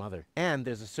like your mother. And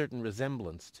there's a certain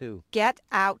resemblance, too. Get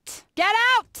out. Get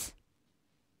out!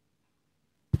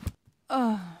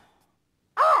 Ugh.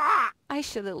 I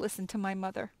should have listened to my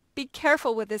mother. Be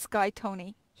careful with this guy,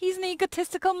 Tony. He's an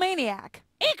egotistical maniac.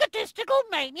 Egotistical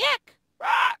maniac?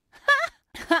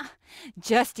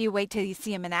 Just you wait till you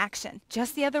see him in action.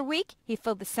 Just the other week, he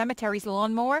filled the cemetery's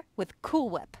lawnmower with Cool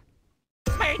Whip.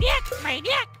 Maniac!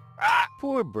 Maniac!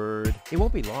 Poor bird. It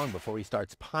won't be long before he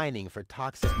starts pining for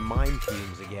toxic mine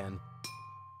fumes again.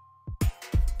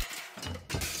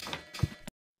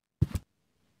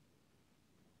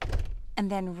 And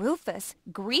then Rufus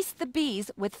greased the bees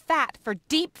with fat for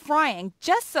deep frying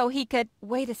just so he could...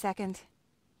 Wait a second.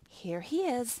 Here he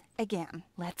is again.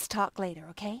 Let's talk later,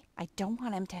 okay? I don't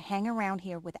want him to hang around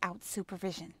here without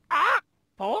supervision.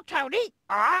 Poor Tony.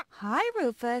 Hi,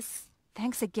 Rufus.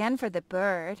 Thanks again for the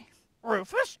bird.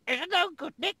 Rufus is a no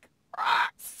good Nick.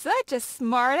 Such a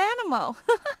smart animal.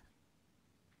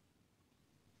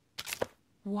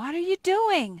 What are you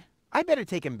doing? I better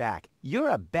take him back. You're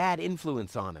a bad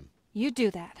influence on him. You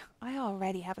do that. I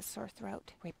already have a sore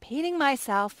throat. Repeating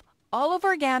myself all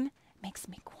over again makes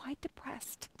me quite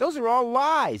depressed. Those are all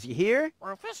lies, you hear?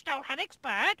 Rufus don't have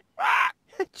expert.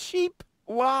 Cheap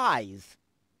lies.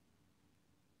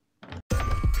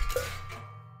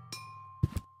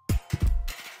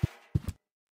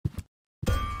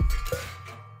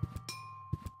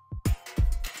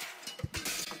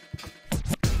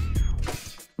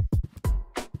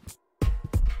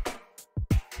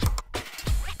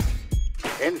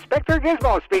 Inspector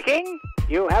Gizmo speaking.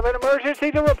 You have an emergency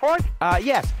to report?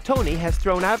 Yes. Tony has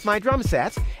thrown out my drum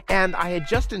sets, and I had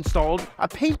just installed a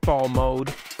paintball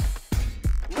mode.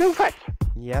 Rufus!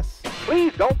 Yes?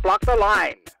 Please don't block the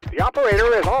line. The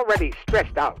operator is already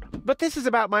stressed out. But this is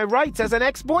about my rights as an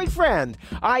ex-boyfriend.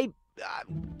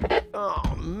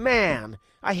 Oh, man.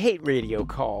 I hate radio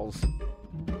calls.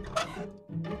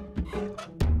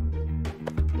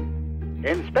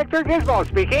 Inspector Gizmo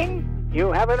speaking.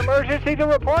 You have an emergency to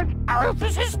report?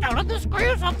 Rufus has stolen the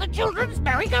screws off the children's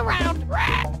merry-go-round.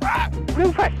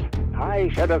 Rufus! I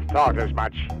should have thought as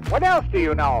much. What else do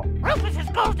you know? Rufus has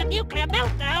caused a nuclear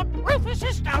meltdown. Rufus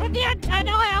has stolen the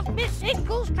antenna of Miss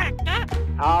Single's tractor.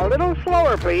 A little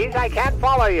slower, please. I can't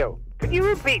follow you. Could you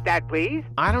repeat that, please?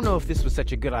 I don't know if this was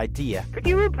such a good idea. Could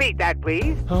you repeat that,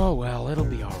 please? Oh, well, it'll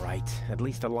be all right. At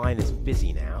least the line is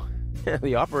busy now.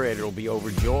 The operator will be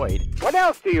overjoyed. What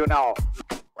else do you know?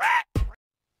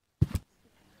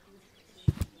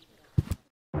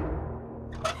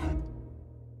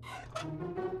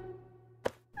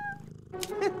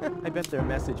 I bet their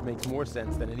message makes more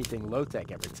sense than anything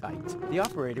Low-Tech ever typed. The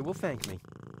operator will thank me.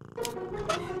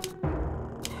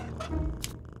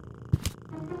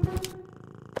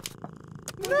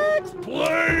 Next,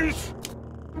 please!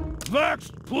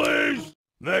 Next, please!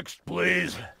 Next,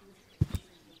 please!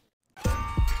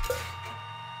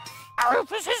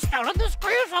 Rufus has stolen the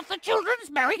screws off the children's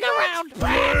merry-go-round.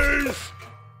 Please!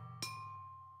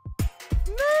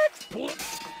 Next,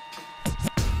 please!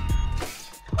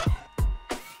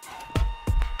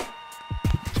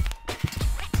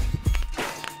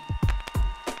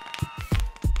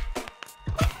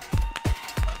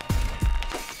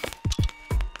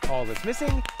 All that's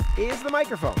missing is the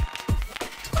microphone.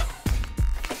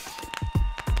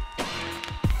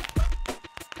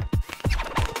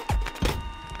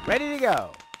 Ready to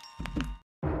go.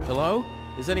 Hello?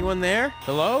 Is anyone there?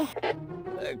 Hello?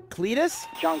 Cletus?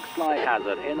 Chunk fly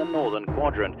hazard in the northern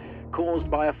quadrant,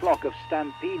 caused by a flock of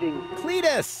stampeding...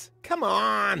 Cletus! Come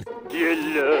on! Your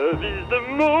love is the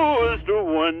most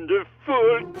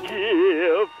wonderful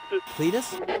gift.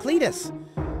 Cletus? Cletus!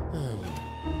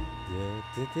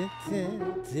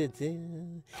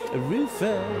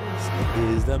 Rufus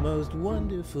is the most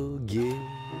wonderful gift.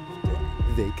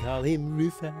 They call him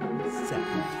Rufus.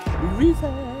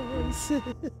 Rufus!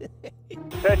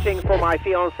 Searching for my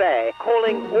fiancée.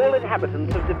 Calling all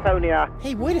inhabitants of Deponia.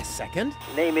 Hey, wait a second.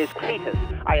 Name is Cletus.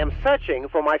 I am searching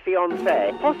for my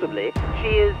fiancée. Possibly she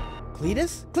is...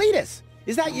 Cletus? Cletus!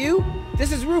 Is that you?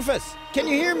 This is Rufus. Can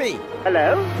you hear me?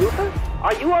 Hello, Rufus?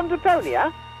 Are you on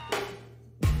Deponia?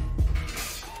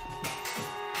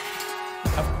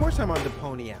 Of course I'm on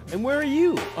Deponia. And where are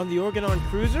you? On the Organnon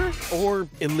cruiser? Or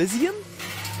Elysium?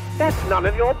 That's none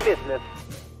of your business.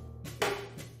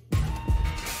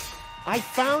 I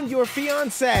found your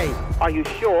fiancée. Are you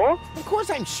sure? Of course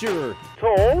I'm sure.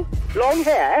 Tall? Long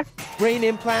hair? Brain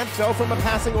implant fell from a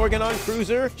passing Organnon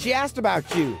cruiser. She asked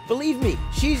about you. Believe me,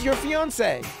 she's your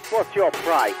fiancée. What's your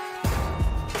price?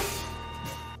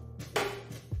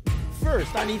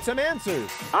 First, I need some answers.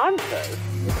 Answers?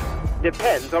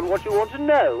 Depends on what you want to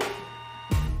know.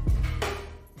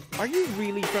 Are you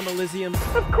really from Elysium?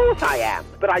 Of course I am,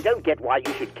 but I don't get why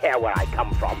you should care where I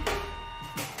come from.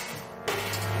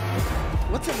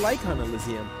 What's it like on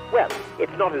Elysium? Well,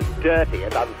 it's not as dirty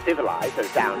and uncivilized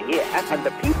as down here, and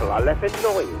the people are less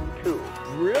annoying, too.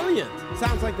 Brilliant!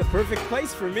 Sounds like the perfect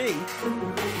place for me.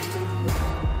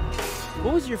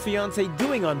 What was your fiancé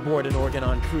doing on board an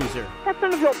Organnon cruiser? That's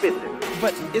none of your business.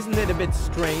 But isn't it a bit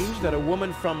strange that a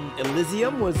woman from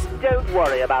Elysium was... Don't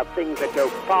worry about things that go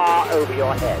far over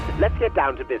your head. Let's get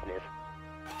down to business.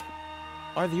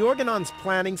 Are the Organnons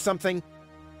planning something?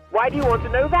 Why do you want to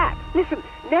know that? Listen,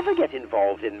 never get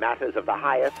involved in matters of the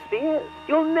higher spheres.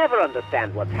 You'll never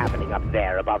understand what's happening up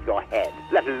there above your head,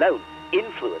 let alone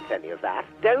influence any of that.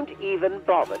 Don't even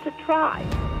bother to try.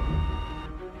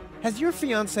 Has your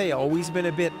fiancé always been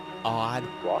a bit odd?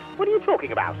 What? What are you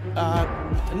talking about?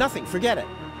 Nothing. Forget it.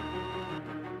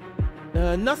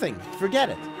 Nothing. Forget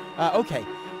it. Okay.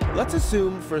 Let's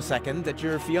assume for a second that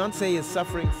your fiancé is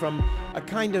suffering from a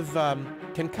kind of,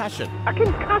 concussion. A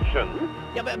concussion?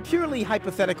 Yeah, but a purely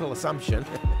hypothetical assumption.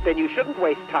 Then you shouldn't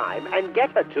waste time and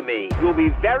get her to me. You'll be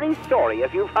very sorry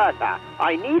if you've hurt her.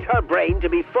 I need her brain to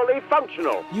be fully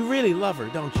functional. You really love her,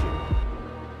 don't you?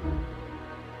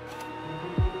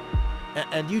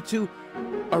 And you two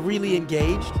are really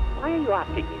engaged? Why are you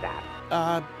asking me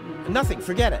that? Nothing.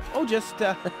 Forget it. Oh, just,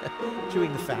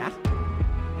 chewing the fat.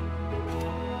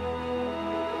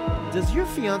 Does your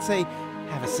fiancé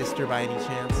have a sister by any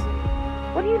chance?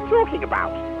 What are you talking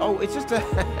about? Oh, it's just a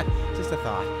just a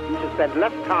thought. You should spend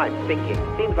less time thinking.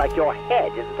 Seems like your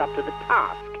head isn't up to the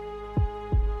task.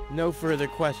 No further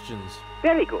questions.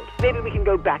 Very good. Maybe we can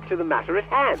go back to the matter at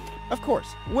hand. Of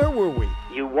course. Where were we?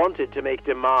 You wanted to make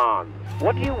demands.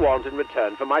 What do you want in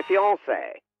return for my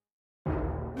fiancée?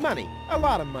 Money. A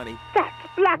lot of money. That's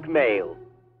blackmail.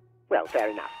 Well, fair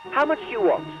enough. How much do you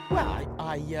want? Well,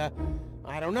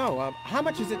 I don't know. How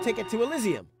much does it take it to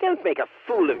Elysium? Don't make a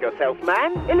fool of yourself,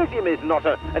 man. Elysium is not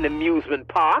an amusement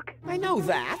park. I know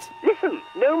that. Listen,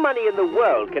 no money in the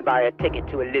world can buy a ticket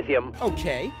to Elysium.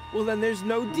 Okay, well then there's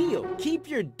no deal. Keep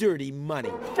your dirty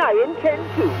money. I intend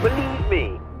to, believe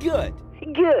me. Good.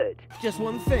 Good. Just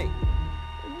one thing.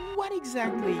 What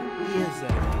exactly is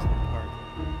an amusement park?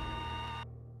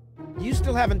 You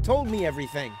still haven't told me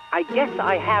everything. I guess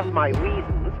I have my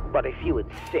reasons, but if you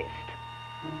insist...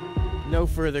 No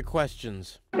further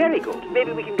questions. Very good.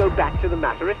 Maybe we can go back to the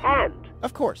matter at hand.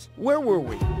 Of course. Where were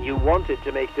we? You wanted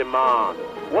to make demands.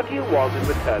 What do you want in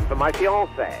return for my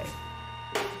fiancée?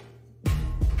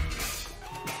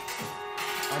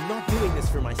 I'm not doing this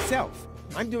for myself.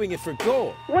 I'm doing it for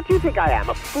gold. What do you think I am,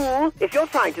 a fool? If you're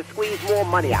trying to squeeze more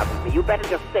money out of me, you better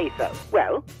just say so.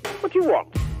 Well, what do you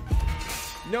want?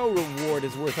 No reward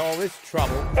is worth all this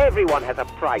trouble. Everyone has a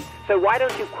price, so why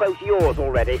don't you quote yours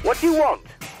already? What do you want?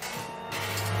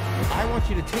 I want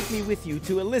you to take me with you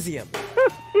to Elysium.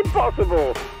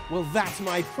 Impossible. Well, that's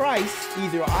my price.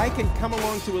 Either I can come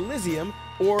along to Elysium,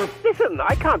 or... Listen,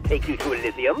 I can't take you to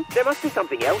Elysium. There must be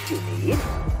something else you need.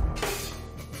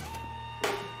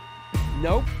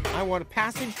 Nope. I want a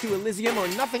passage to Elysium or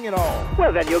nothing at all.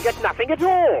 Well, then you'll get nothing at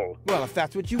all. Well, if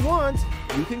that's what you want,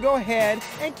 you can go ahead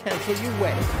and cancel your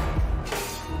wedding.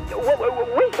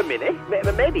 Wait a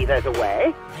minute. Maybe there's a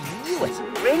way. I knew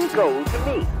it. Bring gold to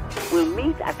me. We'll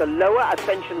meet at the lower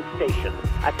ascension station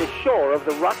at the shore of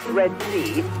the Rust-Red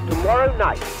Sea tomorrow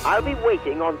night. I'll be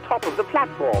waiting on top of the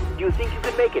platform. Do you think you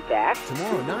can make it there?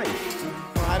 Tomorrow night?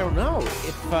 Well, I don't know.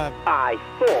 If, I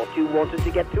thought you wanted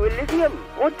to get to Elysium.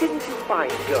 Or didn't you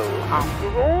find gold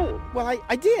after all? Well,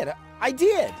 I did. I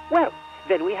did. Well,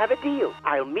 then we have a deal.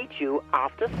 I'll meet you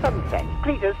after sunset.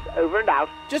 Cletus, over and out.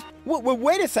 Just,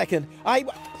 wait a second.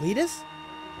 Cletus?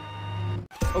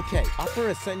 Okay, Upper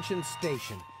Ascension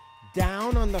Station.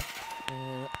 Down on the...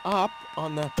 up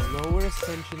on the Lower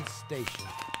Ascension Station.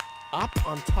 Up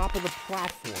on top of the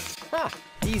platform. Ha!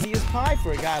 Easy as pie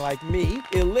for a guy like me.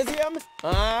 Elysium,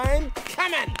 I'm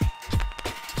coming!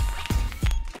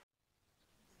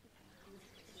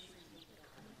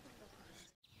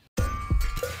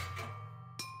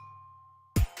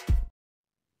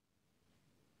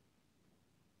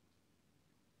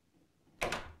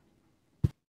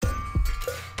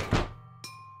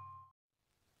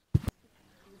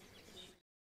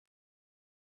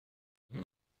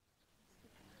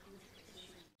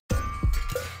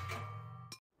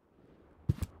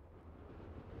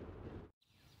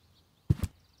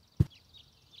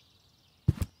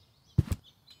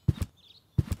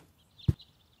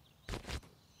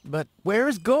 But where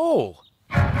is Goal?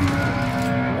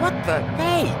 What the?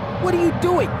 Hey! What are you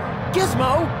doing?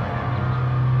 Gizmo!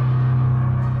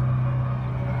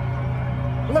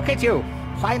 Look at you!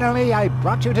 Finally, I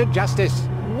brought you to justice.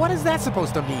 What is that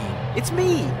supposed to mean? It's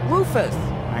me, Rufus.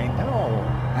 I know.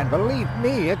 And believe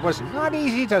me, it was not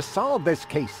easy to solve this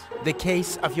case. The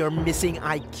case of your missing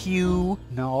IQ?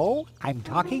 No, I'm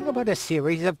talking about a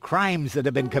series of crimes that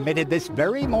have been committed this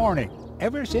very morning.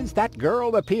 Ever since that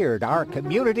girl appeared, our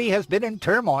community has been in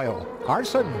turmoil.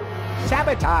 Arson,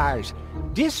 sabotage,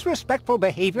 disrespectful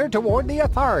behavior toward the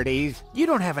authorities. You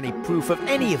don't have any proof of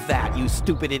any of that, you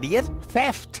stupid idiot.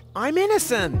 Theft. I'm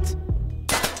innocent.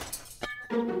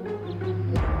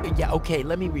 Yeah, okay,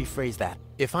 let me rephrase that.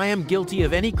 If I am guilty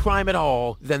of any crime at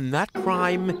all, then that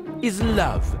crime is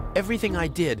love. Everything I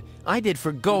did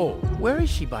for Goal. Where is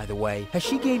she, by the way? Has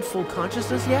she gained full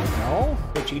consciousness yet? No,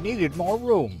 but she needed more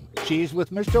room. She's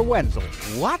with Mr. Wenzel.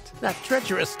 What? That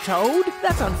treacherous toad?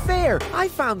 That's unfair. I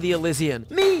found the Elysium.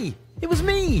 Me! It was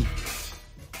me!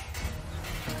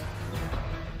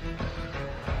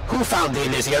 Who found the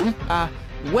Elysium?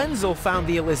 Wenzel found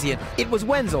the Elysium. It was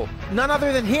Wenzel, none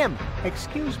other than him.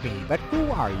 Excuse me, but who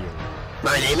are you?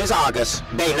 My name is Argus,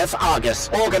 Baliff Argus,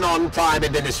 Organnon Prime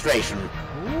Administration.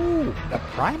 Ooh, the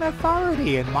prime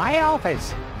authority in my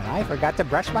office. And I forgot to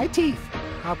brush my teeth.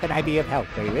 How can I be of help,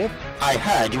 Baliff? I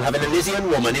heard you have an Elysian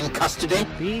woman in custody.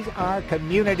 These are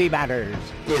community matters.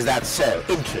 Is that so?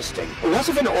 Interesting. What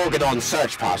if an Organnon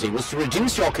search party was to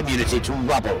reduce your community to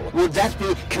rubble? Would that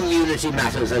be community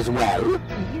matters as well?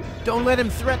 Don't let him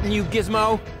threaten you,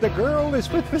 Gizmo. The girl is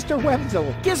with Mr.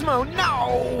 Wenzel. Gizmo,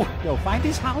 no! You'll find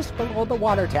his house below the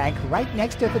water tank, right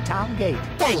next to the town gate.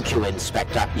 Thank you,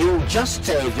 Inspector. You just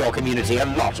saved your community a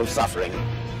lot of suffering.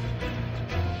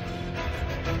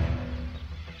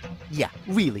 Yeah,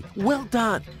 really. Well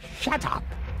done. Shut up.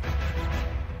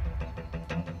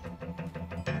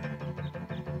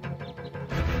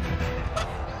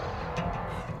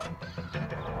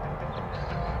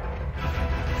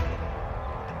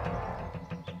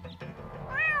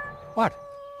 What?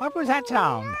 What was that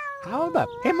sound? How the...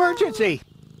 Emergency!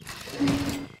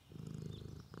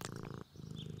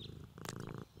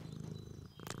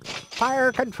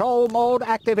 Fire control mode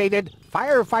activated.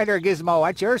 Firefighter Gizmo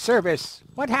at your service.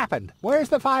 What happened? Where's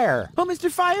the fire? Oh, Mr.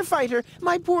 Firefighter,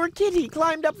 my poor kitty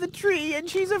climbed up the tree and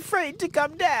she's afraid to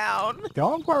come down.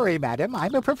 Don't worry, madam.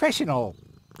 I'm a professional.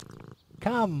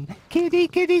 Come, kitty,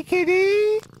 kitty,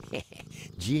 kitty.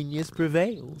 Genius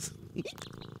prevails.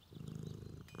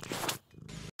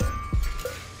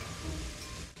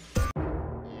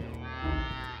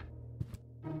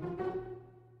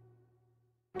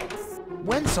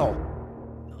 Wenzel!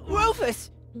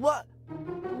 Rufus! What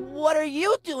are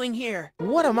you doing here?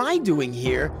 What am I doing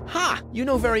here? Ha! You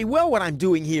know very well what I'm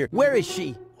doing here. Where is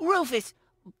she? Rufus,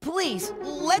 please,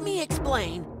 let me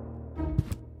explain.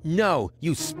 No,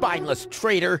 you spineless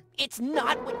traitor! It's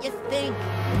not what you think.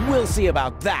 We'll see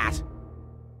about that!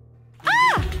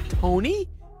 Ah! Tony?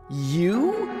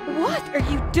 You? What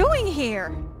are you doing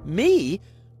here? Me?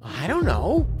 I don't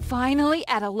know. Finally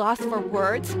at a loss for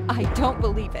words? I don't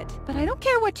believe it. But I don't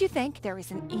care what you think. There is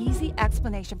an easy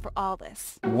explanation for all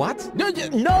this. What?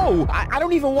 No! I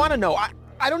don't even want to know.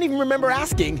 I don't even remember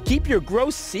asking. Keep your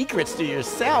gross secrets to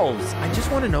yourselves. I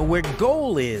just want to know where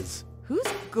Goal is. Who's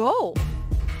Goal?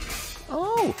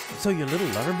 Oh, so your little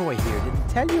lover boy here didn't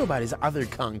tell you about his other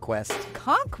conquest.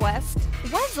 Conquest?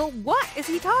 Wenzel, what is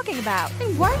he talking about?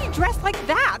 And why are you dressed like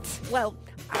that? Well,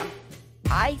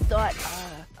 I thought,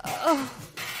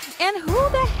 And who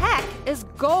the heck is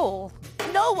Goal?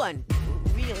 No one,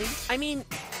 really. I mean,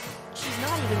 she's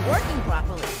not even working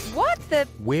properly. What the...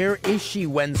 Where is she,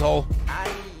 Wenzel? I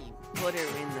put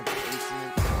her in the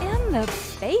basement. In the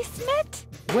basement?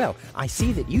 Well, I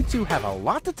see that you two have a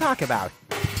lot to talk about.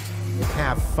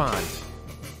 Have fun.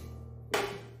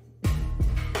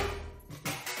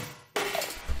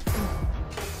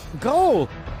 Goal!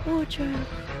 Wardrobe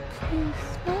too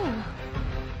small.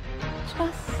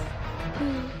 Just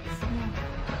too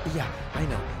small. Yeah, I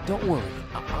know. Don't worry.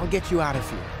 I'll get you out of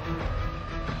here.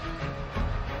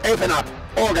 Open up!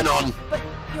 Organnon! But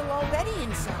you're already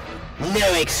inside.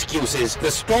 No excuses. The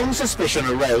strong suspicion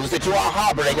arose that you are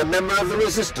harboring a member of the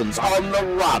Resistance on the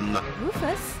run.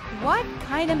 Rufus, what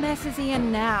kind of mess is he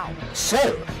in now?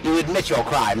 So, you admit your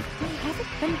crime? He hasn't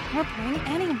been harboring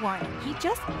anyone. He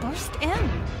just burst in.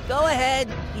 Go ahead.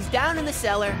 He's down in the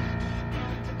cellar.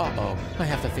 Uh-oh. I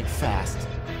have to think fast.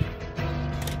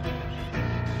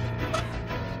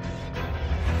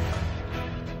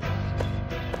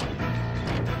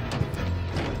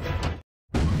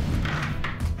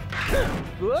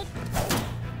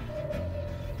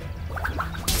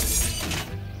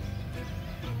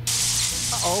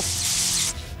 Uh-oh.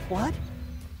 What?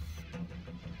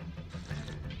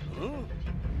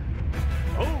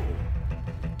 Oh!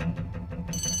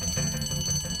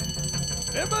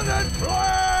 Imminent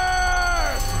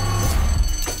blast!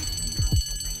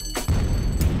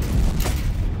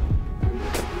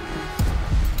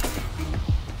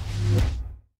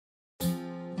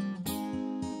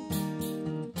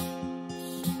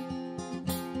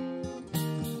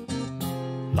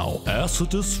 Now as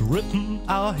it is written,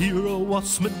 our hero was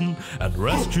smitten and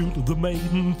rescued the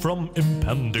maiden from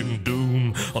impending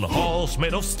doom. On a horse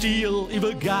made of steel,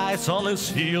 evil guys on his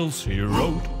heels, he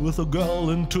rode with a girl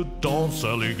into dawn's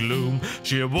early gloom.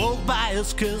 She awoke by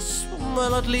his kiss,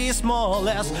 well at least more or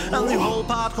less, and the whole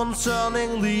part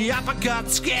concerning the uppercut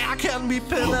scare can be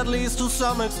pinned at least to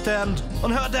some extent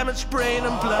on her damaged brain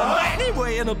and plan.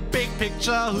 Anyway, in a big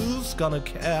picture, who's gonna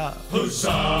care?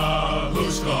 Huzzah,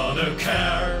 who's gonna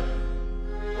care?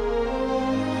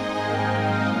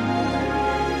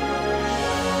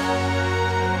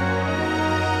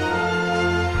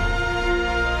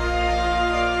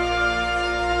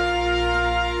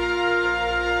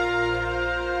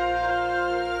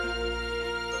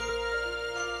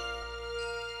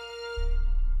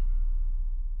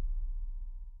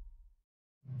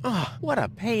 Oh, what a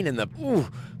pain in the... Ooh,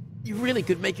 you really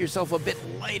could make yourself a bit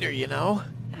lighter, you know?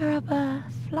 Rubba,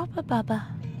 floppa bubba.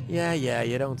 Yeah,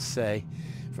 you don't say.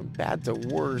 From bad to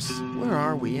worse. Where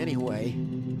are we, anyway?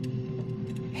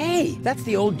 Hey, that's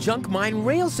the old junk mine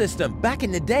rail system. Back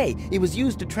in the day, it was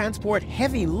used to transport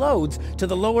heavy loads to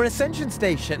the lower ascension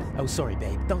station. Oh, sorry,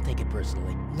 babe. Don't take it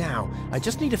personally. Now, I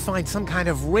just need to find some kind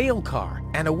of rail car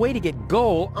and a way to get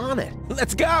Goal on it.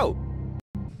 Let's go!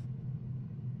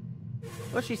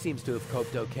 Well, she seems to have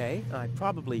coped okay. I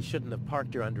probably shouldn't have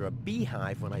parked her under a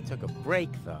beehive when I took a break,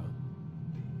 though.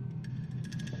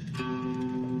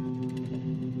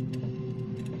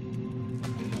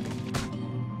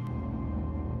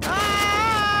 Ah!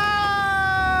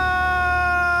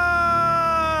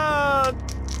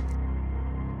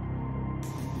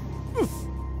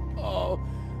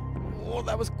 Oh,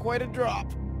 that was quite a drop.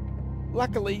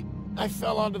 Luckily, I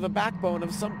fell onto the backbone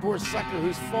of some poor sucker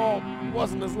whose fall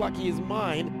wasn't as lucky as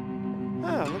mine.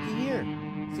 Ah, looky here.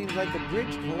 Seems like the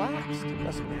bridge collapsed.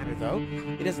 Doesn't matter, though.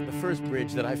 It isn't the first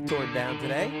bridge that I've torn down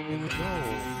today. And the goal.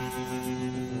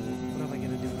 What am I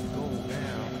gonna do with the goal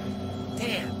now?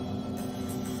 Damn!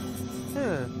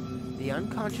 Huh. The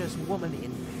unconscious woman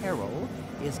in peril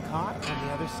is caught on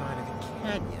the other side of the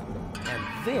canyon. And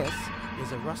this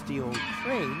is a rusty old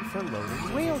crane for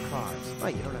loading rail cars.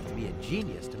 Well, you don't have to be a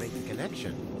genius to make the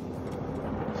connection.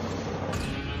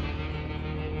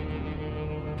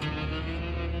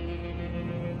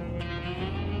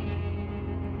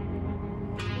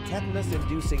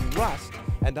 Tetanus-inducing rust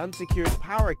and unsecured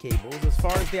power cables as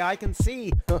far as the eye can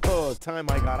see. Oh, time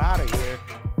I got out of here.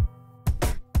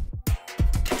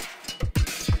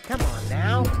 Come on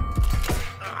now.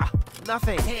 Ah,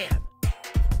 nothing. Damn.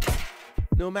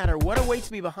 No matter what awaits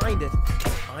me behind it,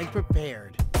 I'm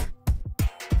prepared.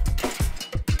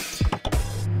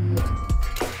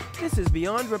 This is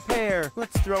beyond repair.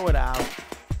 Let's throw it out.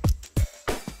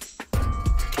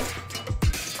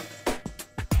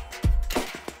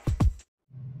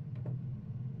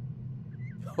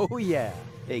 Oh yeah,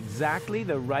 exactly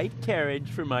the right carriage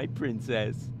for my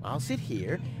princess. I'll sit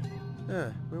here.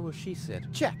 Where will she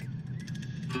sit? Check.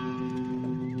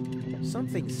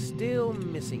 Something's still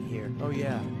missing here. Oh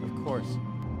yeah, of course.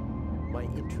 My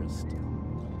interest.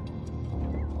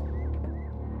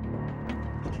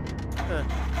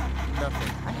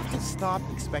 Nothing. I have to stop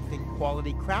expecting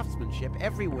quality craftsmanship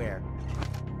everywhere.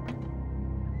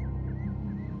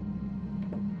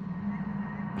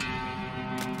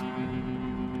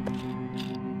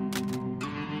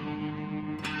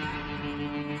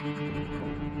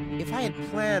 If I had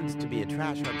planned to be a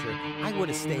trash hunter, I would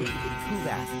have stayed in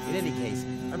Kuvaq. In any case,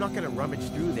 I'm not going to rummage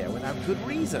through there without good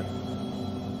reason.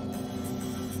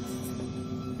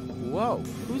 Whoa,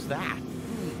 who's that?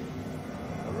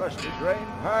 A rusty drain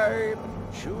pipe,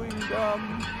 chewing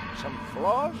gum, some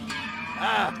floss.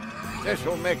 Ah, this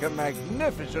will make a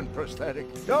magnificent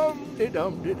prosthetic.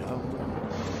 Dum-de-dum-de-dum.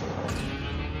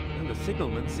 And the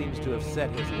signalman seems to have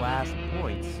set his last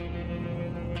points.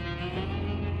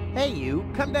 Hey you,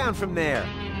 come down from there!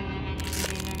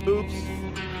 Oops.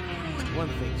 One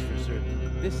thing's for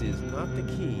certain, this is not the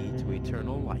key to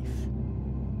eternal life.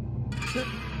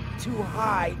 Too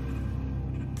high!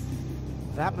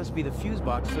 That must be the fuse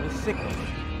box for the signal.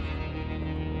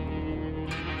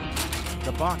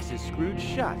 The box is screwed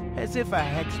shut, as if a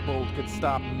hex bolt could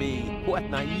stop me. What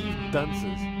naive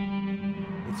dunces.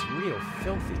 It's real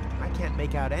filthy. I can't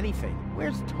make out anything.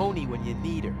 Where's Tony when you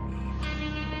need her?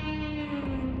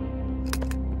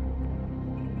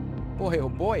 Boy, oh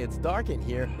boy, it's dark in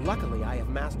here. Luckily, I have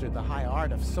mastered the high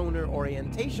art of sonar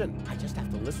orientation. I just have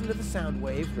to listen to the sound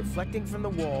waves reflecting from the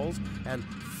walls, and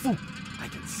phew, I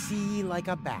can see like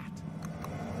a bat.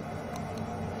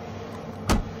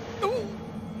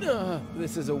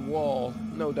 This is a wall,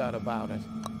 no doubt about it.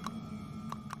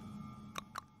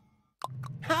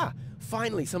 Ha!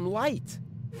 Finally, some light!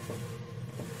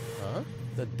 Huh?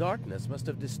 The darkness must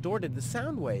have distorted the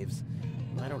sound waves.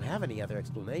 I don't have any other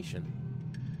explanation.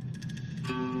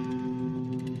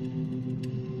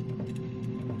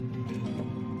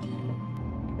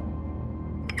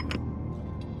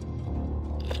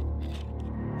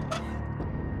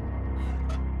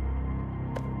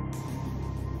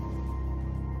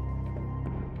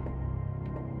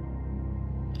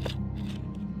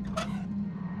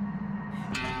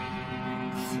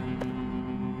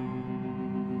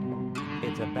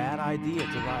 It's a bad idea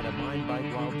to ride a mine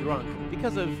bike while drunk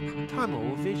because of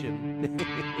tunnel vision.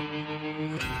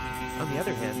 On the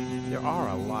other hand, there are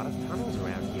a lot of tunnels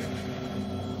around here.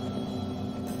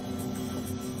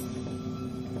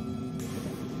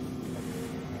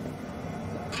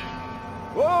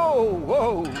 Whoa,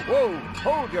 whoa, whoa!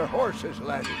 Hold your horses,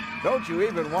 laddie. Don't you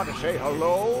even want to say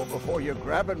hello before you're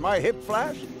grabbing my hip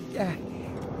flash? Yeah,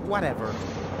 whatever.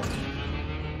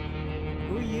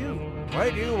 Who are you? Why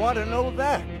do you want to know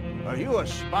that? Are you a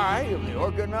spy of the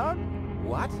Organnon?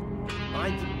 What?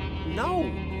 No!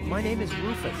 My name is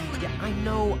Rufus. Yeah, I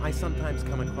know I sometimes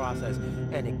come across as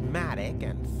enigmatic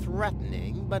and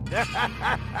threatening, but...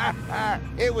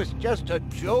 It was just a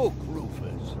joke,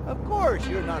 Rufus. Of course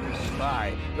you're not a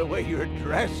spy, the way you're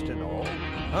dressed and all.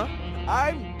 Huh?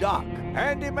 I'm Doc,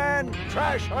 handyman,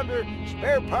 trash hunter,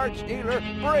 spare parts dealer,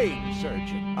 brain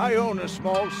surgeon. I own a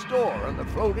small store on the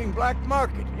floating black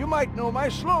market. You might know my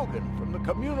slogan from the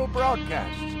communal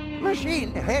broadcasts.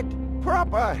 Machine head,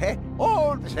 proper head,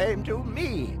 all the same to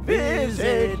me.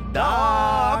 Visit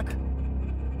Doc!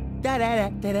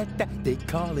 Da-da-da-da-da-da, they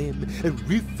call him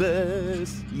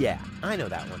Rufus. Yeah, I know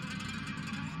that one.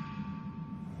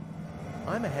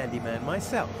 I'm a handyman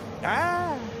myself.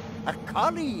 Ah, a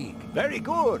colleague. Very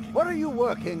good. What are you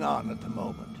working on at the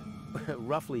moment?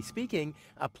 Roughly speaking,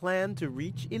 a plan to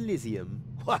reach Elysium.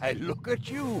 Why, look at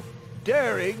you.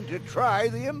 Daring to try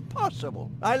the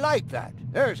impossible. I like that.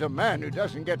 There's a man who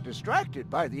doesn't get distracted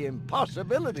by the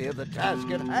impossibility of the task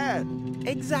at hand.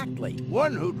 Exactly.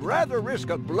 One who'd rather risk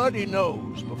a bloody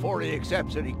nose before he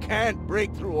accepts that he can't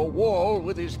break through a wall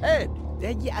with his head.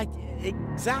 Yeah,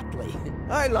 exactly.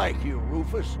 I like you,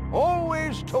 Rufus.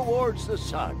 Always towards the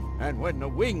sun. And when the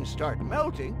wings start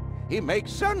melting, he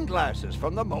makes sunglasses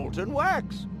from the molten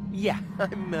wax. Yeah,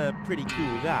 I'm a pretty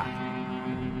cool guy.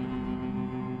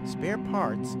 Spare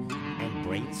parts and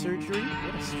brain surgery?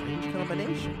 What a strange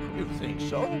combination. You think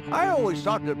so? I always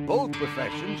thought that both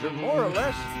professions are more or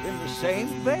less in the same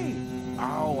vein.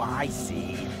 Oh, I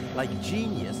see. Like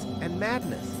genius and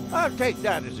madness. I'll take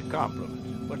that as a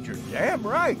compliment, but you're damn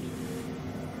right.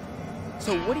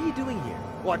 So what are you doing here?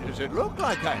 What does it look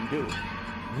like I'm doing?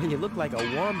 You look like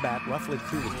a wombat ruffling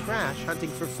through the trash hunting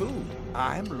for food.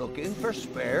 I'm looking for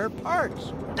spare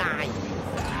parts. I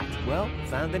knew that. Well,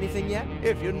 found anything yet?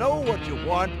 If you know what you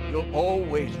want, you'll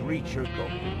always reach your goal.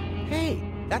 Hey,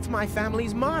 that's my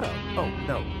family's motto. Oh,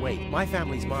 no, wait. My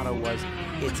family's motto was,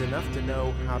 it's enough to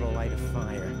know how to light a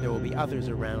fire. There will be others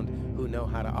around who know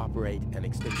how to operate an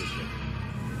extinguisher.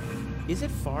 Is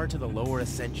it far to the lower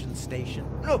Ascension station?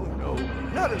 No,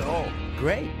 not at all.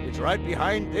 Great. It's right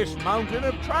behind this mountain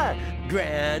of trash.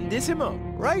 Grandissimo.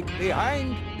 Right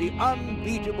behind the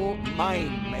unbeatable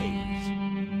mine maze.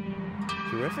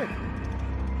 Terrific.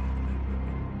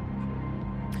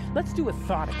 Let's do a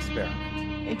thought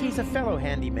experiment, in case a fellow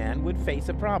handyman would face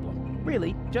a problem.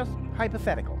 Really, just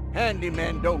hypothetical.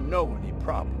 Handymen don't know any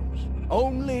problems,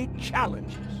 only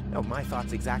challenges. Oh, my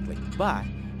thoughts exactly. But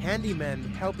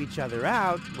handymen help each other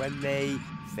out when they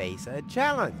face a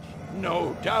challenge.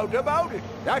 No doubt about it.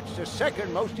 That's the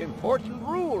second most important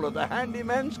rule of the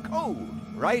handyman's code.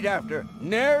 Right after,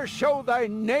 ne'er show thy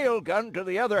nail gun to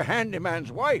the other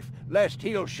handyman's wife, lest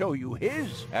he'll show you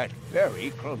his at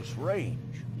very close range.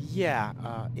 Yeah,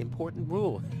 important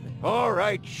rule. All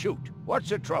right, shoot. What's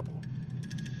the trouble?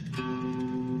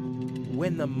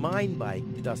 When the mine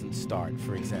bike doesn't start,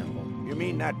 for example. You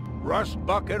mean that rust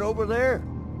bucket over there?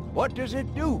 What does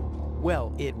it do?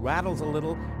 Well, it rattles a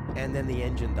little, and then the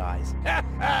engine dies. Ha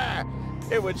ha!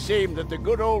 It would seem that the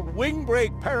good old wing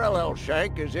brake parallel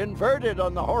shank is inverted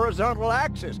on the horizontal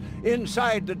axis,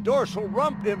 inside the dorsal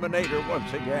rump emanator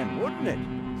once again, wouldn't it?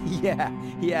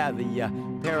 Yeah, the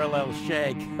parallel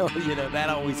shake. Oh, you know, that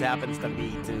always happens to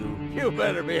me, too. You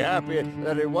better be happy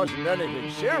that it wasn't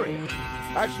anything serious.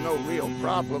 That's no real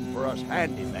problem for us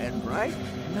handymen, right?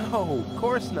 No, of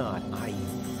course not. I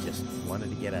just wanted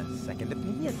to get a second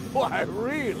opinion. Why,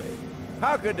 really?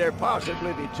 How could there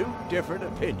possibly be two different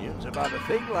opinions about a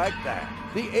thing like that?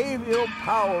 The avial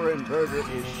power inverter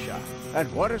is shot.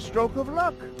 And what a stroke of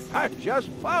luck! I've just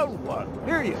found one.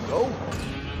 Here you go.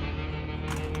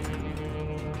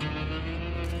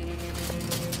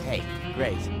 Hey,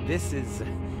 Grace, this is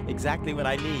exactly what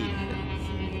I need.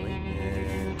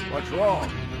 What's wrong?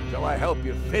 Shall I help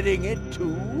you fitting it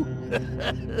too?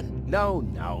 No.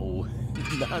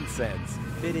 Nonsense.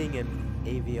 Fitting an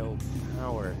avial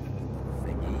power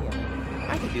thingy.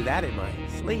 I can do that in my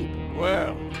sleep.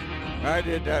 Well, I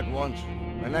did that once.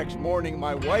 The next morning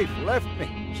my wife left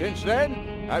me. Since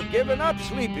then, I've given up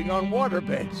sleeping on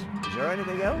waterbeds. Is there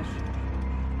anything else?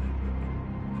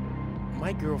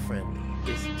 My girlfriend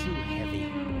is too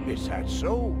heavy. Is that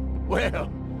so?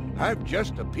 Well, I've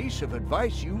just a piece of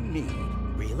advice you need.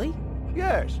 Really?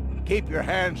 Yes. Keep your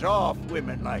hands off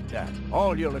women like that.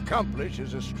 All you'll accomplish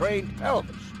is a strained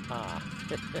pelvis. Ah,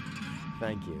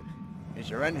 thank you. Is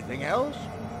there anything else?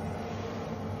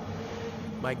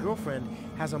 My girlfriend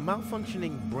has a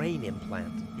malfunctioning brain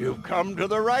implant. You've come to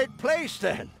the right place,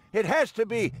 then. It has to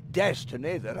be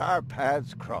destiny that our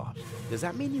paths cross. Does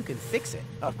that mean you can fix it?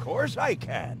 Of course I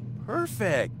can.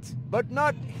 Perfect. But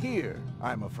not here,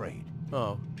 I'm afraid.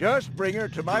 Oh. Just bring her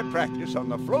to my practice on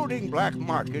the floating black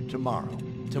market tomorrow.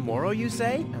 Tomorrow, you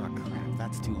say? Oh, crap,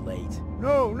 that's too late.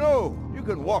 No. You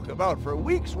can walk about for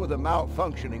weeks with a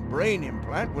malfunctioning brain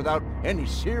implant without any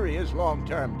serious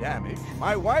long-term damage.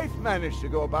 My wife managed to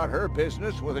go about her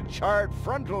business with a charred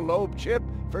frontal lobe chip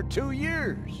for 2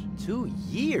 years. 2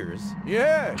 years?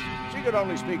 Yes. She could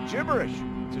only speak gibberish.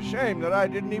 It's a shame that I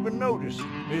didn't even notice.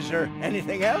 Is there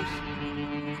anything else?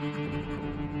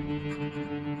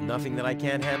 Nothing that I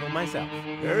can't handle myself.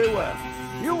 Very well.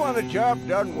 You want a job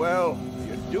done well,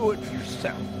 you do it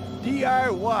yourself.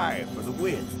 DIY for the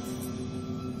win.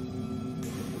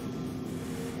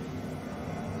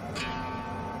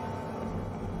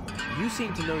 You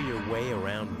seem to know your way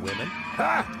around women.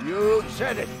 Ha! You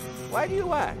said it. Why do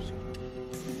you ask?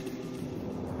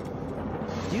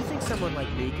 Do you think someone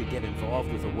like me could get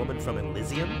involved with a woman from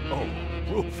Elysium? Oh,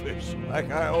 Rufus,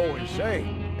 like I always say,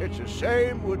 it's the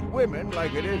same with women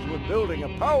like it is with building a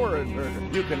power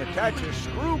inverter. You can attach a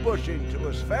screw bushing to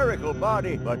a spherical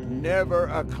body, but never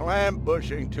a clamp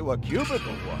bushing to a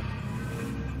cubical one.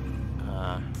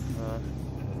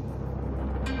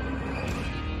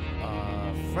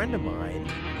 A friend of mine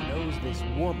knows this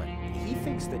woman. He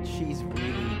thinks that she's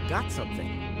really got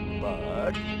something.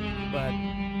 But,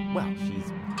 well,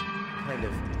 she's kind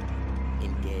of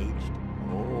engaged.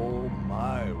 Oh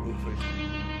my, Rufus.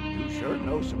 You sure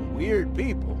know some weird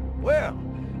people. Well,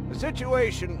 the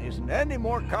situation isn't any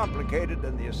more complicated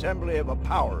than the assembly of a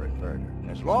power inverter.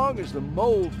 As long as the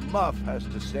mold muff has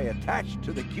to stay attached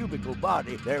to the cubical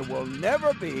body, there will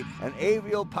never be an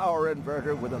avial power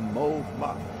inverter with a mold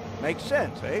muff. Makes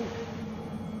sense, eh?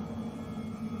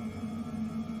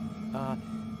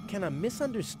 Can a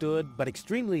misunderstood but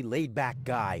extremely laid-back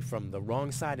guy from the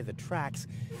wrong side of the tracks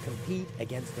compete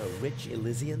against a rich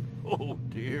Elysian? Oh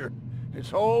dear.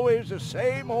 It's always the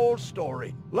same old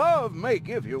story. Love may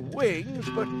give you wings,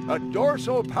 but a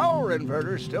dorsal power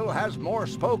inverter still has more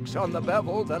spokes on the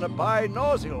bevel than a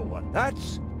binocular one.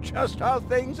 That's just how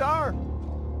things are.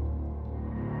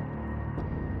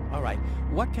 All right,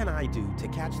 what can I do to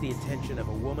catch the attention of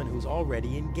a woman who's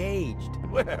already engaged?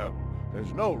 Well,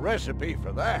 there's no recipe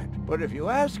for that. But if you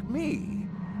ask me,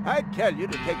 I'd tell you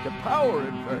to take the power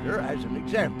inverter as an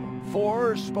example.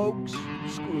 4 spokes,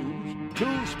 screws,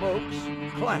 2 spokes,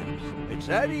 clamps. It's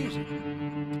that easy.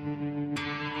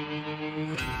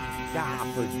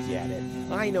 Ah, forget it.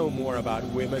 I know more about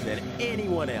women than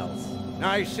anyone else.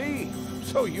 I see.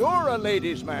 So you're a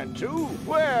ladies' man too?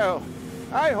 Well,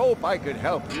 I hope I could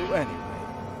help you anyway.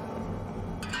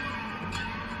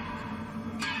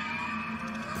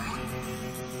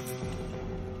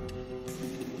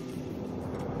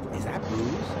 Is that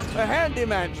booze? A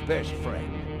handyman's best friend.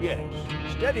 Yes,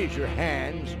 steadies your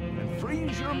hands and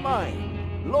frees your mind.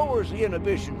 Lowers the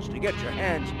inhibitions to get your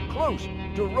hands close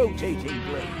to rotating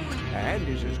blades. And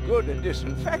is as good a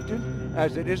disinfectant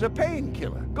as it is a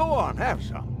painkiller. Go on, have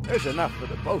some. There's enough for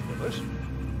the both of us.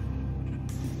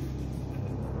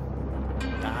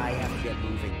 I have to get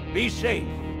moving. Be safe.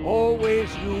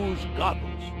 Always use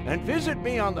goggles. And visit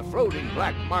me on the floating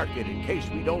black market in case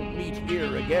we don't meet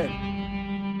here again.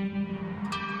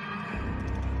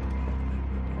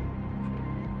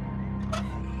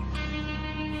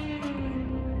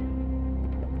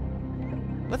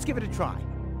 Let's give it a try.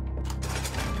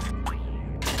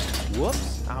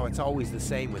 Whoops. Oh, it's always the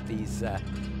same with these,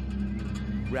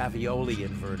 ravioli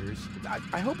inverters.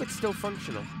 I hope it's still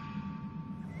functional.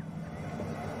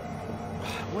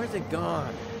 Where's it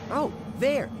gone? Oh,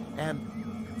 there,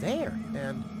 and there,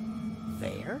 and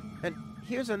there. And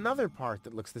here's another part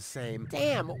that looks the same.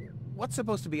 Damn, what's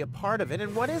supposed to be a part of it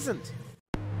and what isn't?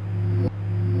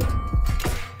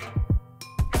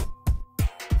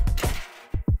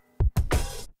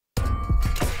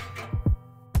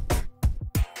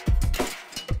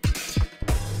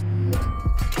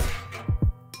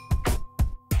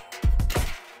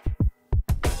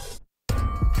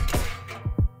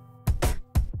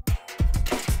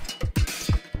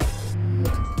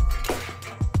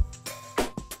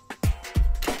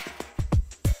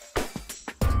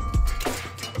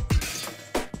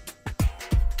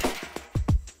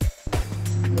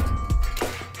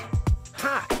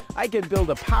 I can build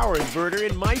a power inverter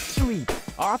in my sleep.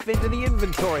 Off into the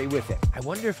inventory with it. I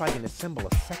wonder if I can assemble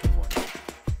a second one.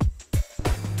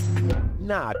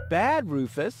 Not bad,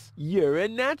 Rufus. You're a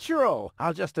natural.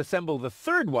 I'll just assemble the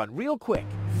third one real quick.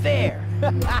 There!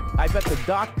 I bet the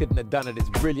doc couldn't have done it as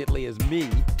brilliantly as me.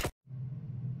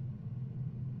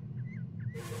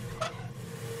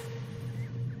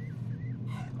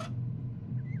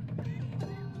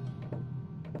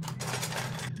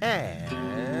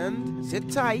 And sit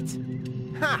tight.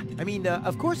 Ha! I mean,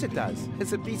 of course it does.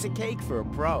 It's a piece of cake for a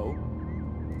pro.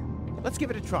 Let's give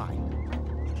it a try.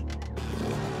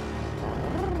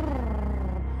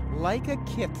 Like a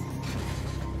kitten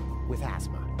with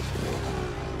asthma.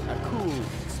 A cool,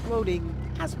 exploding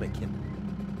asthma kitten.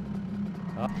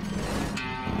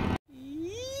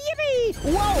 Yippee!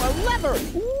 Whoa, a lever!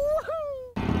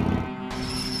 Woohoo!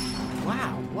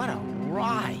 Wow, what a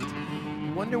ride!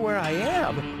 Wonder where I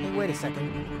am. Hey, wait a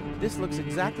second. This looks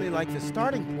exactly like the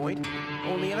starting point,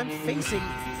 only I'm facing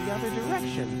the other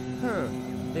direction. Huh.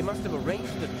 They must have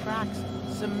arranged the tracks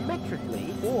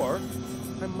symmetrically, or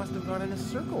I must have gone in a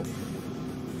circle.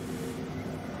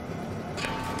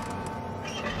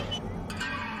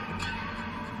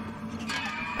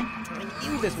 I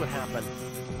knew this would happen.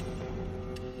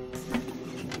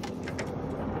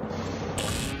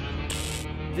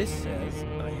 This says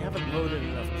I haven't loaded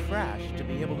enough trash to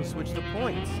be able to switch the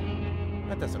points.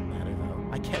 That doesn't matter, though.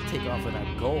 I can't take off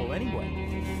without goal anyway.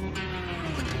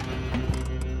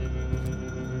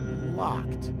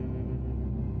 Locked.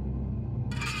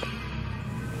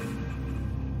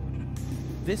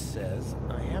 This says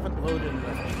I haven't loaded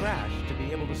enough trash to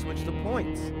be able to switch the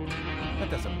points. That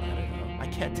doesn't matter, though. I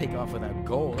can't take off without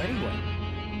goal anyway.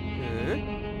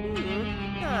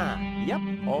 Yep,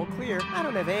 all clear. I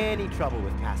don't have any trouble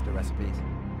with pasta recipes.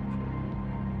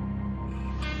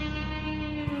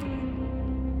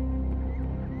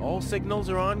 All signals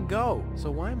are on go,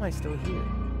 so why am I still here?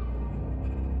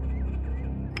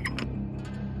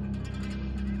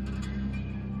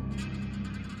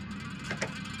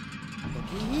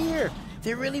 Looky here!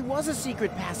 There really was a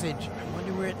secret passage. I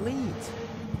wonder where it leads.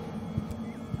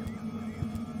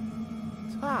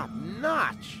 Top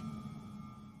notch!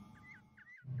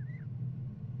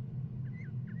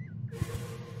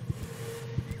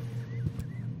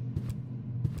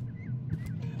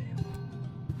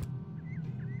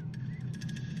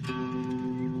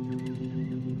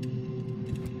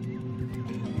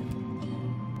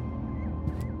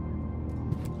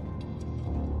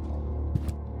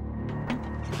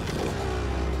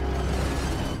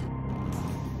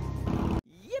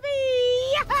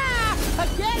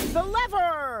 Again, the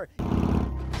lever!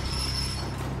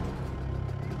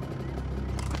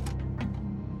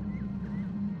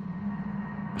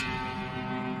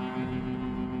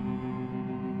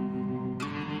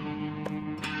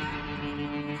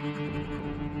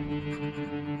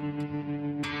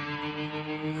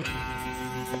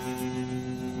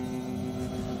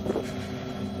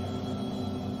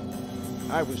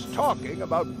 I was talking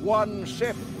about one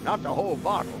sip, not the whole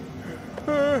bottle.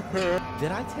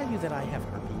 Did I tell you that I have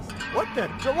herpes? What the?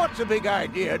 So what's the big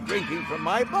idea drinking from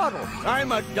my bottle?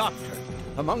 I'm a doctor.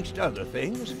 Amongst other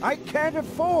things, I can't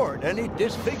afford any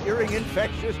disfiguring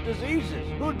infectious diseases.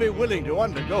 Who'd be willing to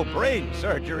undergo brain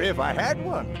surgery if I had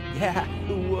one? Yeah,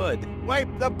 who would?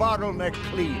 Wipe the bottleneck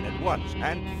clean at once,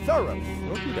 and thoroughly.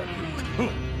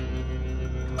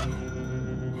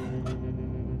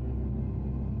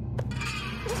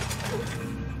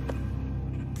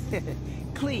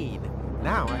 Clean.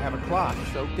 Now I have a cloth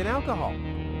soaked in alcohol.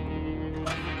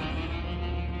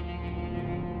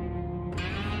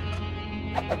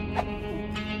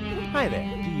 Hi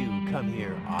there. Do you come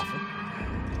here often?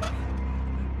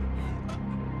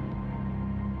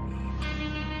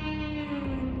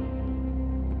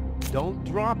 Don't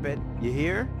drop it, you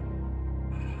hear?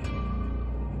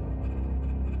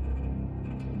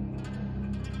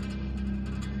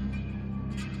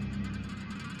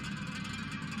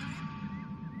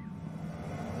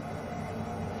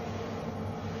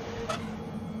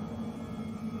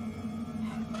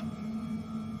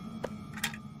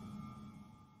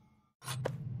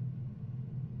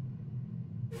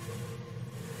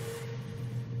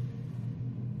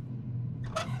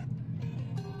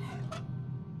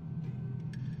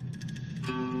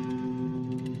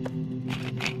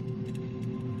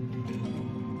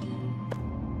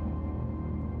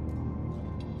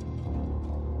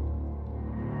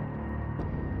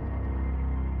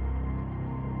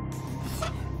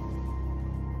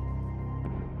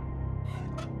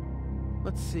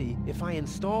 Let's see, if I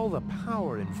install the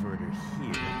power inverter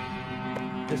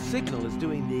here, the signal is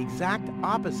doing the exact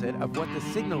opposite of what the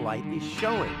signal light is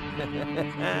showing.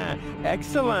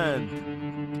 Excellent!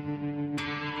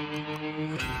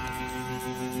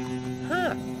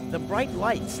 Huh, the bright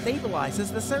light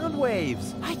stabilizes the sound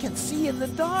waves. I can see in the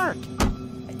dark.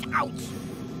 Ouch!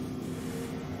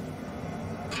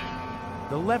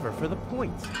 The lever for the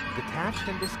points, detached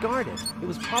and discarded. It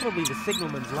was probably the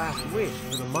signalman's last wish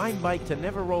for the mine bike to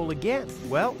never roll again.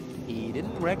 Well, he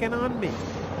didn't reckon on me.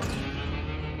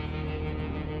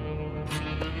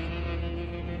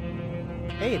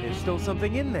 Hey, there's still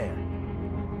something in there.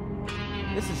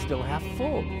 This is still half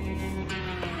full.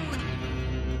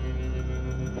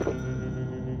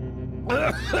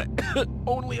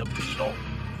 Only a beetle.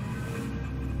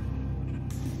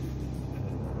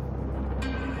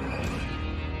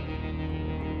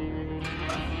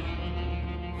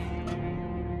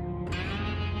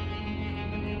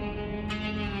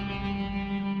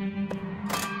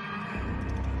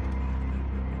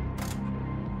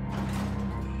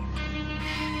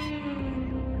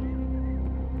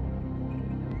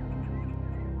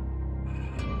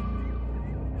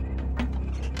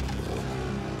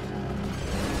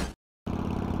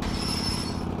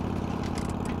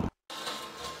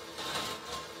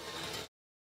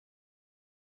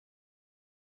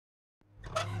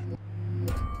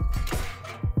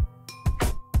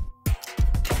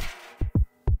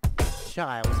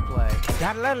 Child's play.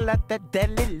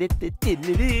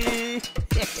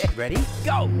 Ready?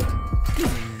 Go!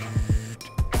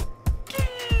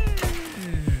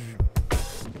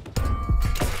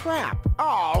 Crap!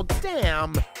 Oh,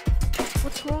 damn!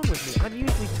 What's wrong with me? I'm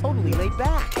usually totally laid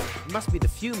back. It must be the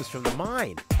fumes from the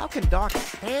mine. How can Doc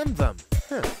stand them?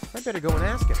 Huh, I better go and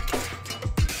ask him.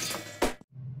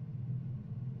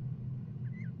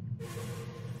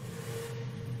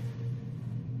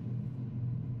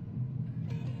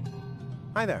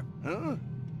 Hi there. Huh?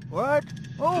 What?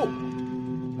 Oh!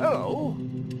 Hello.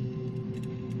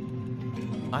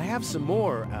 I have some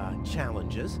more,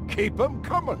 challenges. Keep them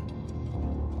coming.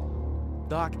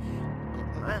 Doc,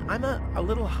 I'm a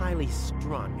little highly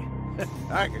strung.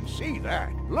 I can see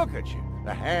that. Look at you.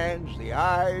 The hands, the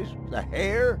eyes, the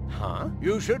hair. Huh?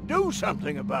 You should do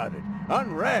something about it.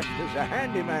 Unrest is a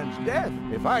handyman's death.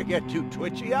 If I get too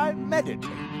twitchy, I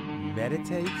meditate.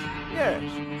 Meditate? Yes.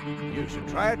 You should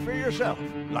try it for yourself.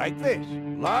 Like this.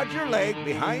 Lodge your leg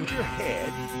behind your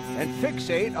head and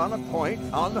fixate on a point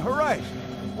on the horizon.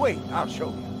 Wait, I'll show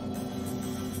you.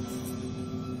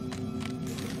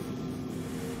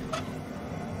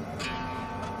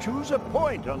 Choose a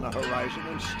point on the horizon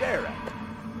and stare at it.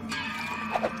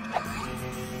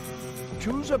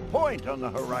 Choose a point on the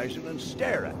horizon and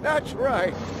stare at it. That's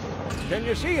right. Can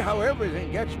you see how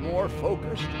everything gets more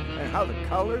focused and how the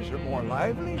colors are more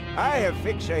lively? I have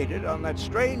fixated on that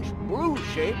strange blue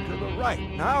shape to the right.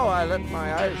 Now I let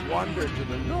my eyes wander to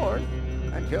the north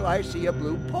until I see a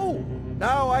blue pole.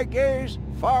 Now I gaze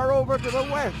far over to the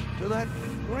west to that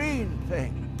green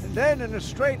thing. And then in a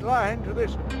straight line to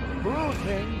this blue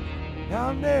thing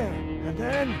down there. And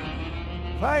then,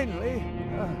 finally,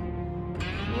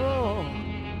 whoa,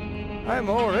 I'm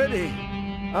already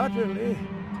utterly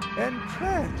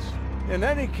entranced. In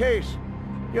any case,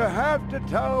 you have to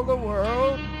tell the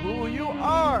world who you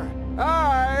are.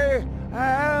 I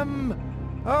am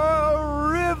a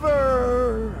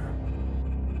river.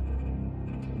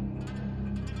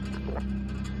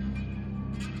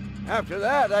 After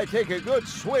that, I take a good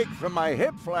swig from my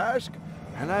hip flask,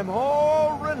 and I'm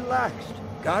all relaxed.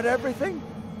 Got everything?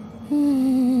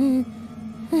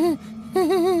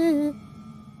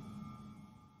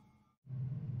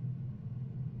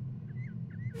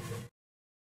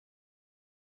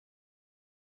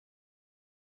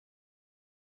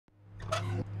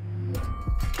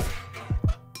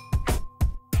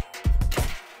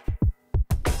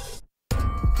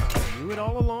 knew it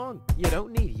all along. You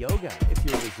don't need yoga if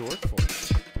you're resourceful.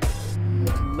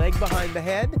 Leg behind the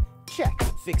head? Check.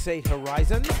 Fixate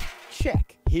horizon?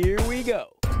 Check. Here we go.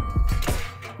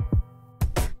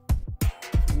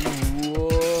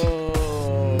 Whoa.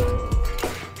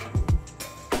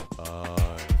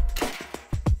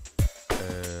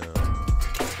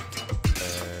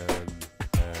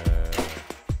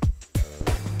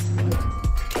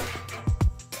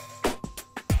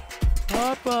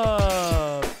 Pop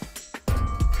up.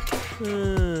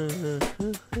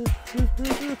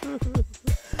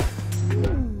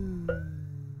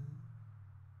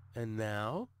 And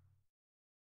now?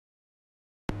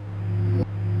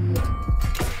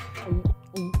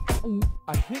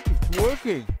 I think it's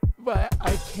working, but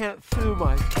I can't feel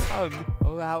my tongue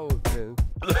allow it to.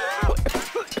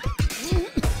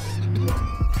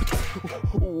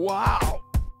 Wow!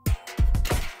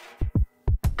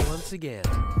 Once again,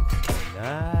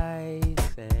 nice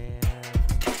and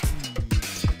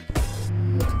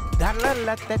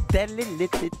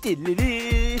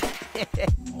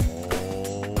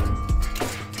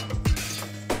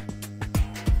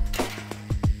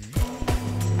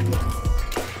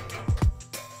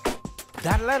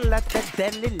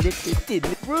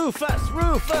Rufus!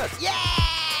 Rufus! Yeah!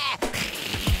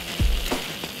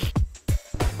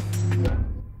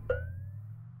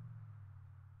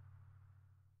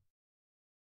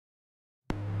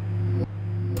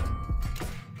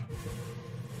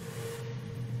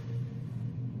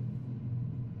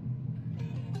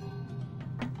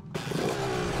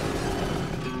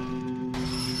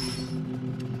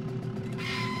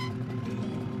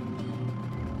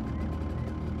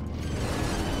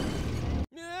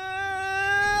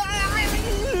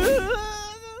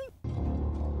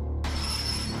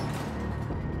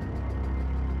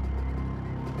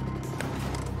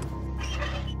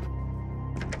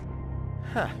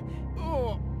 Huh.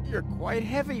 Oh, you're quite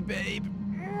heavy, babe.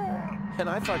 And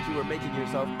I thought you were making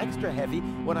yourself extra heavy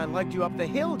when I lugged you up the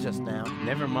hill just now.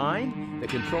 Never mind. The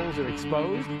controls are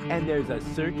exposed, and there's a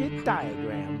circuit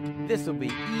diagrammed. This'll be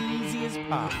easy as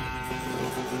pie.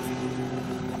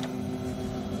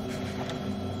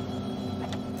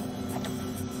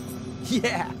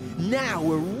 Yeah, now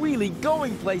we're really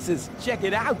going places. Check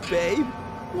it out, babe.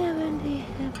 Now only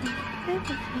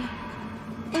heaven.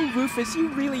 Oh, Rufus, you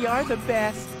really are the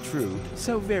best. True.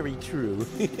 So very true.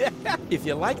 If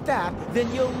you like that, then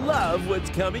you'll love what's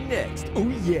coming next. Oh,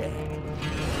 yeah.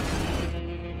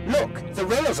 Look, the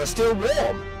rails are still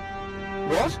warm.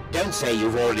 What? Don't say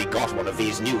you've already got one of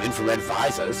these new infrared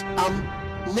visors.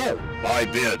 No. My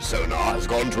beard sonar has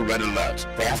gone to red alert.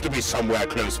 They have to be somewhere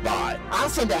close by. I'll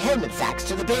send a helmet fax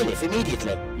to the bailiff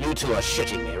immediately. You two are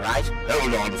shitting me, right?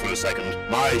 Hold on for a second.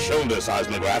 My shoulder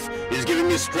seismograph is giving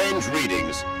me strange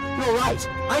readings. You're right.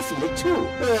 I feel it too.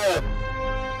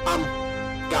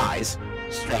 Guys,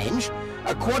 strange.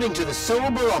 According to the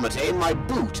soul barometer in my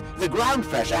boot, the ground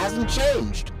pressure hasn't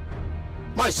changed.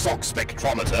 My sock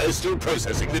spectrometer is still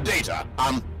processing the data.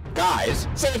 Guys,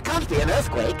 say it can't be an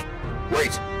earthquake.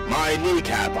 Wait, my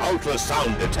kneecap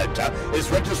ultrasound detector is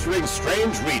registering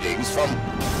strange readings from...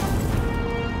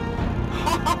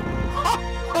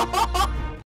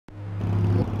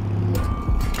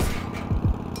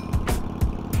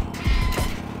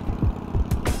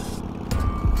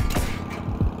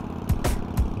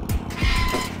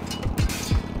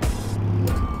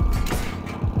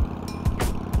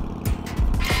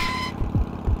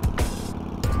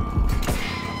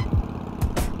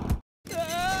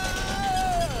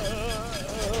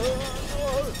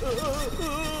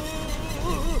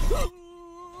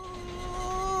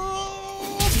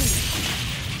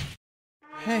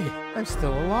 Hey, I'm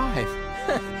still alive.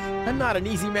 I'm not an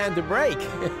easy man to break.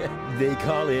 They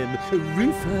call him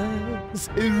Rufus.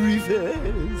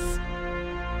 Rufus.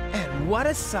 And what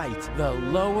a sight, the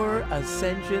Lower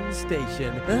Ascension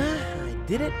Station. I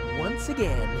did it once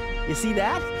again. You see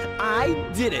that? I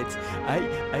did it.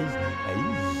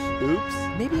 Oops.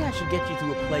 Maybe I should get you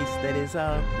to a place that is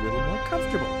a little more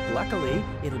comfortable. Luckily,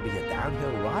 it'll be a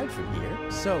downhill ride from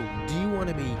here. So, do you want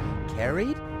to be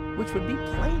carried? Which would be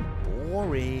plain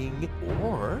boring.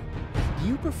 Or do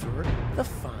you prefer the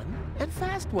fun and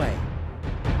fast way?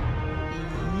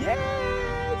 Yes!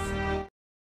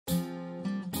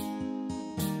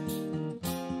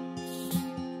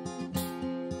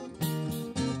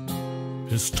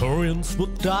 Historians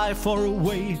would die for a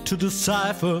way to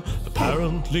decipher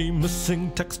apparently missing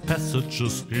text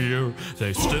passages here.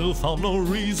 They still found no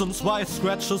reasons why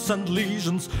scratches and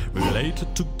lesions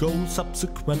related to ghosts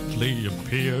subsequently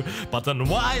appear. But then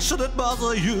why should it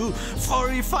bother you? For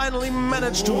he finally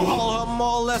managed to haul her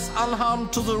more or less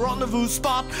unharmed to the rendezvous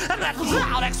spot, and that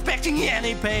without expecting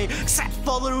any pay except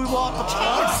for the reward. But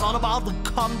it's not about the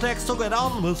context, so get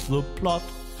on with the plot.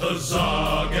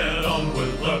 Huzzah, get on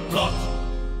with the plot.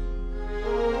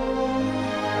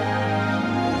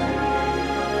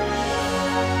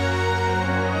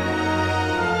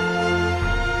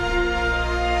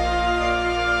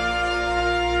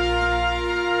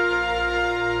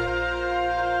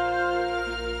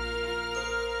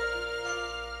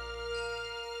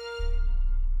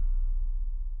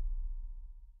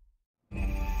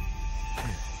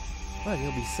 Well,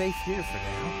 you'll be safe here for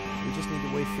now. We just need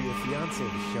to wait for your fiancé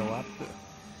to show up.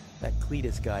 That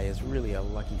Cletus guy is really a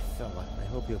lucky fella. I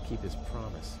hope he'll keep his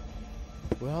promise.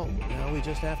 Well, now we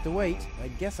just have to wait. I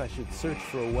guess I should search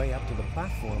for a way up to the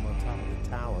platform on top of the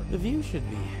tower. The view should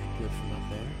be good from up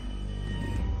there.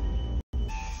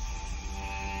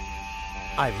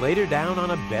 I've laid her down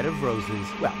on a bed of roses.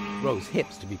 Well, rose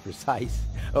hips to be precise.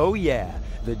 Oh yeah,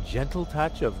 the gentle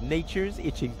touch of nature's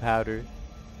itching powder.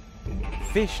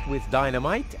 Fished with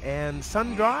dynamite and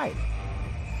sun-dried.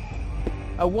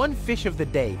 One fish of the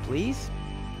day, please.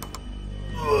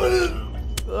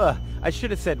 Ugh, I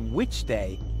should have said which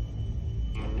day.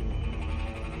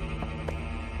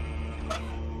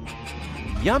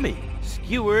 Yummy!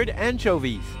 Skewered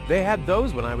anchovies. They had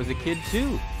those when I was a kid,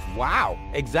 too. Wow,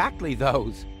 exactly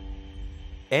those.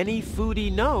 Any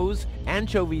foodie knows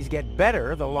anchovies get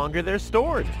better the longer they're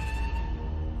stored.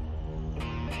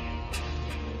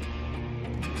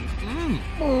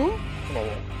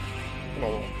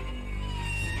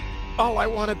 All I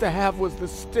wanted to have was the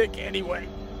stick anyway.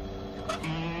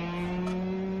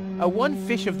 One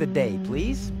fish of the day,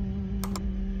 please.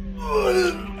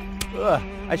 Ugh,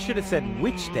 I should have said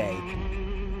which day.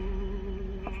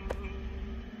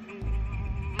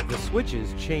 The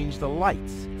switches change the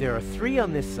lights. There are 3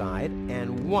 on this side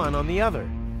and 1 on the other.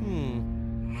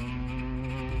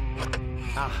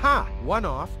 Aha! 1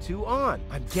 off, 2 on.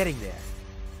 I'm getting there.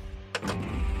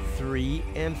 3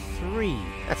 and 3.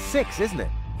 That's 6, isn't it?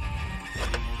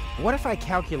 What if I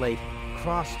calculate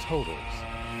cross totals?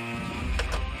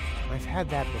 I've had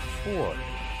that before.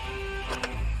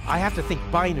 I have to think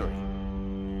binary.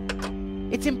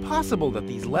 It's impossible that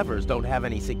these levers don't have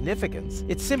any significance.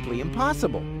 It's simply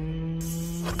impossible.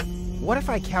 What if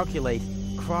I calculate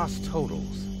cross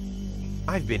totals?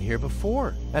 I've been here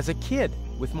before, as a kid,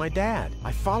 with my dad.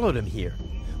 I followed him here.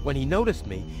 When he noticed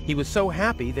me, he was so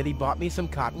happy that he bought me some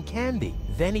cotton candy.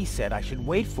 Then he said I should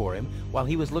wait for him while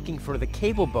he was looking for the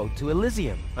cable boat to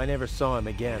Elysium. I never saw him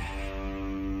again.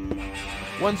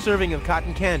 1 serving of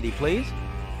cotton candy, please.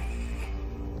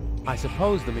 I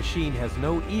suppose the machine has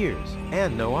no ears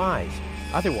and no eyes.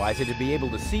 Otherwise, it'd be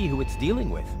able to see who it's dealing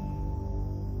with.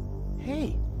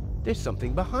 Hey, there's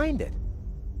something behind it.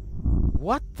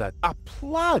 What the? A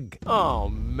plug! Oh,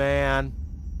 man.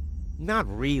 Not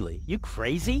really. You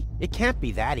crazy? It can't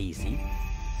be that easy.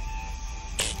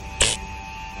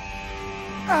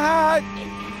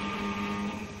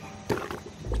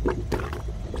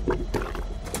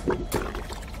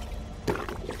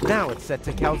 Now it's set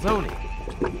to calzone.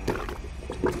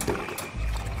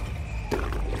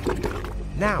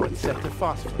 Now it's set to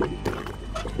phosphor.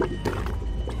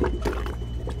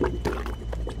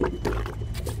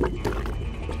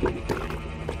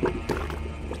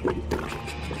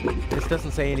 This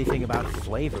doesn't say anything about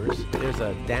flavors. There's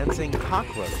a dancing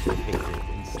cockroach depicted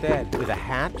instead, with a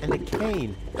hat and a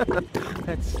cane.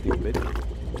 That's stupid.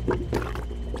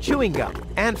 Chewing gum,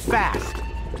 and fast.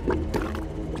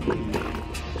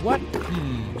 What?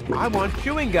 I want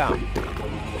chewing gum.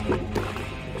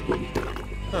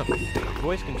 Huh.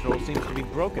 Voice control seems to be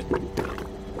broken.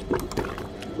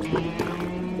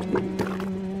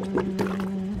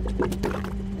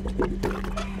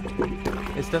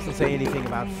 This doesn't say anything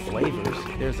about flavors.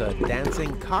 There's a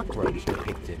dancing cockroach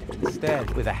depicted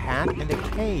instead, with a hat and a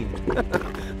cane.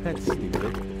 That's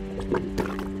stupid.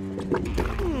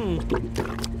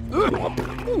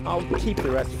 I'll keep the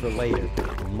rest for later.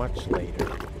 Much later.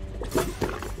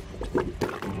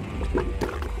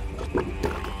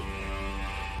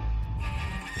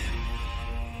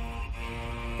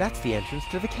 That's the entrance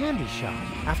to the candy shop.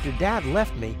 After Dad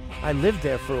left me, I lived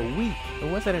there for a week. Or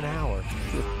was it an hour?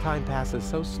 Time passes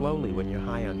so slowly when you're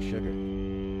high on sugar.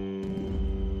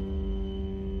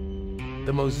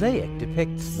 The mosaic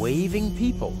depicts waving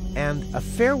people and a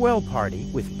farewell party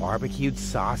with barbecued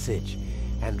sausage.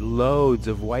 And loads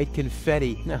of white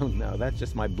confetti. No, that's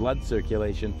just my blood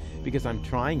circulation, because I'm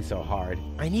trying so hard.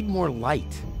 I need more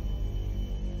light.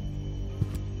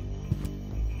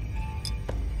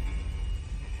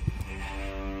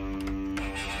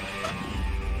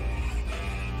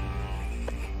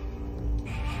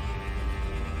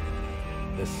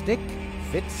 The stick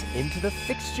fits into the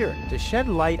fixture. To shed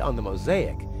light on the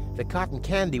mosaic, the cotton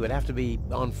candy would have to be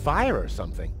on fire or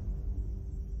something.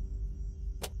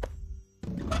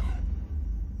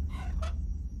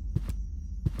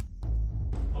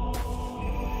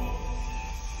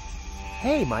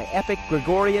 Hey, my epic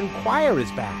Gregorian choir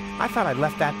is back. I thought I'd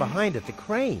left that behind at the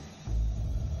crane.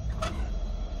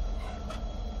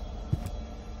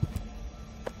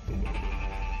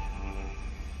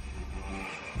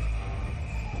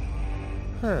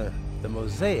 The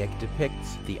mosaic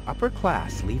depicts the upper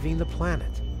class leaving the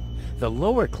planet. The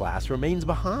lower class remains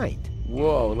behind.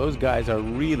 Whoa, those guys are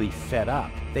really fed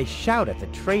up. They shout at the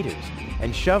traitors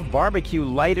and shove barbecue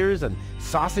lighters and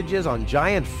sausages on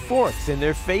giant forks in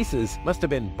their faces. Must have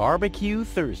been Barbecue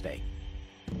Thursday.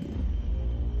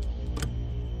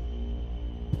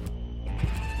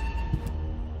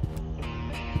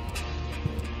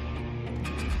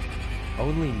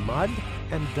 Only mud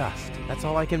and dust. That's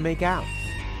all I can make out.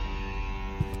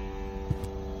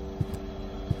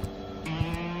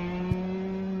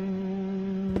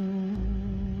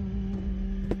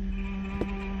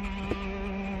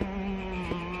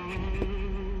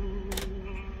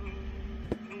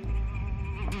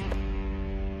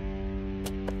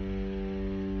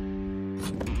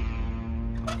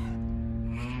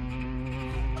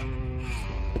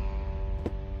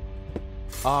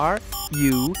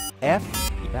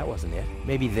 R-U-F. That wasn't it.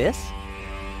 Maybe this?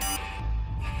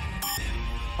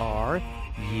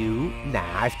 R-U.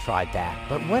 Nah, I've tried that.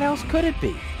 But what else could it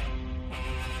be?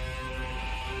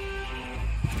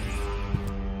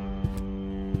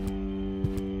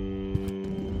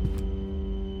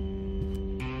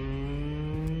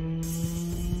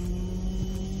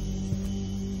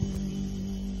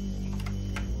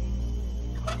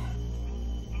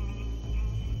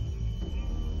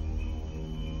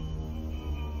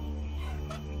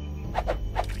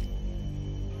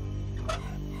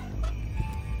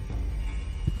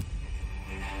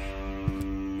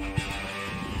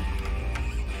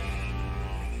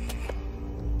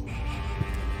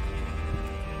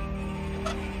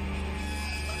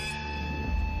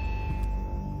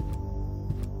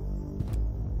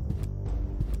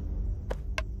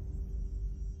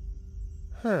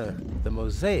 The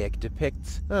mosaic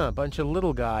depicts a bunch of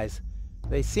little guys.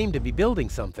 They seem to be building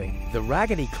something. The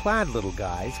raggedy-clad little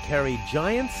guys carry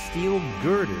giant steel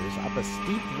girders up a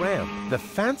steep ramp. The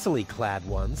fancily-clad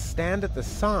ones stand at the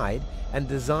side and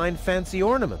design fancy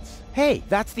ornaments. Hey,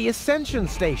 that's the Ascension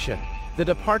Station, the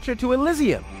departure to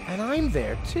Elysium, and I'm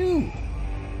there too.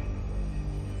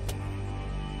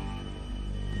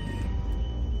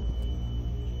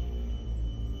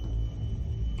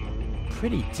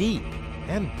 Pretty deep.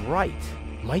 And bright.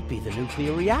 Might be the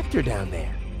nuclear reactor down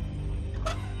there.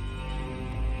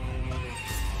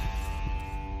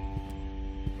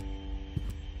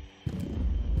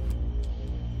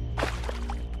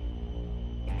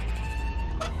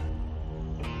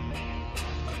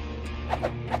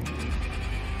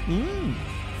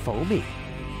 Foamy.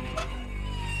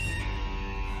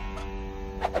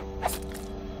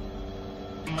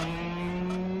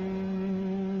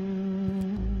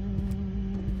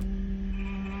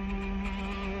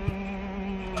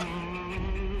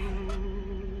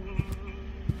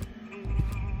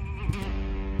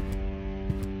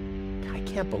 I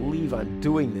can't believe I'm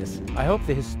doing this. I hope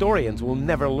the historians will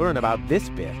never learn about this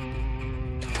bit.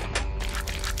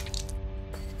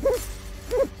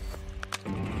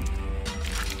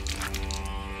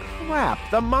 Crap,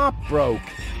 the mop broke.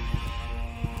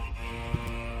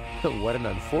 What an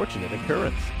unfortunate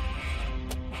occurrence.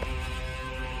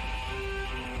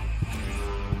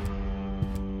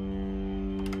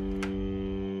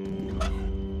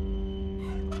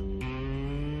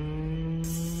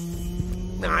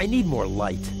 I need more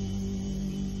light.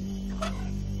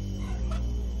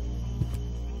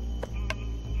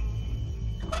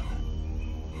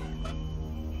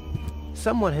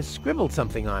 Someone has scribbled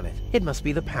something on it. It must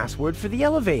be the password for the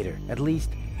elevator. At least,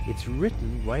 it's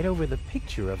written right over the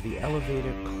picture of the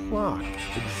elevator clock,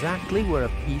 exactly where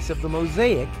a piece of the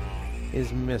mosaic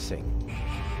is missing.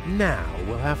 Now,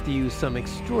 we'll have to use some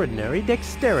extraordinary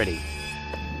dexterity.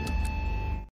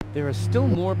 There are still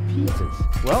more pieces.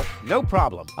 Well, no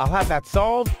problem. I'll have that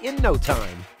solved in no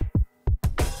time.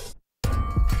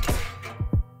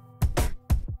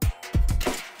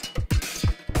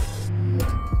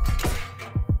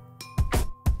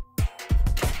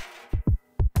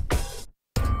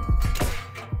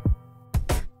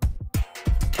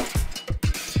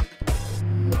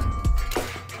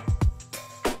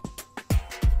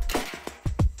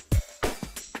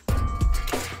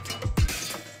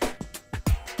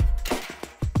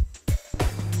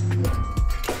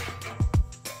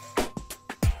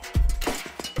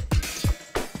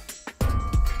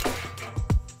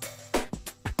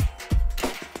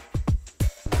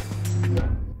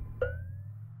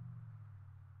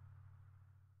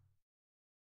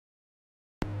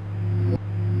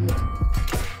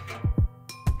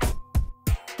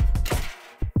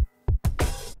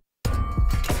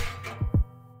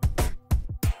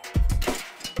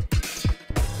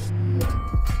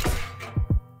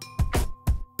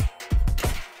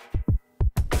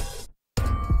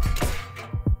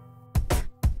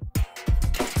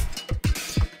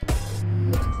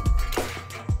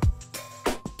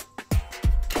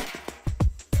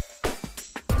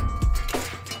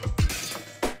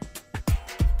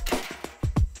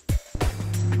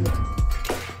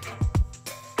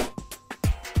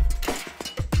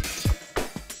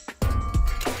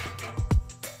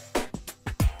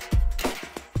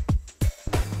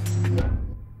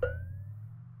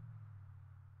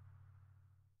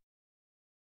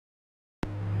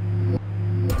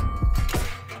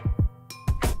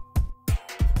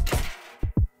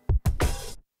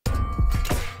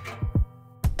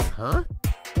 Huh?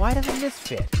 Why doesn't this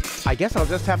fit? I guess I'll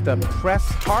just have to press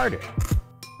harder.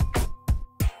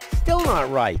 Still not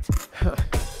right.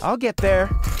 I'll get there.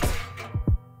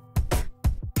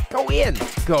 Go in!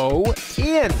 Go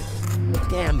in!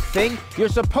 Damn thing! You're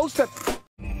supposed to...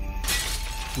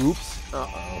 Oops.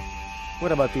 Uh-oh.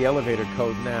 What about the elevator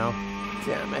code now?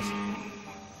 Damn it.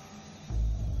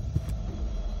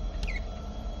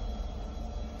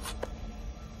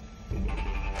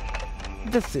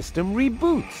 The system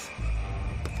reboots.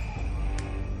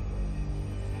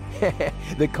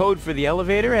 The code for the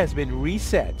elevator has been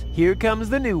reset. Here comes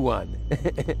the new one.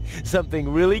 Something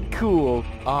really cool.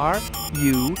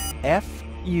 R-U-F-U-S.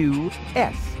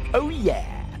 Oh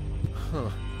yeah! Huh.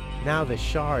 Now the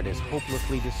shard is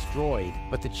hopelessly destroyed,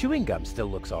 but the chewing gum still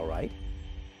looks alright.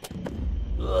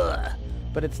 Ugh.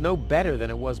 But it's no better than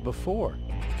it was before.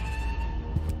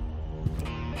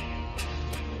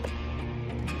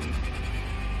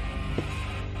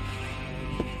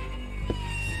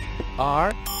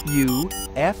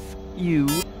 R-U-F-U...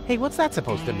 Hey, what's that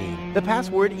supposed to mean? The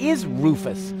password is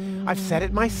Rufus. I've said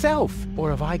it myself. Or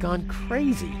have I gone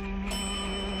crazy?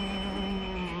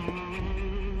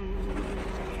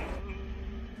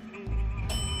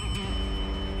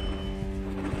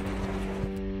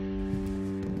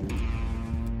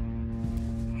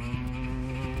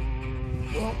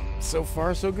 Well, so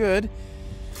far so good.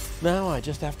 Now I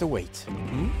just have to wait.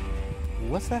 Hmm?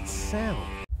 What's that sound?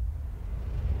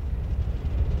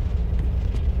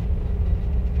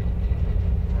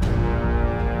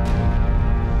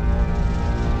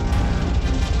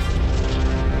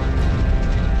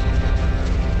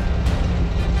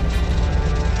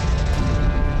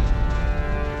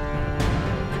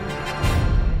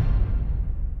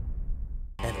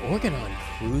 Organnon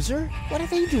cruiser? What are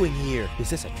they doing here? Is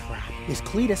this a trap? Is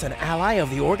Cletus an ally of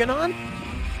the Organnon?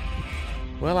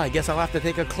 Well, I guess I'll have to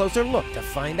take a closer look to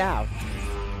find out.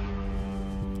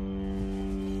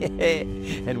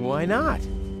 And why not?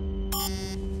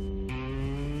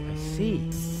 I see.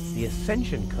 The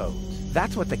Ascension codes.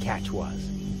 That's what the catch was.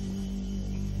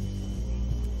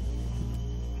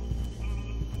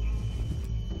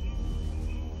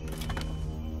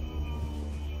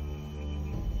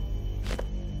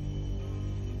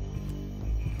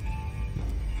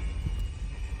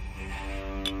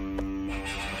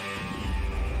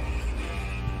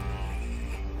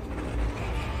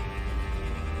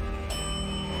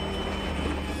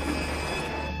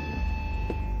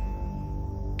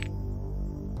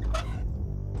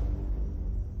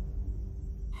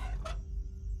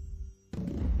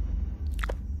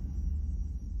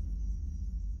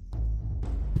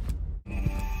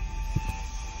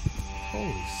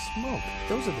 Holy smoke,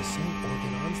 those are the same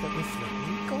Organnons that were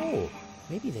threatening Goal.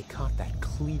 Maybe they caught that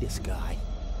Cletus guy.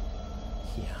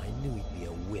 Yeah, I knew he'd be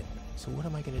a whip. So what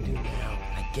am I gonna do now?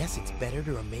 I guess it's better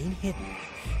to remain hidden.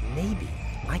 Maybe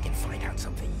I can find out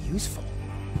something useful.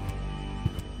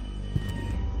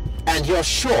 And you're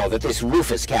sure that this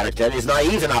Rufus character is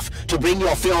naive enough to bring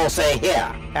your fiancé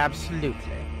here?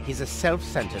 Absolutely. He's a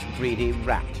self-centered, greedy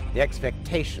rat. The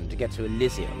expectation to get to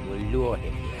Elysium will lure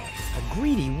him here. A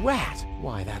greedy rat?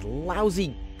 Why, that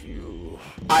lousy...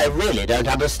 I really don't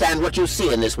understand what you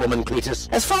see in this woman, Cletus.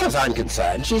 As far as I'm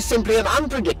concerned, she's simply an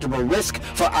unpredictable risk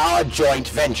for our joint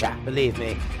venture. Believe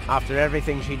me, after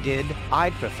everything she did,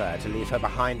 I'd prefer to leave her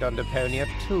behind on Deponia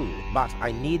too. But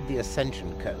I need the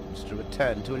Ascension codes to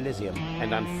return to Elysium.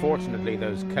 And unfortunately,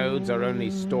 those codes are only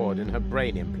stored in her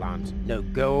brain implant. No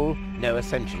goal, no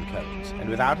Ascension codes. And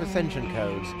without Ascension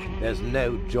codes, there's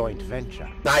no joint venture.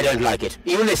 I don't like it.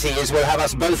 Ulysses will have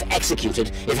us both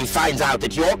executed if he finds out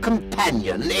that your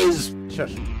companion is...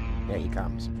 Shush. Here he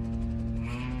comes.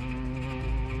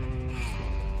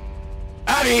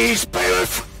 At ease,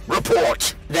 Baliff.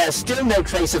 Report. There's still no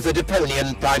trace of the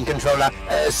Deponian Prime Controller,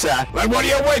 sir. Then what are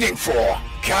you waiting for?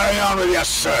 Carry on with your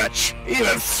search.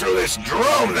 Even through this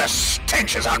drone, the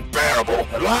stench is unbearable.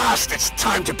 At last, it's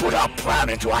time to put our plan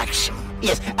into action.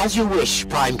 Yes, as you wish,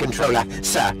 Prime Controller,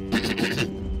 sir.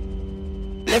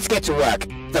 Let's get to work.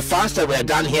 The faster we're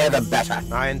done here, the better.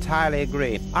 I entirely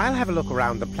agree. I'll have a look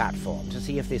around the platform to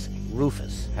see if this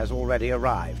Rufus has already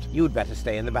arrived. You'd better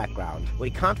stay in the background. We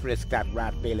can't risk that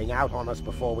rat bailing out on us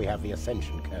before we have the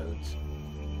Ascension codes.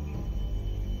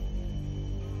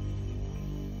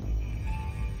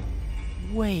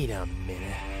 Wait a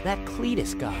minute. That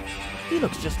Cletus guy. He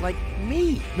looks just like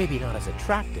me. Maybe not as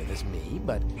attractive as me,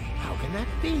 but how can that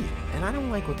be? And I don't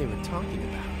like what they were talking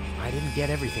about. I didn't get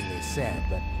everything they said,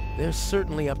 but they're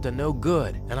certainly up to no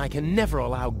good, and I can never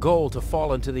allow Goal to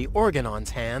fall into the Organnon's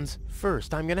hands.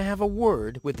 First, I'm gonna have a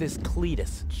word with this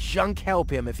Cletus. Junk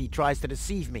help him if he tries to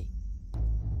deceive me.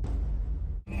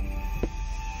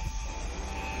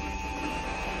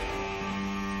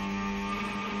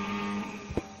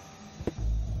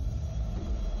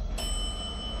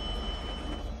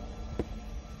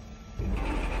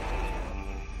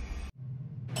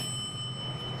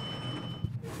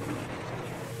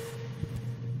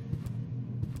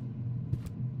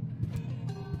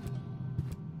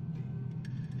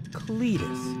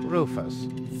 Cletus. Rufus.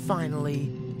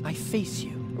 Finally, I face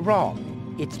you.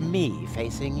 Wrong. It's me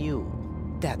facing you.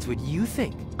 That's what you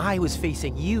think. I was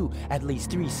facing you at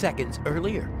least 3 seconds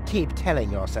earlier. Keep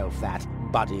telling yourself that,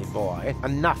 buddy boy.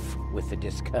 Enough with the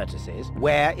discourtesies.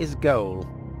 Where is Goal?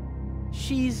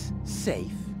 She's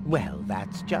safe. Well,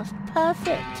 that's just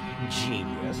perfect,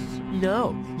 genius.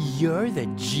 No, you're the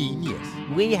genius.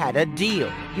 We had a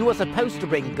deal. You were supposed to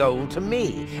bring Goal to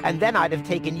me, and then I'd have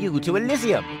taken you to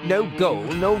Elysium. No Goal,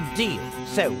 no deal.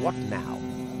 So what now?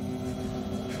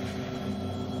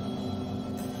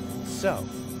 So,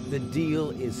 the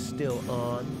deal is still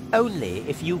on? Only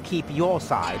if you keep your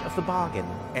side of the bargain.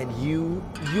 And you,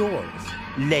 yours.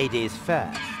 Ladies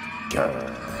first.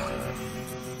 Grr.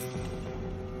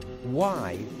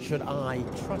 Why should I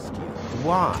trust you?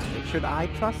 Why should I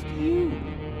trust you?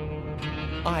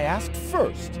 I asked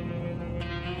first.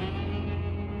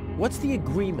 What's the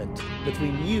agreement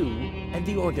between you and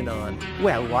the Organnon?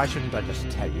 Well, why shouldn't I just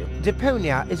tell you?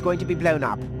 Deponia is going to be blown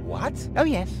up. What? Oh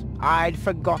yes, I'd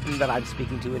forgotten that I'm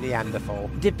speaking to a Neanderthal.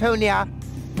 Deponia,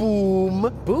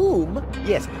 boom. Boom?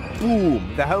 Yes,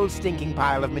 boom. The whole stinking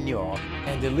pile of manure.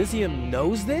 And Elysium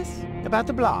knows this? About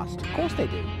the blast? Of course they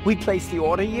do. We placed the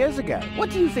order years ago. What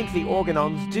do you think the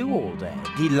Organnons do all day?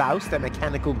 Delouse their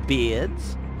mechanical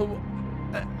beards?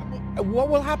 What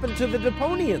will happen to the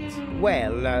Deponians?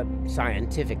 Well,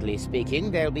 scientifically speaking,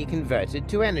 they'll be converted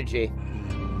to energy.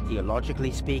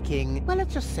 Theologically speaking, well,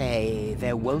 let's just say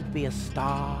there won't be a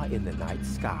star in the night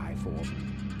sky for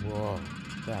them. Whoa,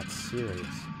 that's serious.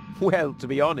 Well, to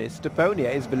be honest,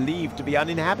 Deponia is believed to be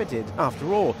uninhabited.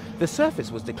 After all, the surface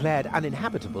was declared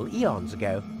uninhabitable eons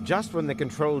ago. Just when the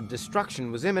controlled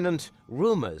destruction was imminent,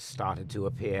 rumors started to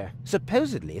appear.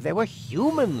 Supposedly, there were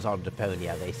humans on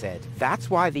Deponia, they said. That's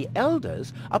why the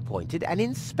Elders appointed an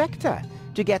inspector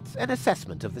to get an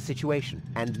assessment of the situation.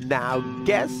 And now,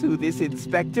 guess who this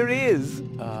inspector is?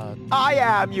 I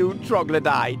am, you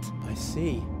troglodyte! I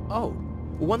see. Oh.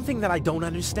 One thing that I don't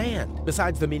understand,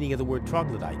 besides the meaning of the word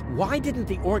troglodyte, why didn't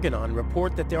the Organnon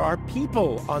report that there are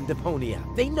people on Deponia?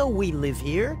 They know we live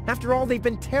here. After all, they've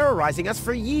been terrorizing us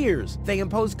for years. They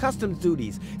impose customs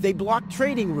duties, they block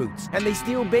trading routes, and they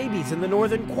steal babies in the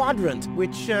northern quadrant,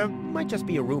 which might just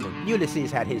be a rumor.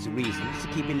 Ulysses had his reasons to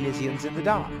keep Elysians in the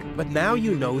dark. But now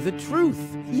you know the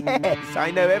truth. Yes, I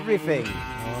know everything.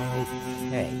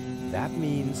 Okay, that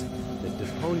means that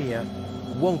Deponia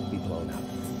won't be blown up.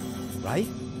 Right?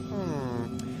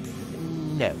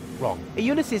 No, wrong.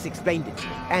 Ulysses explained it to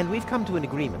me, and we've come to an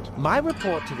agreement. My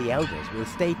report to the Elders will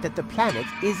state that the planet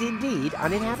is indeed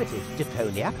uninhabited.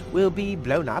 Deponia will be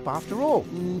blown up after all.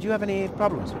 Do you have any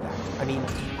problems with that? I mean,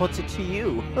 what's it to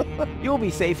you? You'll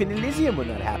be safe in Elysium when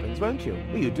that happens, won't you?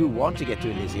 Well, you do want to get to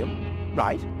Elysium,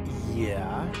 right?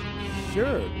 Yeah,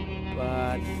 sure,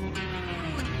 but...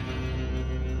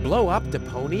 Blow up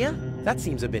Deponia? That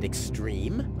seems a bit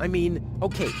extreme. I mean,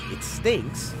 okay, it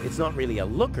stinks. It's not really a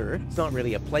looker. It's not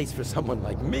really a place for someone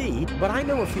like me. But I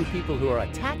know a few people who are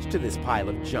attached to this pile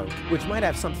of junk, which might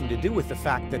have something to do with the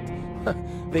fact that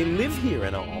they live here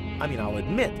and all. I mean, I'll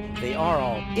admit, they are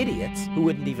all idiots who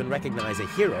wouldn't even recognize a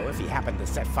hero if he happened to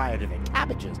set fire to their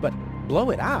cabbages. But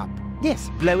blow it up? Yes,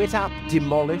 blow it up,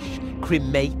 demolish,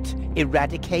 cremate,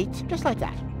 eradicate, just like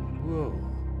that. Whoa.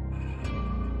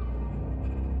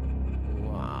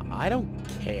 I don't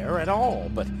care at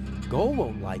all, but Goal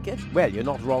won't like it. Well, you're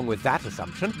not wrong with that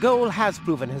assumption. Goal has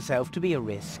proven herself to be a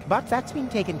risk, but that's been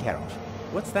taken care of.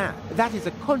 What's that? That is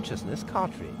a consciousness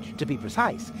cartridge. To be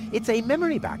precise, it's a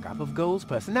memory backup of Goal's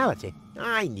personality.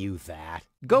 I knew that.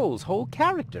 Goal's whole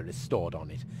character is stored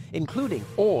on it, including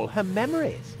all her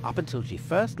memories, up until she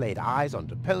first laid eyes on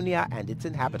Deponia and its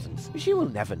inhabitants. She will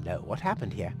never know what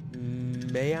happened here.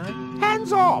 May I?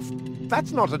 Hands off!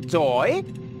 That's not a toy!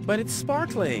 But it's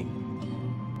sparkling.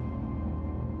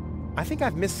 I think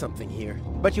I've missed something here.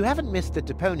 But you haven't missed that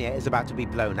Deponia is about to be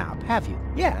blown up, have you?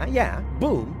 Yeah,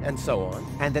 boom, and so on.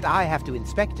 And that I have to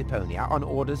inspect Deponia on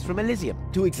orders from Elysium.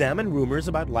 To examine rumors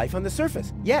about life on the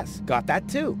surface. Yes, got that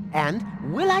too. And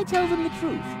will I tell them the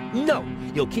truth? No,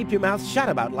 you'll keep your mouth shut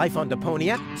about life on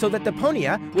Deponia, so that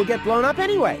Deponia will get blown up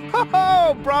anyway.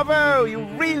 Ho-ho! Bravo! You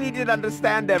really did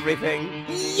understand everything.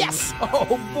 Yes!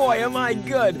 Oh boy, am I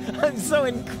good! I'm so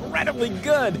incredibly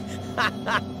good!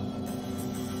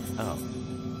 Oh.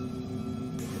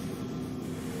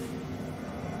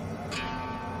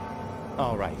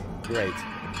 All right, great.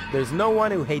 There's no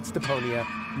one who hates Deponia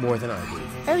more than I do.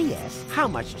 Oh yes? How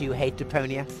much do you hate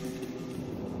Deponia?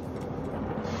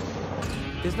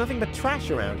 There's nothing but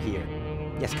trash around here.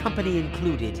 Yes, company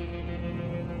included.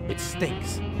 It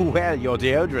stinks. Well, your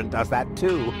deodorant does that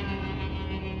too.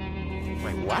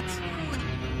 My what?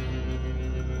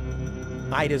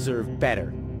 I deserve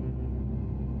better.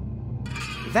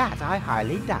 That I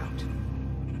highly doubt.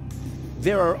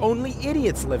 There are only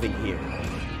idiots living here.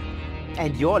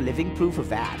 And you're living proof of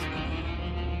that.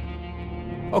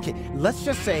 Okay, let's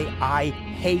just say I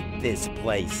hate this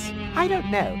place. I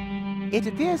don't know. It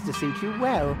appears to suit you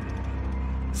well.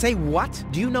 Say what?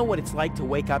 Do you know what it's like to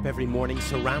wake up every morning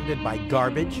surrounded by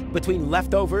garbage? Between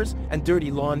leftovers and dirty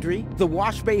laundry? The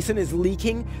wash basin is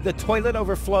leaking, the toilet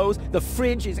overflows, the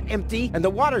fridge is empty, and the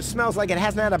water smells like it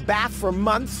hasn't had a bath for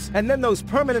months. And then those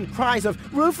permanent cries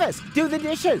of, Rufus, do the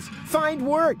dishes, find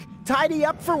work, tidy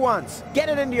up for once, get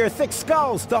it into your thick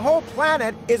skulls. The whole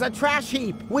planet is a trash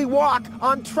heap. We walk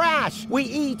on trash. We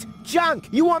eat junk.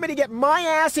 You want me to get my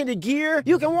ass into gear?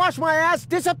 You can watch my ass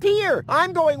disappear.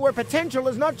 I'm going where potential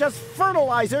is not just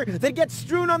fertilizer that gets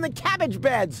strewn on the cabbage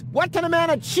beds. What can a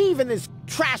man achieve in this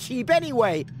trash heap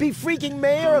anyway? Be freaking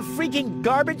mayor of freaking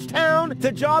garbage town?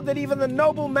 The job that even the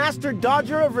noble master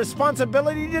dodger of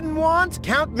responsibility didn't want?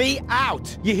 Count me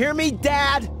out. You hear me,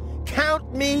 Dad?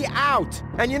 Count me out.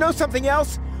 And you know something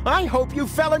else? I hope you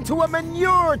fell into a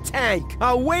manure tank.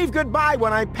 I'll wave goodbye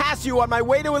when I pass you on my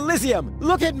way to Elysium.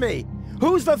 Look at me.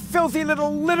 Who's the filthy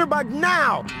little litterbug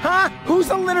now? Huh? Who's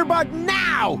the litterbug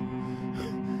now?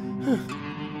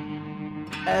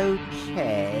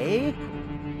 Okay.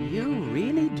 You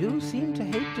really do seem to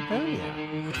hate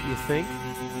Deponia. You think?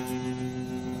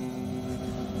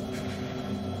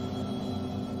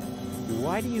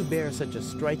 Why do you bear such a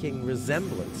striking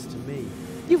resemblance to me?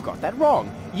 You've got that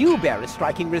wrong. You bear a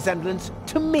striking resemblance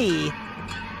to me.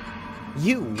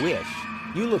 You wish.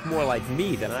 You look more like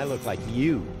me than I look like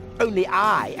you. Only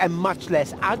I am much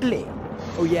less ugly.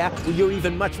 Oh yeah? Well, you're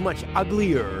even much, much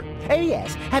uglier. Oh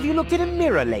yes. Have you looked in a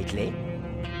mirror lately?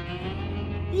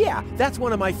 Yeah, that's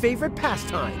one of my favorite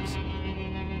pastimes.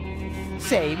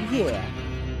 Same here.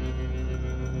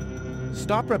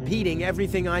 Stop repeating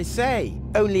everything I say.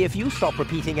 Only if you stop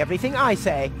repeating everything I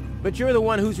say. But you're the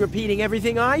one who's repeating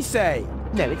everything I say.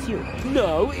 No, it's you.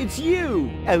 No, it's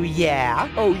you. Oh, yeah?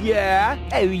 Oh, yeah?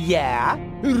 Oh, yeah?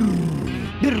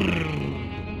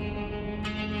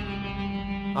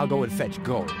 I'll go and fetch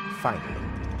gold, finally.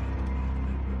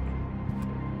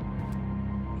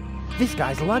 This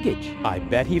guy's luggage. I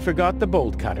bet he forgot the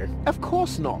bolt cutter. Of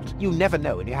course not. You never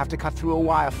know when you have to cut through a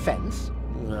wire fence.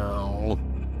 No.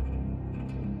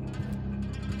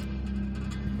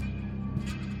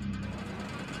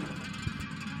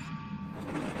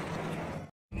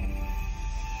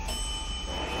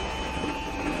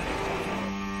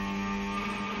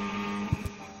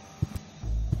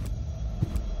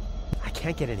 I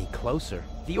can't get any closer.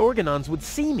 The Organnons would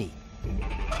see me.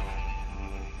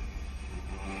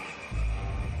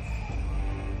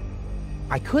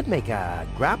 I could make a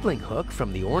grappling hook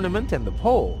from the ornament and the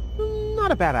pole.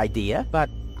 Not a bad idea, but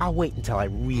I'll wait until I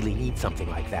really need something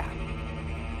like that.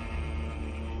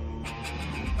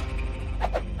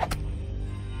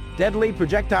 Deadly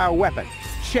projectile weapon.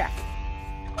 Check.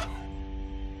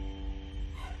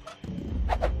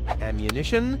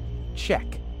 Ammunition.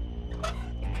 Check.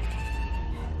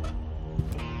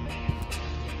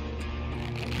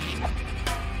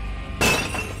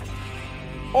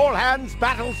 All hands,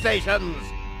 battle stations!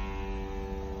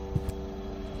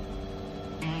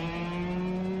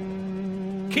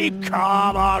 Keep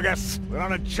calm, Argus. We're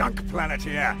on a junk planet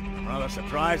here. I'm rather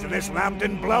surprised that this lamp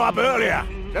didn't blow up earlier.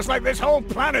 Just like this whole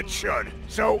planet should.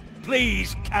 So,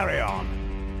 please, carry on.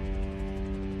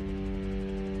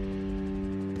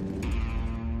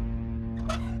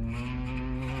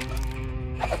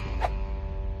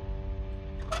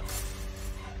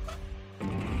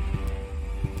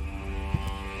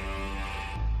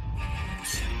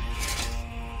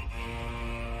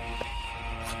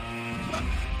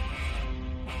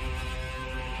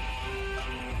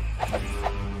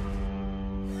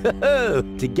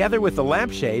 Together with the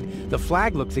lampshade, the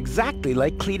flag looks exactly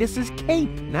like Cletus's cape.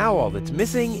 Now all that's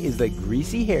missing is the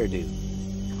greasy hairdo.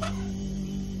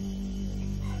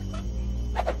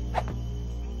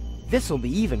 This'll be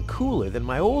even cooler than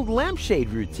my old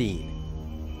lampshade routine.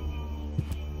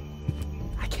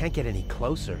 I can't get any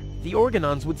closer. The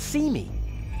Organnons would see me.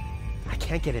 I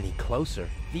can't get any closer.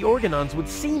 The Organnons would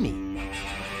see me.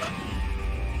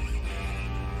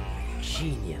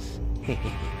 Genius.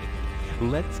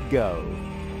 Let's go.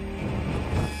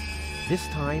 This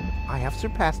time, I have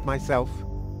surpassed myself.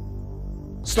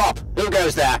 Stop! Who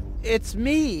goes there? It's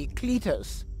me,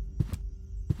 Cletus.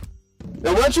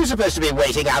 Weren't you supposed to be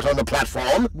waiting out on the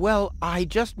platform? Well, I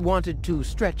just wanted to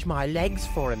stretch my legs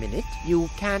for a minute. You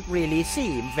can't really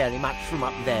see very much from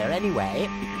up there anyway.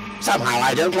 Somehow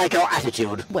I don't like your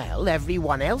attitude. Well,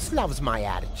 everyone else loves my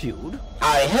attitude.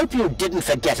 I hope you didn't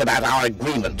forget about our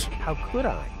agreement. How could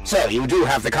I? So, you do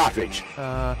have the cartridge?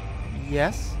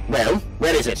 Yes? Well,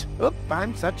 where is it? Oop,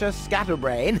 I'm such a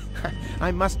scatterbrain.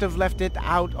 I must have left it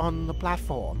out on the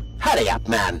platform. Hurry up,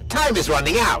 man. Time is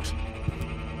running out.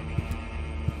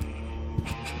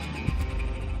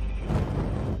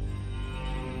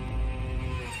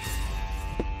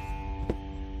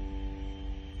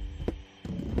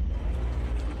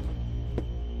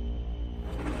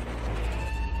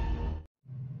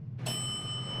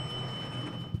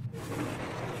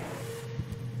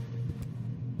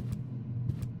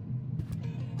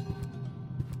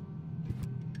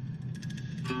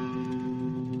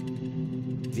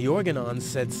 The Organnon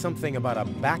said something about a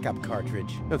backup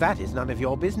cartridge. No, that is none of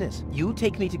your business. You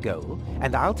take me to go,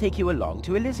 and I'll take you along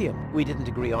to Elysium. We didn't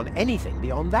agree on anything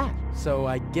beyond that. So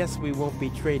I guess we won't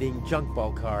be trading junk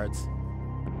ball cards.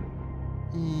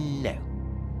 No.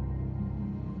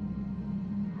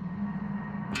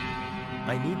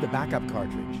 I need the backup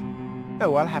cartridge.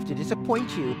 Oh, I'll have to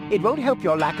disappoint you. It won't help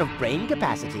your lack of brain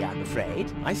capacity, I'm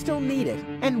afraid. I still need it.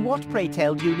 And what, pray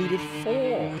tell, do you need it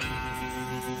for?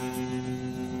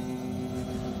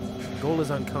 Goal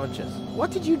is unconscious. What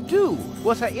did you do?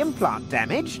 Was her implant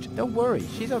damaged? Don't worry,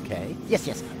 she's okay.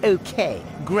 Yes, okay,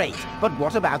 great. But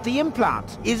what about the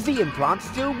implant? Is the implant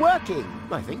still working?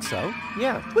 I think so,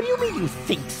 yeah. What do you mean you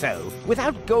think so?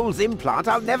 Without Goal's implant,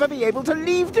 I'll never be able to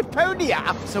leave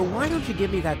Deponia! So why don't you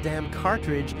give me that damn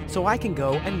cartridge so I can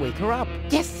go and wake her up?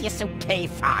 Yes, okay,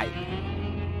 fine.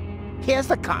 Here's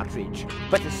the cartridge.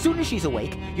 But as soon as she's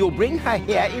awake, you'll bring her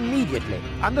here immediately.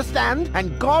 Understand?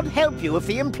 And God help you if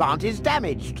the implant is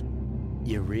damaged.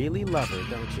 You really love her,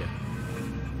 don't you?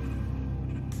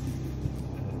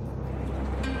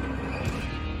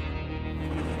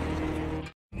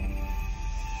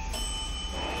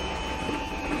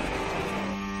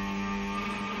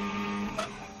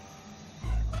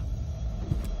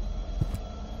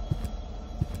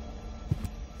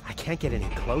 I can't get any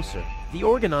closer. The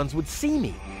Organnons would see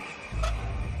me.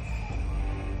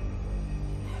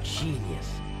 Genius.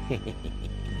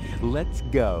 Let's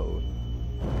go.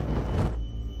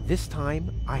 This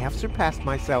time, I have surpassed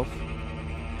myself.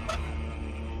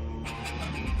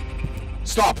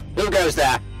 Stop! Who goes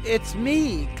there? It's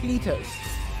me, Cletus.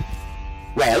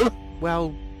 Well?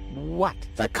 Well, what?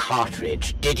 The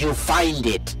cartridge. Did you find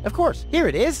it? Of course. Here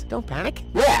it is. Don't panic.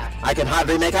 Where? I can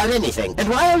hardly make out anything. And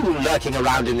why are you lurking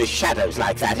around in the shadows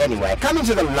like that anyway? Come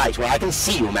into the light where I can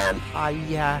see you, man.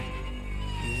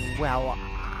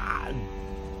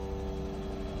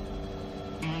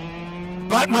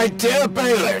 But my dear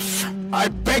bailiff, I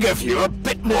beg of you a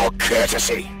bit more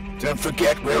courtesy. Don't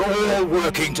forget, we're all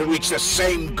working to reach the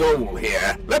same goal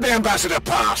here. Let the ambassador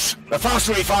pass. The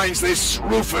faster he finds this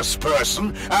Rufus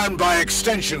person, and by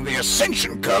extension the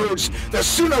Ascension codes, the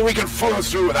sooner we can follow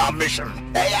through with our mission.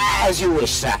 As you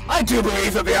wish, sir. I do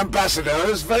believe that the ambassador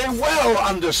has very well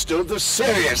understood the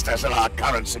seriousness of our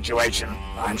current situation.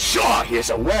 I'm sure he is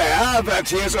aware that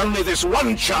he has only this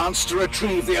one chance to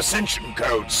retrieve the Ascension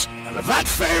codes. And if that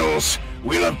fails,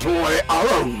 we'll employ our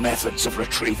own methods of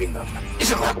retrieving them.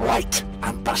 Isn't that right,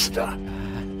 Ambassador?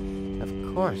 Of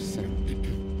course.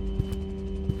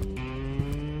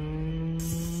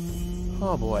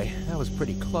 Oh boy, that was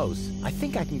pretty close. I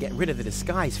think I can get rid of the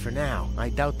disguise for now. I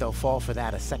doubt they'll fall for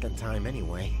that a second time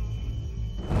anyway.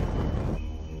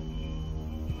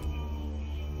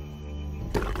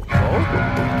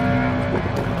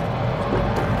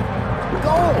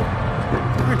 Goal!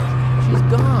 Darn it, she's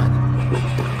gone.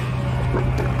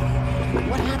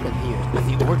 What happened here? Have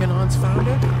the Organnons found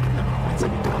her? No, that's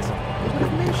impossible. They would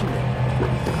have mentioned it.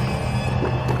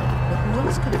 But who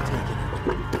else could have taken her?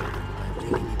 I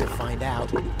really need to find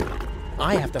out.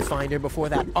 I have to find her before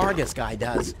that Argus guy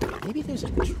does. Maybe there's a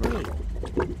trail.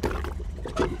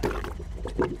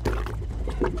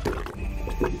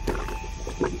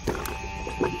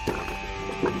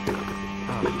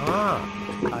 Aha!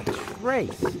 A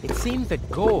trace. It seems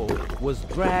that Goal was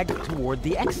dragged toward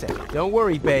the exit. Don't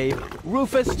worry, babe.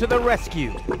 Rufus to the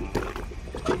rescue.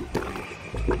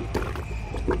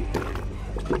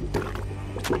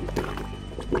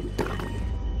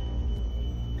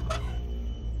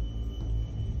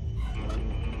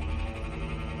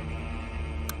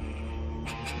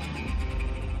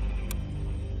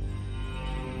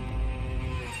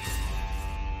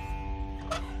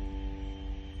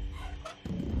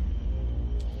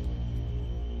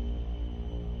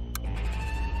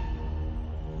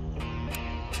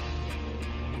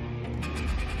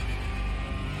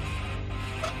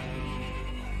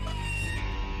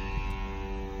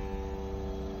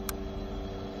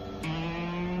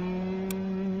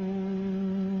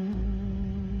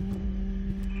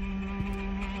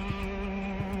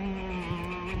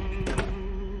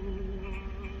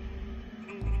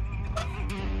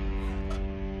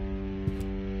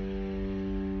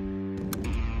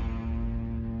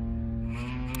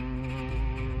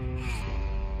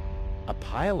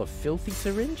 pile of filthy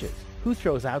syringes. Who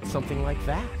throws out something like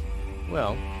that?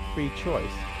 Well, free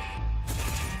choice.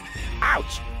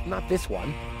 Ouch! Not this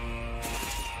one.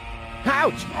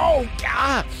 Ouch! Oh,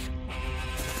 gosh!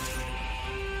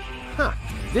 Huh,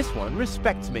 this one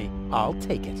respects me. I'll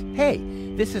take it. Hey,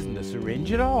 this isn't a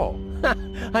syringe at all.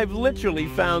 I've literally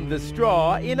found the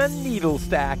straw in a needle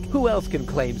stack. Who else can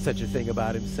claim such a thing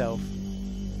about himself?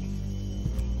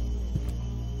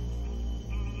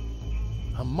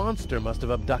 A monster must have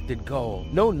abducted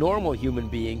gold. No normal human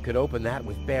being could open that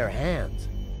with bare hands.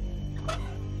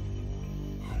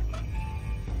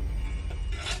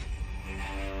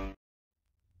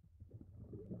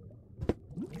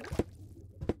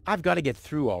 I've got to get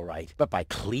through all right, but by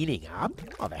cleaning up?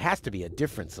 Oh, there has to be a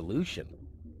different solution.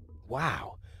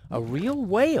 Wow, a real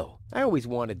whale. I always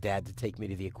wanted Dad to take me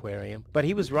to the aquarium, but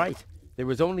he was right. There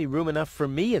was only room enough for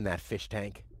me in that fish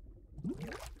tank.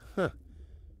 Huh,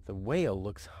 the whale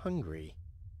looks hungry.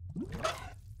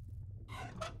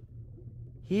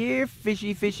 Here,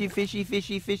 fishy, fishy, fishy,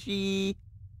 fishy, fishy.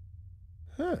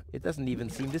 Huh, it doesn't even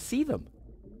seem to see them.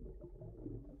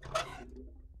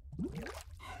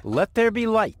 Let there be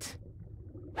light.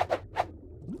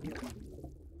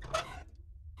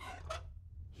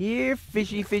 Here,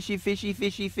 fishy, fishy, fishy,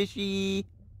 fishy, fishy.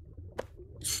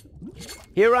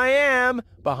 Here I am,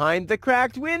 behind the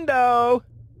cracked window.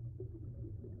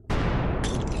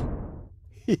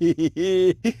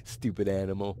 Stupid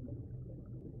animal.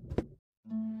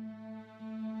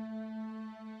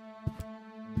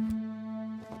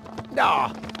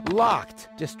 Ah, locked.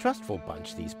 Distrustful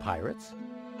bunch, these pirates.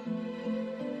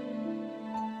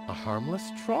 A harmless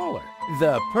trawler.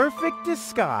 The perfect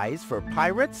disguise for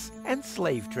pirates and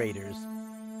slave traders.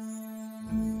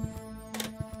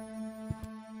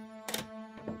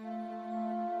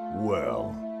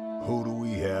 Well, who do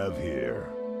we have here?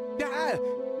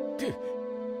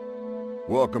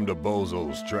 Welcome to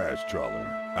Bozo's Trash Trawler.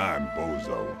 I'm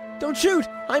Bozo. Don't shoot!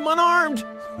 I'm unarmed!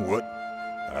 What?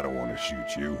 I don't want to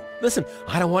shoot you. Listen,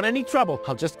 I don't want any trouble.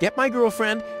 I'll just get my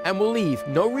girlfriend and we'll leave.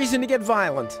 No reason to get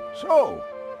violent. So,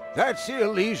 that's the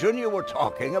Elysium you were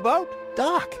talking about?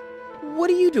 Doc, what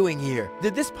are you doing here?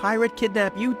 Did this pirate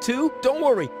kidnap you too? Don't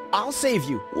worry, I'll save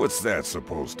you. What's that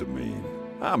supposed to mean?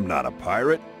 I'm not a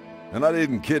pirate, and I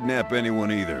didn't kidnap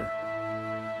anyone either.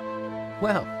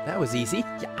 Well, that was easy.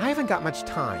 I haven't got much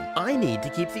time. I need to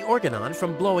keep the Organnon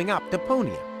from blowing up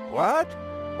Deponia. What?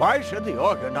 Why should the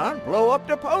Organnon blow up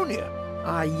Deponia?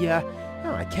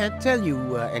 I can't tell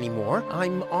you anymore.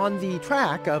 I'm on the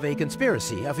track of a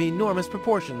conspiracy of enormous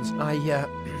proportions. I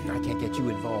can't get you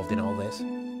involved in all this.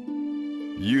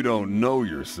 You don't know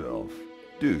yourself,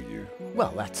 do you?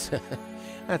 Well,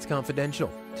 that's confidential,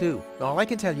 too. All I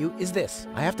can tell you is this.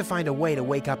 I have to find a way to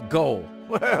wake up Goal.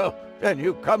 Well, then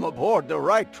you've come aboard the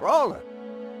right trawler.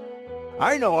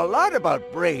 I know a lot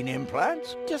about brain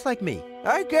implants. Just like me.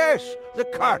 I guess the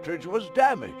cartridge was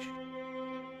damaged.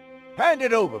 Hand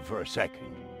it over for a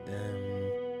second.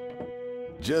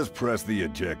 Just press the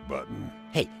eject button.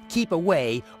 Hey, keep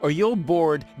away or you'll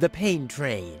board the pain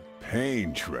train.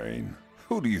 Pain train?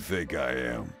 Who do you think I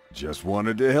am? Just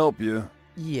wanted to help you.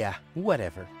 Yeah,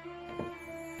 whatever.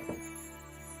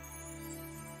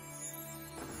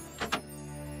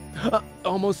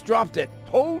 Almost dropped it.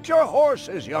 Hold your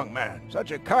horses, young man.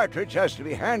 Such a cartridge has to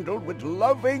be handled with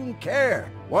loving care.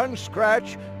 One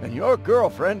scratch, and your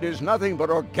girlfriend is nothing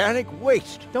but organic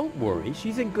waste. Don't worry,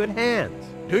 she's in good hands.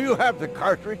 Do you have the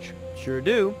cartridge? Sure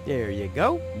do. There you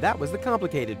go. That was the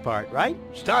complicated part, right?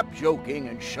 Stop joking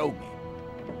and show me.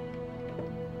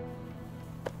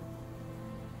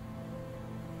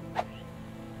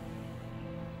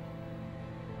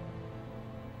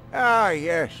 Ah,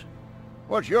 yes.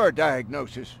 What's your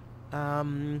diagnosis?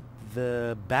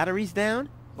 The battery's down?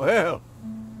 Well,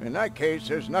 in that case,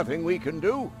 there's nothing we can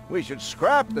do. We should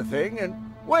scrap the thing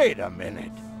and... Wait a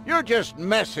minute. You're just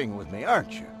messing with me,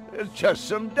 aren't you? It's just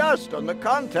some dust on the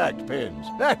contact pins,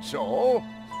 that's all.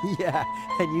 Yeah,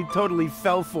 and you totally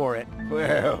fell for it.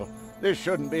 Well, this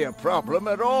shouldn't be a problem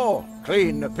at all.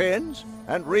 Clean the pins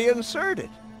and reinsert it.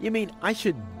 You mean I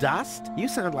should dust? You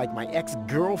sound like my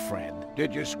ex-girlfriend.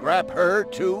 Did you scrap her,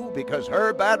 too, because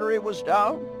her battery was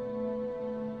down?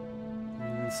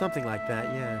 Something like that,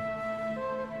 yeah.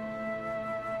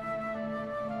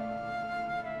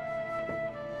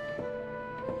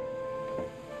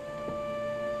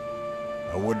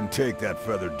 I wouldn't take that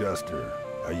feather duster.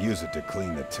 I use it to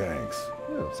clean the tanks.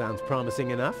 Oh, sounds promising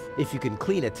enough. If you can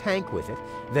clean a tank with it,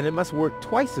 then it must work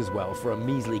twice as well for a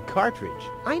measly cartridge.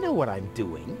 I know what I'm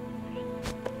doing.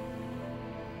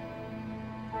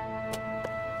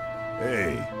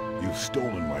 Hey, you've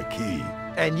stolen my key.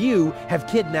 And you have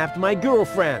kidnapped my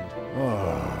girlfriend.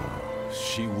 Oh,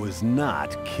 she was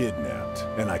not kidnapped,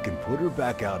 and I can put her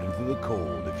back out into the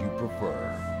cold if you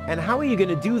prefer. And how are you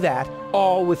gonna do that,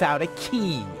 all without a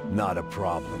key? Not a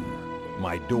problem.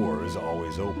 My door is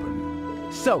always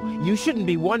open. So, you shouldn't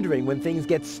be wondering when things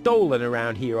get stolen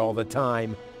around here all the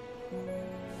time.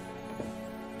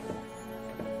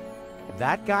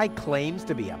 That guy claims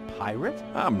to be a pirate?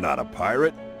 I'm not a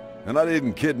pirate, and I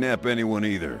didn't kidnap anyone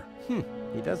either.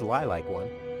 He does lie like one.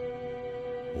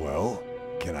 Well,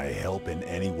 can I help in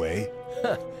any way?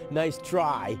 Nice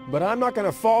try, but I'm not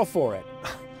gonna fall for it.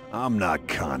 I'm not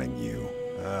conning you.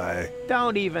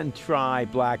 Don't even try,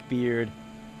 Blackbeard.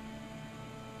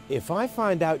 If I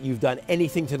find out you've done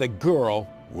anything to the girl...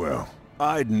 Well,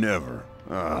 I'd never.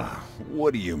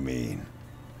 What do you mean?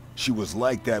 She was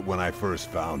like that when I first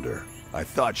found her. I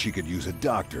thought she could use a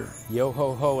doctor.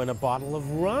 Yo-ho-ho and a bottle of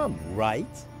rum, right?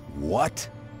 What?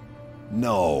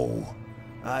 No.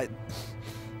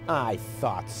 I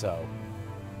thought so.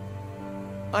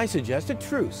 I suggest a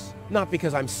truce. Not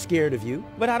because I'm scared of you,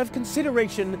 but out of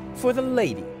consideration for the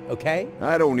lady, okay?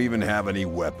 I don't even have any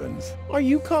weapons. Are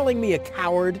you calling me a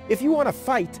coward? If you want to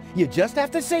fight, you just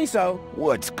have to say so.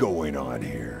 What's going on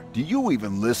here? Do you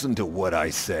even listen to what I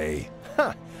say?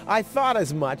 Huh, I thought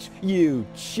as much, you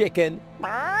chicken.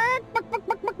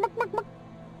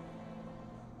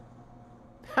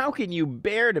 How can you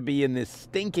bear to be in this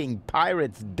stinking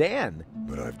pirate's den?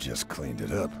 But I've just cleaned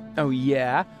it up. Oh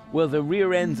yeah? Well, the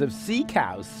rear ends of sea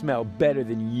cows smell better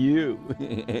than you.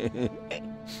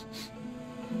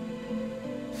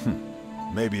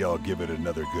 Maybe I'll give it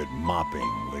another good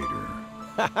mopping later.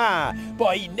 Ha-ha!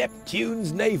 By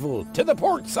Neptune's navel, to the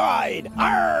port side!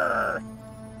 Arr!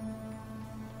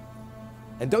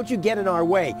 And don't you get in our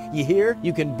way, you hear?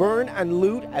 You can burn and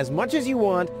loot as much as you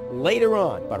want later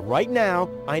on. But right now,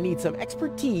 I need some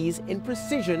expertise in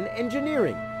precision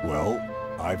engineering. Well,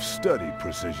 I've studied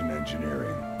precision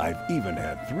engineering. I've even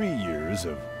had 3 years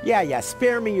of... Yeah,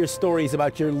 spare me your stories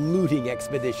about your looting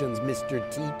expeditions, Mr.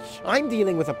 Teach. I'm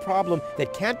dealing with a problem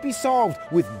that can't be solved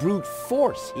with brute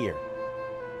force here.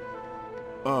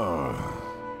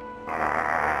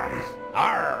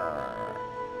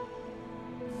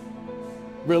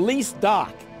 Release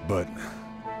Doc. But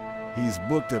he's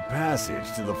booked a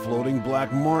passage to the floating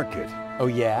black market. Oh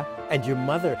yeah? And your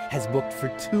mother has booked for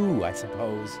 2, I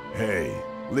suppose. Hey,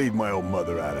 leave my old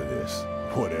mother out of this.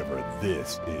 Whatever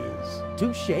this is.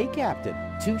 Touché, Captain.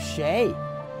 Touché.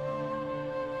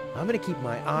 I'm gonna keep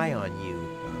my eye on you.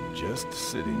 I'm just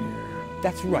sitting here.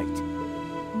 That's right.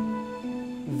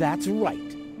 That's right.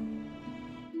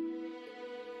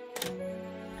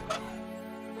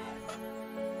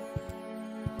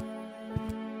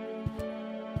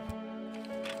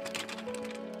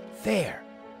 There.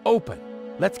 Open.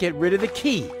 Let's get rid of the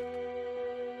key.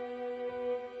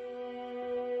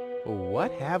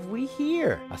 What have we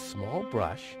here? A small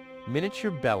brush,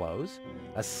 miniature bellows,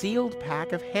 a sealed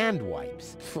pack of hand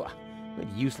wipes. What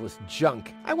useless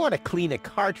junk. I want to clean a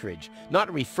cartridge, not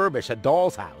refurbish a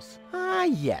doll's house. Ah,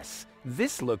 yes.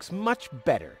 This looks much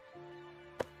better.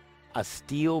 A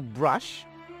steel brush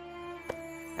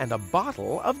and a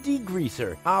bottle of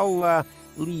degreaser. I'll,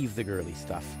 leave the girly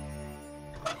stuff.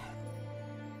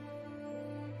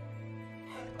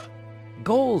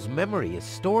 Goal's memory is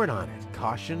stored on it.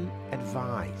 Caution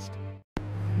advised.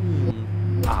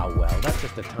 Ah, well, that's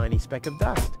just a tiny speck of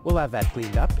dust. We'll have that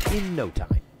cleaned up in no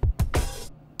time.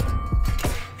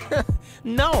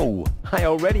 No! I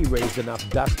already raised enough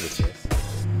dust with this.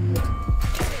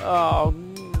 Oh,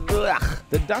 ugh.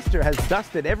 The duster has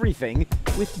dusted everything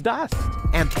with dust.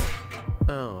 And...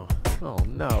 Oh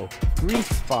no. Grease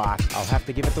spot. I'll have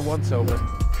to give it the once-over.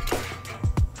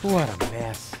 What a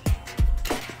mess.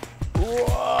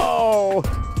 Whoa!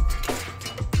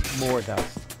 More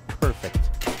dust. Perfect.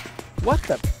 What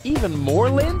the? Even more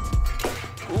lint?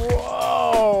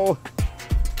 Whoa!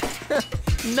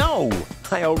 No!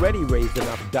 I already raised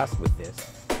enough dust with this.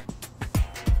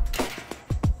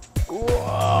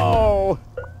 Whoa!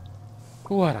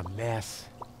 What a mess.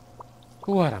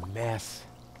 What a mess.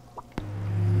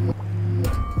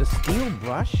 The steel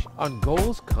brush on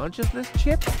Goal's consciousness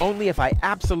chip? Only if I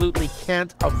absolutely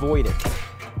can't avoid it.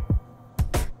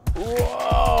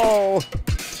 Whoa!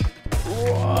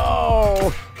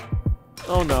 Whoa!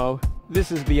 Oh no,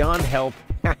 this is beyond help.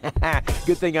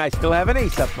 Good thing I still have an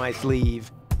ace up my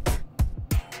sleeve.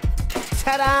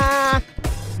 Ta-da!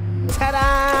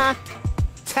 Ta-da!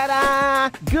 Ta-da!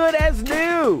 Good as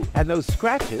new! And those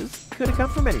scratches could have come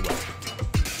from anywhere.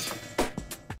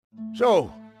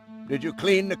 So, did you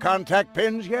clean the contact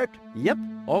pins yet? Yep,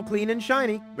 all clean and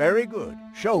shiny. Very good.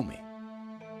 Show me.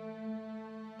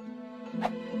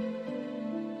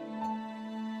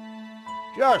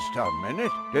 Just a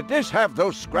minute. Did this have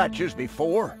those scratches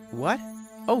before? What?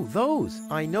 Oh, those.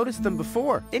 I noticed them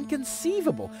before.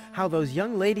 Inconceivable how those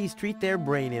young ladies treat their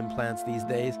brain implants these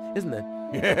days, isn't it?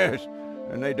 Yes,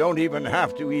 and they don't even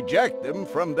have to eject them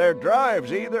from their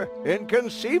drives either.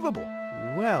 Inconceivable.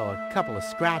 Well, a couple of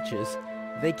scratches.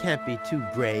 They can't be too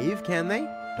grave, can they?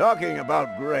 Talking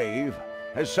about grave,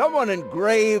 has someone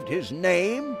engraved his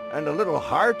name and a little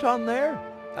heart on there?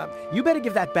 You better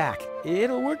give that back.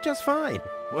 It'll work just fine.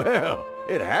 Well,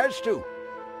 it has to.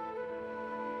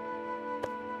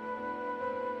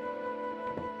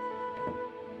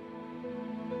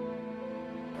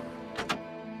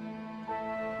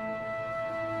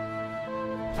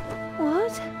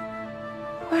 What?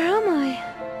 Where am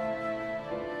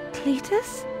I?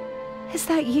 Cletus? Is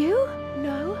that you?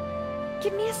 No.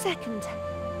 Give me a second.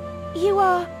 You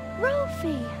are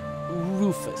Ralphie.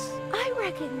 Rufus. I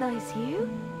recognize you.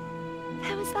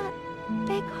 There was that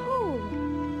big hole.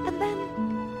 And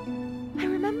then I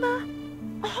remember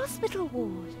a hospital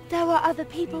ward. There were other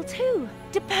people too.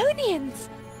 Deponians.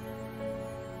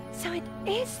 So it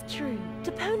is true.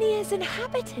 Deponia is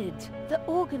inhabited. The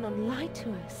Organnon lied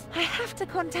to us. I have to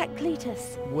contact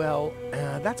Cletus. Well,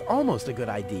 that's almost a good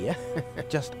idea.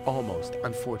 Just almost,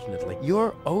 unfortunately.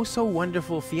 Your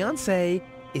oh-so-wonderful fiancé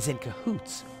is in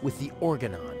cahoots with the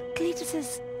Organnon.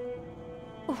 Cletus's...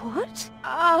 What?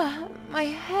 My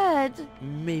head.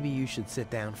 Maybe you should sit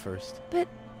down first. But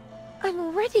I'm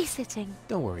already sitting.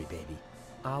 Don't worry, baby.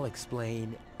 I'll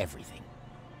explain everything.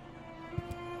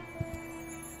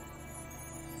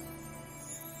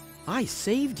 I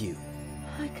saved you.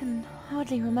 I can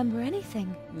hardly remember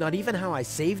anything. Not even how I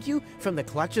saved you from the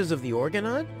clutches of the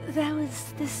Organnon? There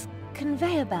was this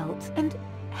conveyor belt, and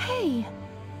hey,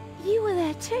 you were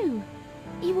there too.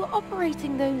 You were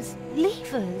operating those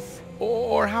levers.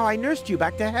 Or how I nursed you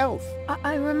back to health.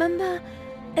 I remember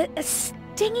a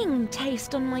stinging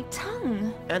taste on my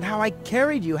tongue. And how I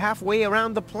carried you halfway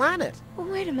around the planet.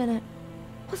 Wait a minute.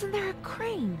 Wasn't there a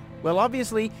crane? Well,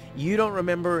 obviously, you don't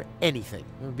remember anything.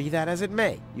 Be that as it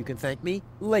may, you can thank me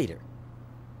later.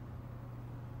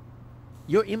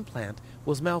 Your implant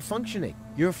was malfunctioning.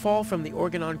 Your fall from the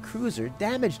Organnon cruiser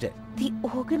damaged it. The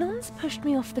Organnons pushed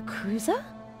me off the cruiser?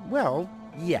 Well,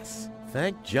 yes.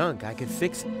 Thank junk I could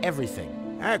fix everything.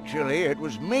 Actually, it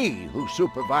was me who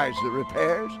supervised the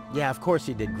repairs. Yeah, of course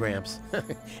you did, Gramps.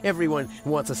 Everyone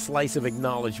wants a slice of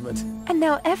acknowledgement. And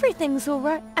now everything's all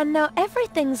right. And now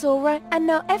everything's all right. And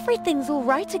now everything's all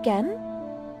right again.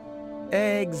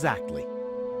 Exactly.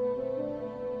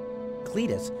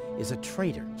 Cletus is a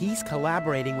traitor. He's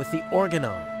collaborating with the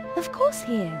Organnon. Of course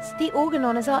he is. The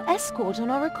Organnon is our escort on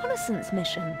our reconnaissance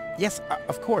mission. Yes,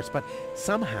 of course, but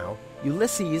somehow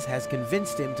Ulysses has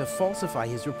convinced him to falsify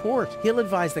his report. He'll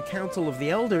advise the Council of the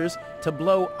Elders to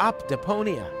blow up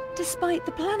Deponia. Despite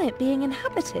the planet being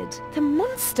inhabited. The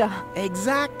monster.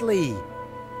 Exactly.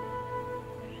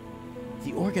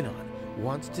 The Organnon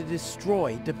wants to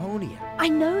destroy Deponia. I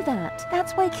know that.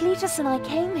 That's why Cletus and I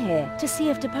came here, to see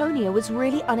if Deponia was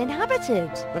really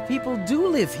uninhabited. But people do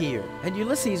live here, and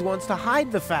Ulysses wants to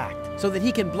hide the fact, so that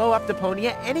he can blow up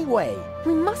Deponia anyway.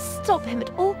 We must stop him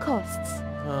at all costs.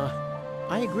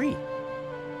 I agree.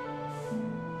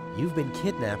 You've been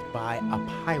kidnapped by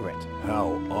a pirate.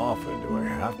 How often do I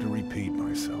have to repeat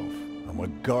myself? I'm a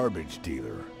garbage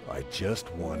dealer. I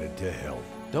just wanted to help.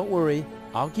 Don't worry.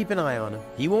 I'll keep an eye on him.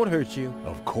 He won't hurt you.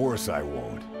 Of course I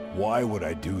won't. Why would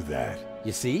I do that?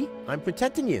 You see? I'm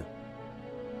protecting you.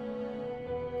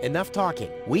 Enough talking.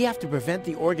 We have to prevent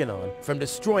the Organnon from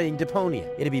destroying Deponia.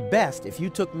 It'd be best if you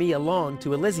took me along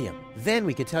to Elysium. Then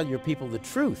we could tell your people the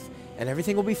truth, and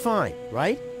everything will be fine,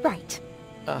 right? Right.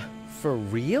 For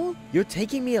real? You're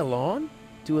taking me along?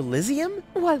 To Elysium?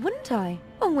 Why wouldn't I?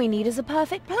 All we need is a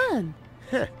perfect plan.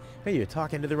 Heh. Hey, you're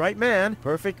talking to the right man.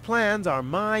 Perfect plans are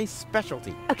my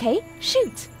specialty. Okay,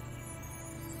 shoot.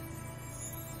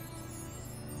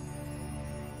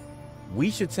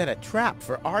 We should set a trap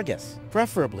for Argus.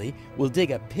 Preferably, we'll dig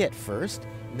a pit first,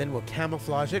 and then we'll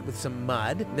camouflage it with some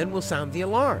mud, and then we'll sound the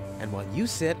alarm. And while you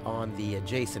sit on the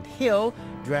adjacent hill,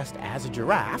 dressed as a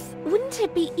giraffe... Wouldn't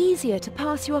it be easier to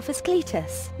pass you off as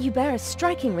Cletus? You bear a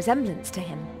striking resemblance to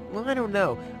him. Well, I don't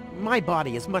know. My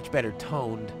body is much better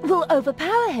toned. We'll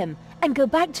overpower him and go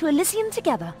back to Elysium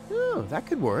together. Oh, that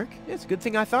could work. It's a good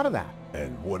thing I thought of that.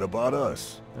 And what about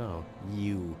us? Oh,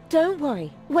 you... Don't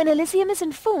worry. When Elysium is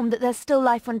informed that there's still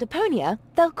life on Deponia,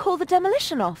 they'll call the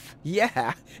demolition off.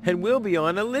 Yeah, and we'll be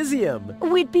on Elysium.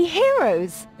 We'd be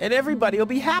heroes. And everybody will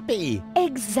be happy.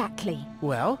 Exactly.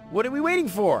 Well, what are we waiting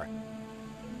for?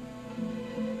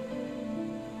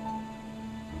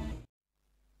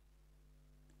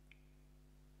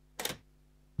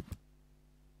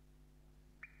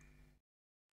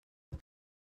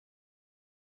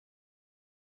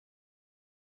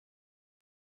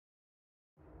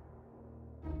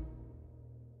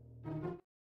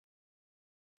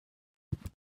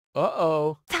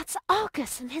 Uh-oh. That's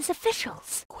Argus and his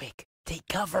officials. Quick, take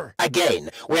cover. Again,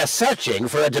 we're searching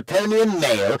for a Deponian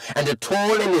male and a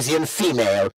tall Elysian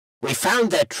female. We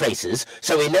found their traces,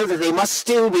 so we know that they must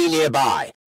still be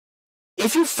nearby.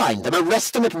 If you find them,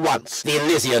 arrest them at once. The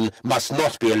Elysian must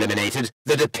not be eliminated.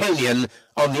 The Deponian,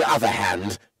 on the other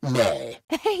hand, may.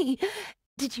 Hey,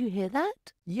 did you hear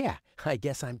that? Yeah, I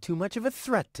guess I'm too much of a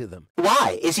threat to them.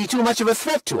 Why? Is he too much of a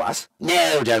threat to us?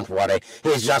 No, don't worry.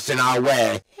 He's just in our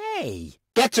way. Hey!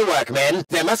 Get to work, men.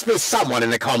 There must be someone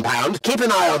in the compound. Keep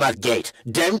an eye on that gate.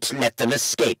 Don't let them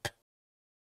escape.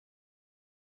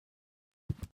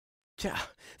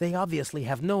 They obviously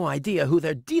have no idea who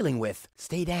they're dealing with.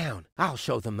 Stay down. I'll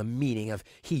show them the meaning of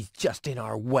he's just in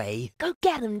our way. Go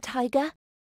get him, Tiger.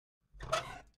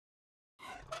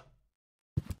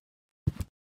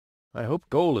 I hope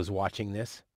Goal is watching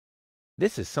this.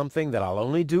 This is something that I'll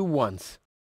only do once.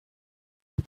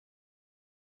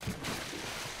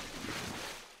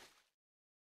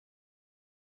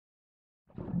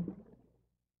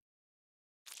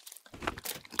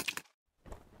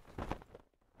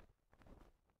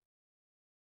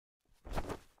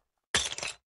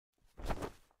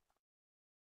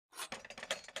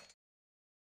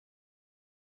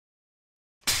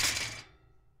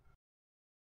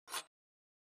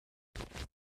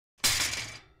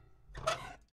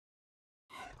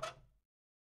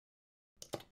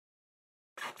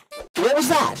 What was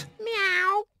that?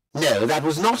 Meow. No, that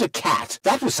was not a cat.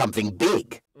 That was something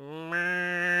big.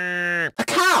 A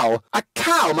cow! A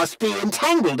cow must be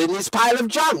entangled in this pile of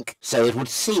junk. So it would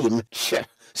seem.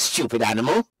 Stupid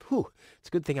animal. Whew, it's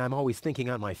a good thing I'm always thinking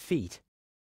on my feet.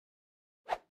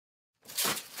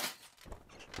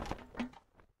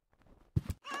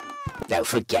 No,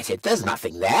 forget it. There's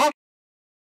nothing there.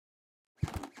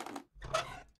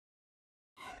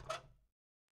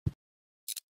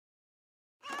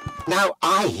 Now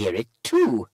I hear it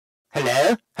too.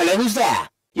 Hello? Hello, who's there?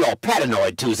 You're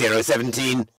paranoid,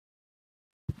 2017.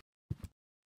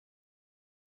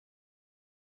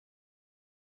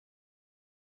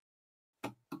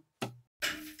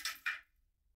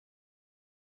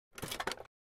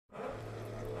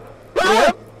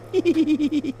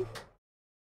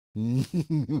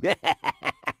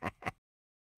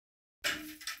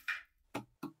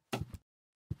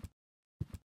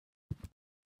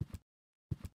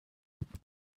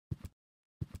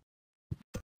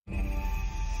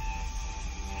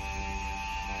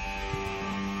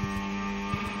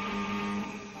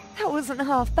 That wasn't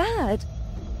half bad.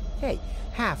 Hey,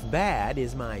 half bad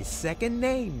is my second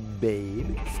name,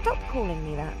 babe. Stop calling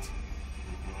me that.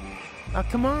 Oh,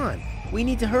 come on. We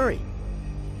need to hurry.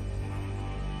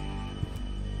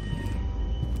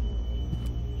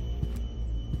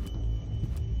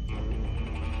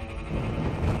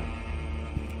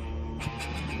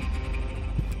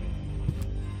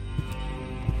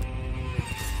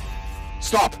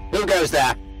 Stop! Who goes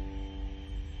there?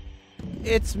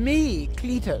 It's me,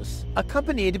 Cletus,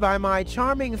 accompanied by my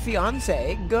charming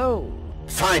fiancée, Go.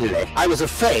 Finally! I was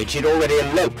afraid she'd already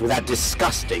eloped with that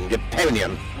disgusting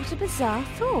Deponian. What a bizarre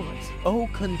thought. Au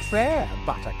contraire,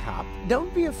 Buttercup.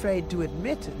 Don't be afraid to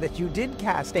admit that you did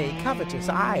cast a covetous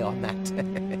eye on that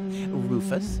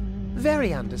Rufus.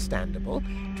 Very understandable.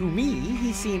 To me,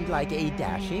 he seemed like a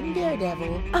dashing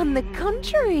daredevil. On the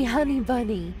contrary, honey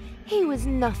bunny. He was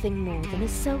nothing more than a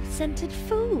self-centered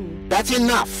fool. That's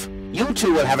enough! You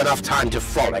two will have enough time to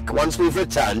frolic once we've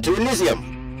returned to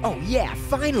Elysium. Oh yeah,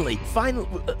 finally! Final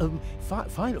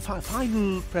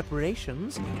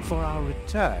preparations for our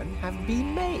return have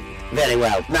been made. Very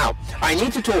well. Now, I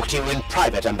need to talk to you in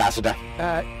private, Ambassador.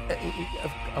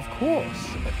 Of course.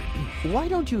 Why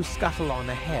don't you scuttle on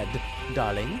ahead,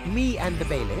 darling? Me and the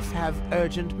bailiff have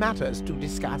urgent matters to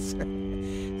discuss.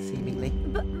 Seemingly.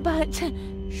 But...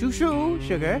 Shoo-shoo,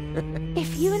 sugar.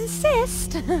 If you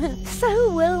insist.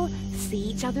 So we'll see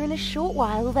each other in a short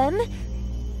while, then.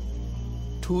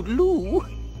 Toodaloo.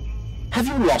 Have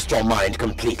you lost your mind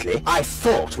completely? I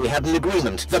thought we had an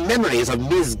agreement. The memories of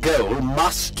Ms. Goal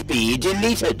must be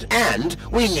deleted. And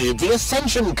we need the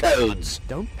Ascension codes.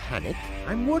 Don't panic.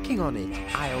 I'm working on it.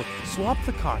 I'll swap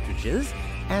the cartridges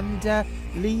and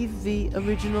leave the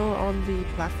original on the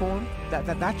platform.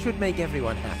 That should make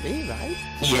everyone happy, right?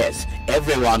 Yes,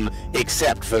 everyone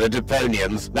except for the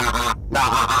Deponians.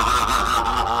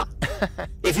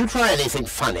 If you try anything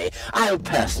funny, I'll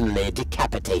personally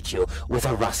decapitate you with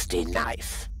a rusty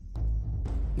knife.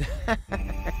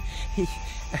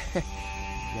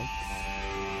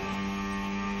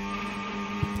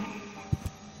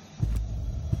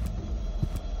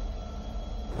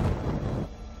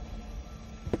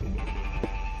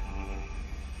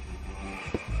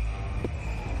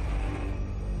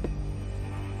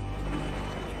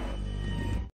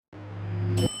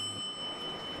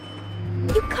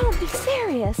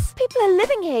 serious? People are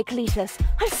living here, Cletus.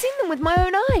 I've seen them with my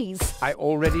own eyes. I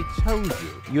already told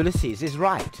you. Ulysses is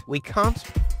right. We can't...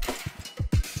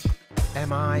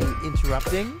 Am I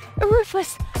interrupting?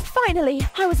 Rufus, finally!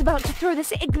 I was about to throw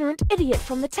this ignorant idiot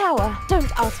from the tower.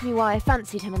 Don't ask me why I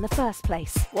fancied him in the first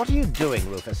place. What are you doing,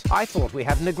 Rufus? I thought we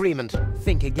had an agreement.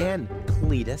 Think again,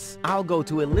 Cletus. I'll go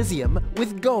to Elysium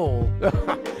with Goal.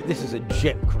 This is a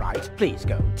joke, right? Please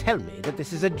go. Tell me that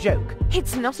this is a joke.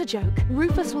 It's not a joke.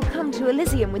 Rufus will come to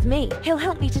Elysium with me. He'll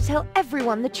help me to tell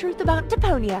everyone the truth about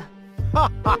Deponia. Ha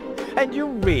ha! And you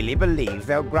really believe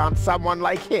they'll grant someone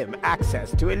like him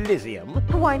access to Elysium?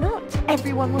 Why not?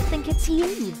 Everyone will think it's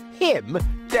you. Him?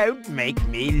 Don't make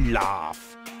me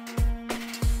laugh.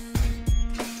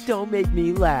 Don't make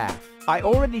me laugh. I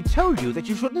already told you that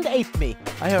you shouldn't ape me.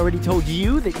 I already told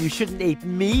you that you shouldn't ape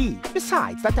me.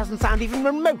 Besides, that doesn't sound even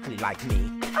remotely like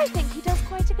me. I think he does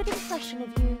quite a good impression of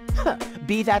you.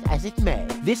 Be that as it may,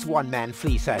 this one-man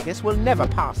flea circus will never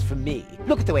pass for me.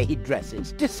 Look at the way he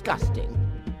dresses. Disgusting.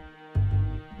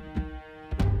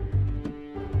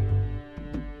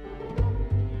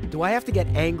 Do I have to get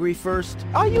angry first?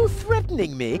 Are you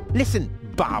threatening me? Listen,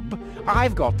 bub,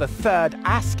 I've got the third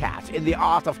ASCAT in the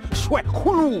art of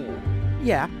shwekulu.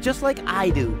 Yeah, just like I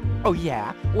do. Oh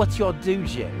yeah? What's your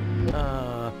dojo?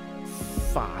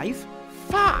 5?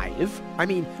 5? I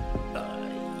mean,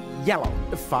 yellow.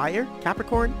 Fire?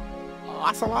 Capricorn?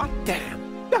 Ocelot?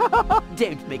 Damn.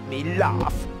 Don't make me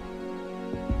laugh.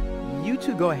 You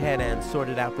two go ahead and sort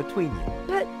it out between you.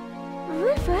 But,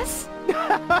 Rufus?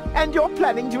 And you're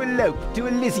planning to elope to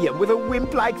Elysium with a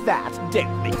wimp like that?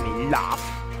 Don't make me laugh.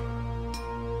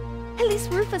 At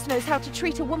least Rufus knows how to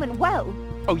treat a woman well.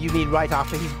 Oh, you mean right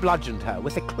after he's bludgeoned her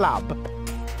with a club?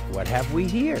 What have we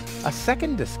here? A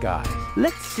second disguise.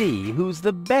 Let's see who's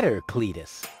the better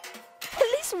Cletus. At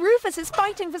least Rufus is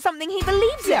fighting for something he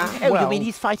believes in. Oh, you mean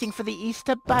he's fighting for the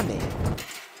Easter Bunny?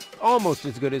 Almost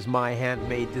as good as my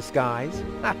handmade disguise.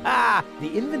 Ha-ha!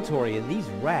 The inventory in these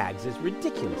rags is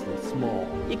ridiculously small.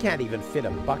 You can't even fit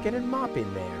a bucket and mop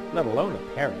in there, let alone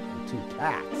a parrot and 2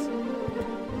 cats.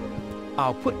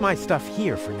 I'll put my stuff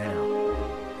here for now.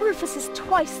 Rufus is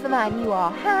twice the man you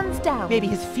are, hands down. Maybe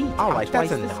his feet are twice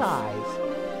the size.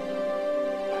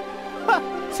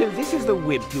 Ha! So this is the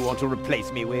wimp you want to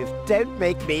replace me with? Don't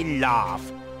make me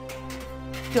laugh.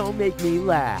 Don't make me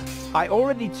laugh. I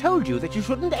already told you that you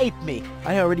shouldn't ape me.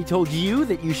 I already told you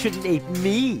that you shouldn't ape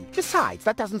me. Besides,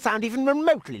 that doesn't sound even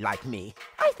remotely like me.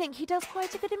 I think he does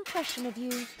quite a good impression of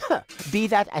you. Be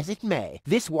that as it may,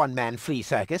 this one-man flea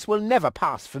circus will never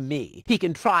pass for me. He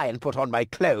can try and put on my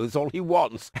clothes all he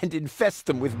wants and infest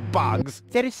them with bugs.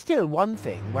 There is still one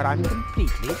thing where I'm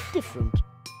completely different.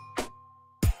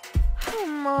 Oh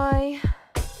my...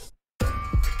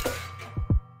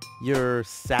 Your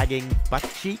sagging butt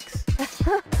cheeks?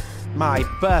 My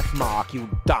birthmark, you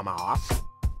dumbass.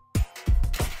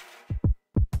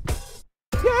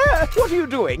 Yeah, what are you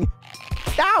doing?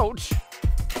 Ouch!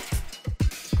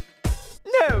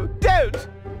 No, don't!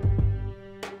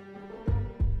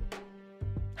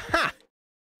 Ha!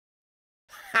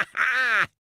 Ha ha!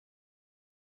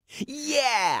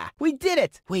 Yeah! We did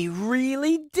it! We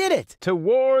really did it!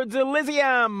 Towards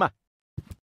Elysium!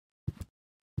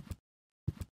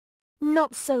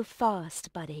 Not so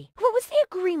fast, buddy. What was the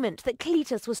agreement that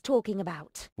Cletus was talking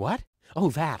about? What? Oh,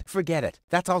 that. Forget it.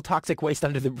 That's all toxic waste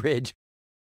under the bridge.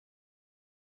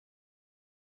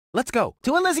 Let's go.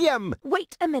 To Elysium!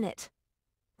 Wait a minute.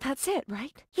 That's it,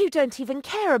 right? You don't even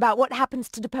care about what happens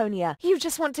to Deponia. You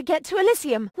just want to get to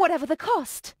Elysium, whatever the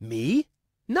cost. Me?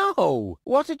 No!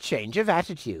 What a change of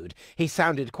attitude. He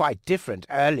sounded quite different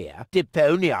earlier.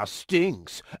 Deponia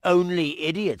stinks. Only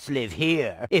idiots live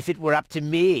here. If it were up to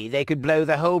me, they could blow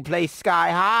the whole place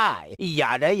sky high.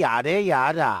 Yada, yada,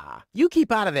 yada. You keep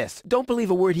out of this. Don't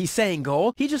believe a word he's saying,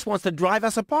 Goal. He just wants to drive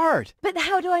us apart. But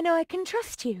how do I know I can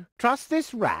trust you? Trust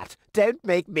this rat? Don't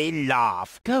make me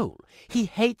laugh. Goal, he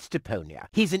hates Deponia.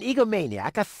 He's an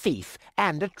egomaniac, a thief,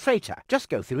 and a traitor. Just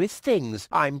go through his things.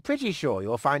 I'm pretty sure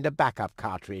you'll find a backup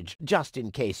cartridge, just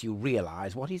in case you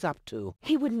realize what he's up to.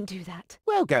 He wouldn't do that.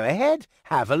 Well, go ahead.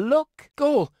 Have a look.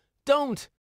 Goal, don't.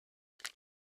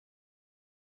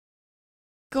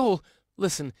 Goal,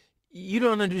 listen, you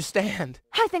don't understand.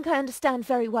 I think I understand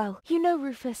very well. You know,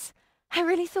 Rufus, I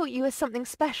really thought you were something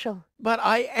special. But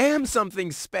I am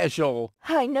something special.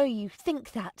 I know you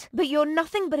think that, but you're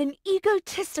nothing but an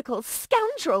egotistical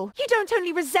scoundrel. You don't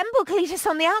only resemble Cletus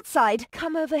on the outside.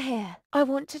 Come over here. I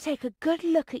want to take a good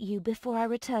look at you before I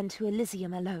return to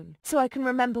Elysium alone, so I can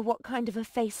remember what kind of a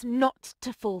face not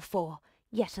to fall for,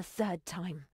 yet a third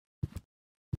time.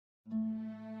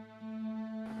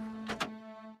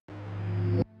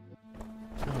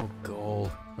 Oh, Goal.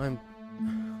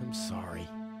 I'm sorry.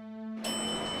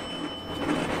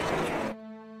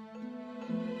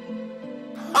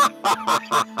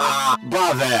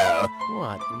 Bravo!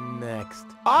 What next?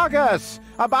 Argus!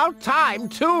 About time,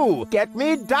 too! Get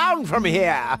me down from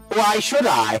here! Why should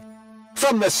I?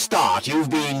 From the start, you've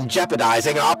been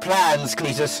jeopardizing our plans,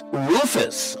 Cletus.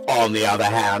 Rufus, on the other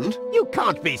hand... You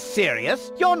can't be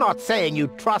serious! You're not saying you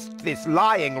trust this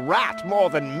lying rat more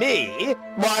than me!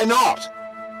 Why not?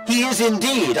 He is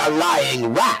indeed a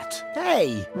lying rat.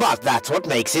 Hey! But that's what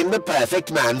makes him the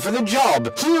perfect man for the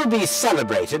job. He'll be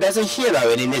celebrated as a hero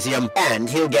in Elysium, and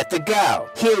he'll get the girl.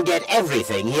 He'll get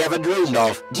everything he ever dreamed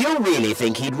of. Do you really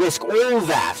think he'd risk all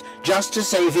that just to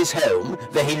save his home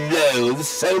that he loathes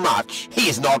so much?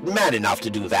 He's not man enough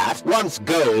to do that. Once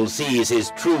Goal sees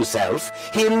his true self,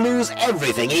 he'll lose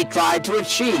everything he tried to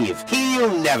achieve.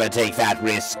 He'll never take that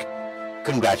risk.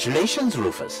 Congratulations,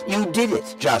 Rufus. You did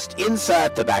it. Just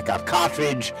insert the backup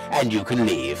cartridge, and you can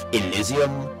leave.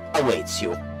 Elysium awaits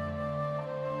you.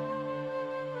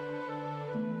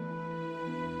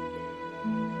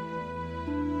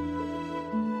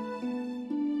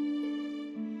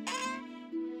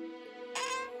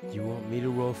 You want me to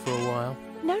roll for a while?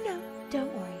 No,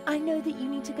 don't worry. I know that you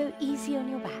need to go easy on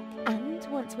your back. And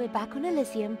once we're back on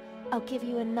Elysium, I'll give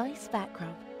you a nice back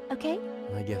rub, okay?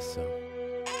 I guess so.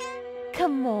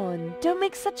 Come on, don't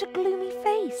make such a gloomy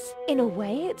face. In a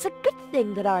way, it's a good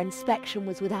thing that our inspection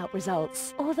was without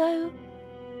results. Although,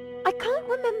 I can't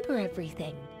remember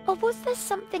everything. Or was there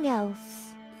something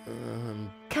else?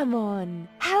 Come on,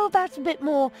 how about a bit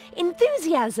more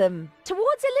enthusiasm?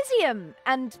 Towards Elysium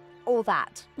and all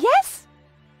that. Yes?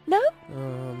 No?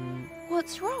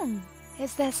 What's wrong?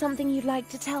 Is there something you'd like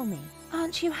to tell me?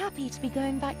 Aren't you happy to be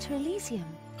going back to Elysium?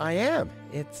 I am.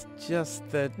 It's just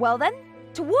that... Well then,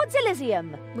 towards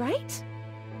Elysium, right?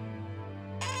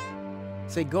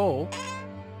 Say Goal.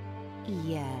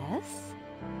 Yes?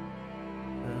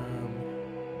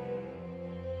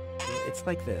 It's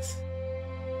like this.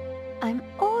 I'm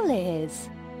all ears.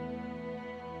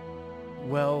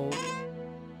 Well...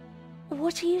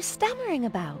 What are you stammering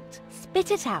about?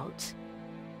 Spit it out.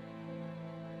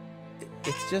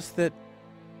 It's just that...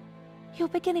 You're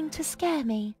beginning to scare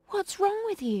me. What's wrong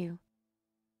with you?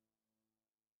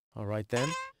 All right then.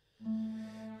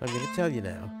 I'm gonna tell you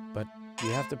now, but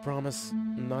you have to promise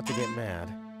not to get mad.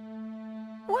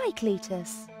 Why,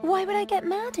 Cletus? Why would I get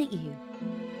mad at you?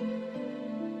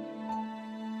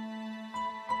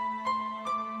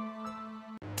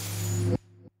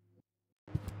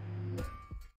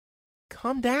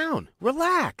 Calm down.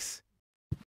 Relax.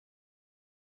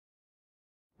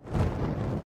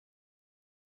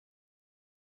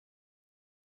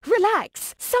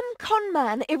 Relax. Some con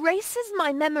man erases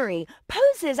my memory,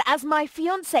 poses as my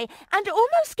fiancé, and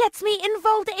almost gets me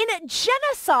involved in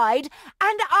genocide,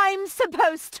 and I'm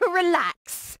supposed to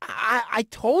relax. I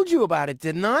told you about it,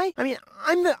 didn't I? I mean,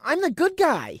 I'm the good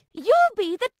guy. You'll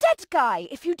be the dead guy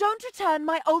if you don't return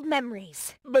my old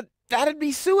memories. But that'd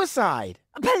be suicide.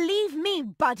 Believe me,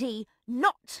 buddy,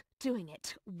 not doing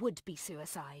it would be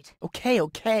suicide. Okay.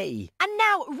 And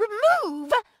now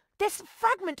remove this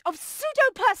fragment of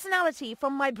pseudo-personality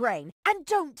from my brain, and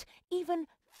don't even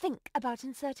think about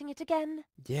inserting it again.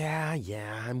 Yeah,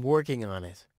 I'm working on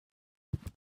it.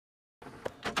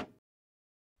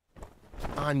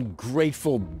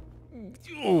 Ungrateful...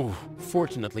 Ooh,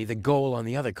 fortunately, the Goal on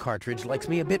the other cartridge likes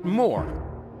me a bit more.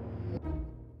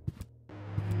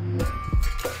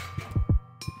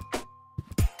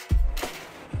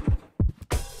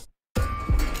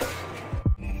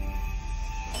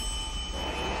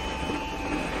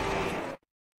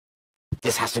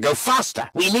 This has to go faster.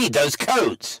 We need those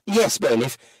codes. Yes,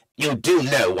 Baliff. You do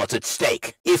know what's at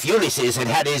stake. If Ulysses had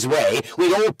had his way,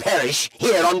 we'd all perish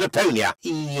here on Deponia.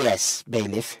 Yes,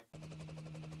 Baliff.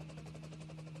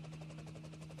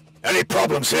 Any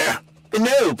problems here?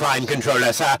 No, Prime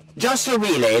Controller, sir. Just a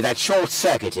relay that's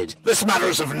short-circuited. This matter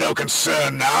is of no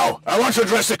concern now. I want to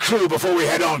address the crew before we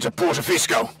head on to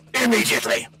Portofisco.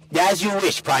 Immediately. As you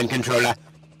wish, Prime Controller.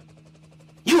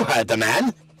 You heard the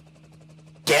man.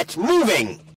 Get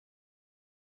moving!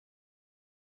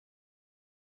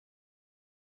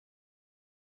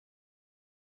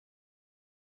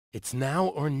 It's now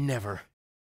or never.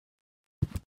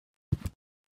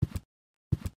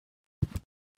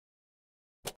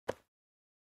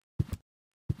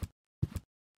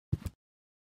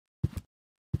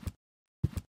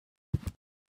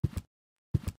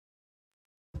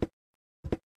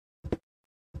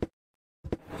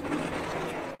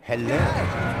 Hello.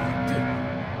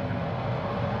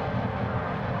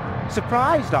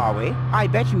 Surprised, are we? I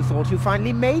bet you thought you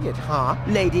finally made it, huh?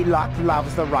 Lady Luck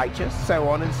loves the righteous, so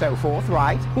on and so forth,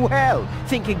 right? Well,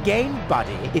 think again,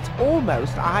 buddy. It's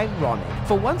almost ironic.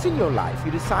 For once in your life,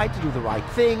 you decide to do the right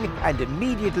thing, and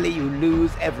immediately you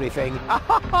lose everything.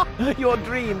 Your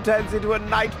dream turns into a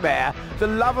nightmare. The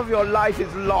love of your life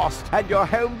is lost, and your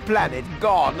home planet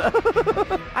gone.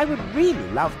 I would really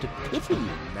love to pity you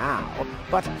now,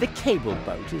 but the cable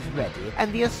boat is ready,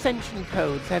 and the ascension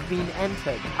codes have been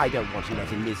entered. I don't want to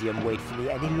let Elysium wait for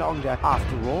me any longer.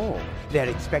 After all, they're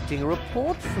expecting a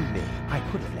report from me. I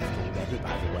could have left already,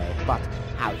 by the way, but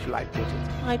how shall I put it?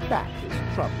 My back is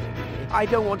troubling me. I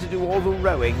don't want to do all the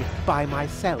rowing by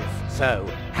myself. So,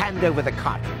 hand over the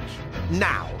cartridge.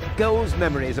 Now, Goal's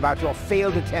memories about your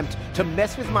failed attempt to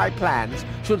mess with my plans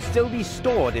should still be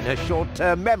stored in her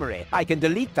short-term memory. I can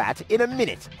delete that in a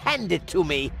minute. Hand it to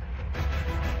me.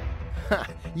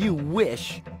 You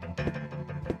wish.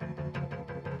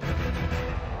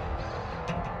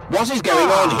 What is going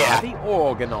on here? The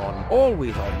Organnon.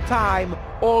 Always on time,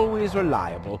 always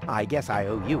reliable. I guess I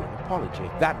owe you an apology.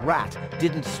 That rat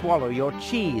didn't swallow your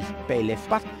cheese, Baliff,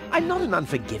 but I'm not an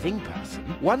unforgiving person.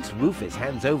 Once Rufus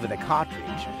hands over the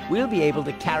cartridge, we'll be able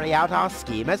to carry out our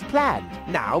scheme as planned.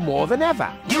 Now more than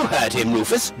ever. You heard him,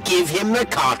 Rufus. Give him the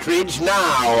cartridge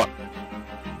now.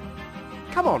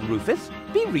 Come on, Rufus.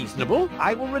 Be reasonable.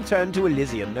 I will return to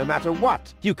Elysium no matter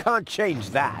what. You can't change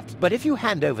that. But if you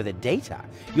hand over the data,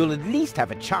 you'll at least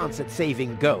have a chance at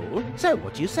saving Goal. So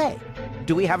what do you say?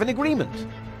 Do we have an agreement?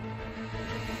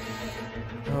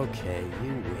 Okay, you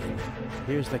win.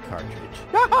 Here's the cartridge.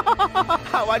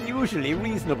 How unusually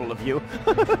reasonable of you.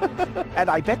 And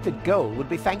I bet that Goal would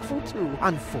be thankful too.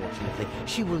 Unfortunately,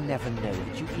 she will never know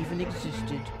that you even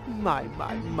existed. My.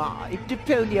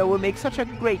 Deponia will make such a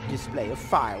great display of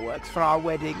fireworks for our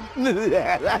wedding.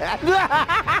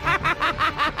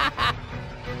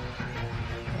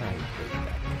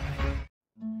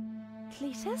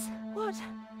 Cletus?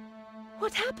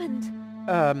 What happened?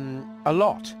 A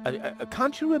lot.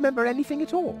 Can't you remember anything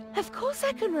at all? Of course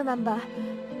I can remember.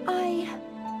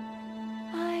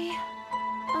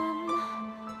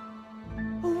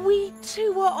 We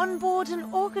two were on board an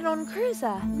Organnon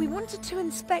cruiser. We wanted to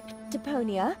inspect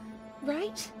Deponia,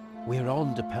 right? We're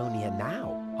on Deponia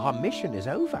now. Our mission is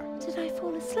over. Did I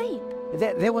fall asleep?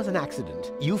 There was an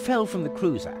accident. You fell from the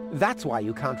cruiser. That's why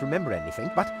you can't remember anything.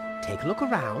 But take a look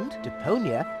around.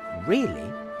 Deponia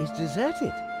really is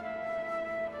deserted.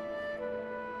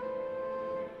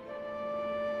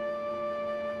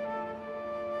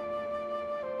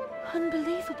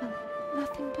 Unbelievable.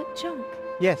 Nothing but junk.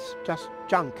 Yes, just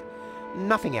junk.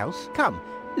 Nothing else. Come,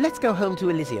 let's go home to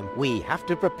Elysium. We have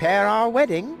to prepare our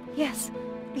wedding. Yes,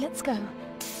 let's go.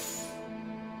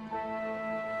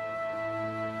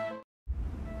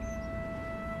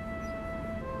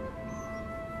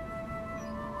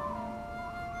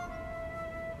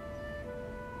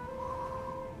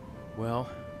 Well,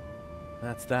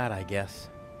 that's that, I guess.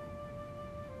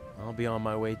 I'll be on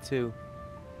my way too.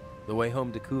 The way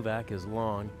home to Kuvaq is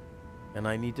long, and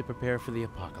I need to prepare for the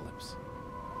apocalypse.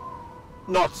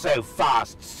 Not so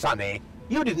fast, Sonny.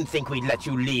 You didn't think we'd let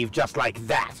you leave just like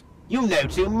that. You know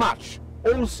too much.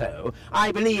 Also,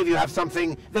 I believe you have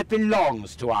something that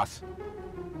belongs to us.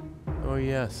 Oh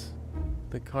yes,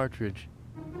 the cartridge.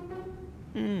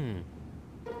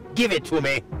 Give it to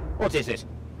me. What is it?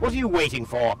 What are you waiting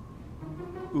for?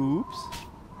 Oops.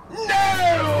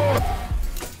 No!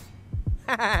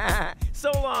 So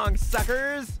long,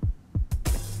 suckers!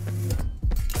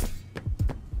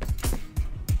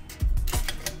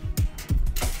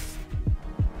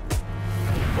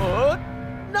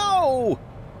 No!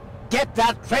 Get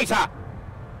that traitor!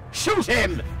 Shoot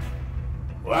him!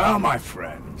 Well, my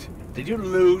friend, did you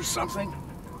lose something?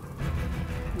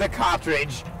 The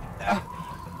cartridge.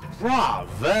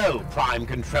 Bravo, Prime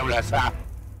Controller, sir.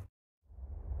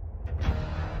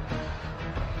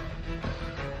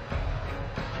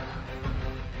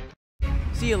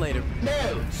 See you later.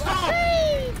 No! Stop!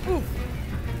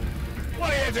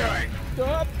 What are you doing?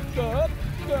 Stop!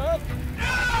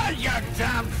 Ah, you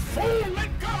damn fool! Let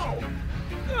go!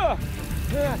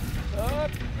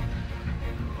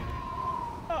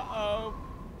 Uh-oh.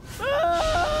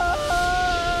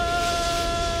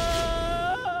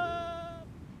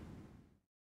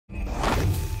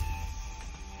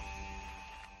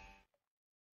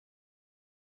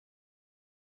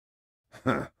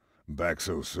 Huh. Back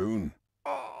so soon?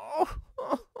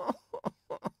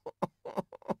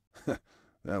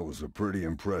 That was a pretty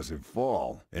impressive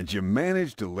fall. And you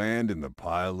managed to land in the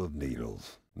pile of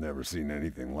needles. Never seen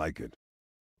anything like it.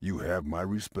 You have my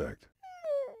respect.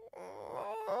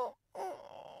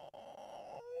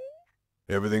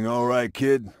 Everything all right,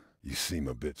 kid? You seem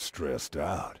a bit stressed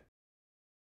out.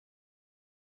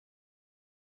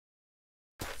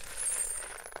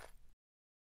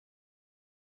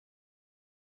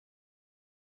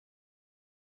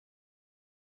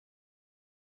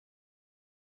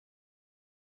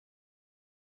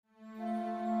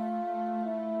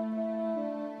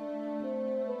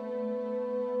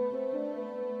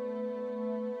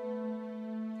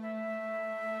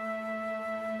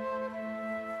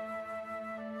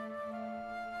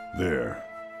 There.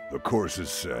 The course is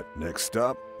set. Next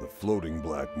stop, the floating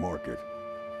black market.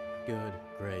 Good,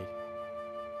 great,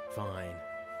 fine.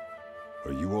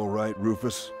 Are you all right,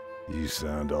 Rufus? You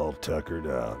sound all tuckered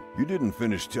out. You didn't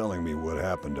finish telling me what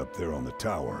happened up there on the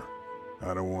tower.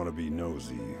 I don't want to be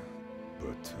nosy,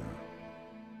 but,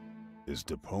 is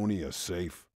Deponia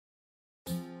safe?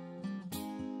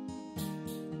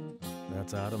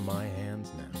 That's out of my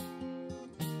hands now.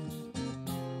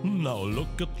 Now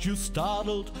look at you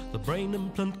startled, the brain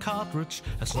implant cartridge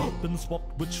has not been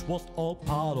swapped, which was all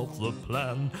part of the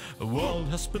plan. The world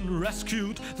has been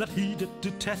rescued, that he did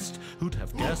detest. Who'd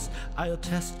have guessed, I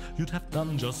attest, you'd have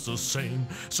done just the same.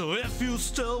 So if you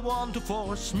still want to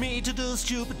force me to do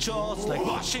stupid chores, like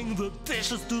washing the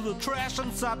dishes, do the trash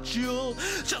and such, you'll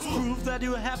just prove that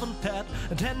you haven't paid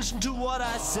attention to what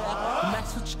I said. The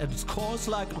message at its core is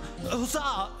like a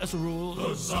huzzah as a rule.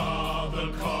 Huzzah,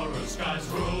 the chorus guys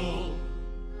rule.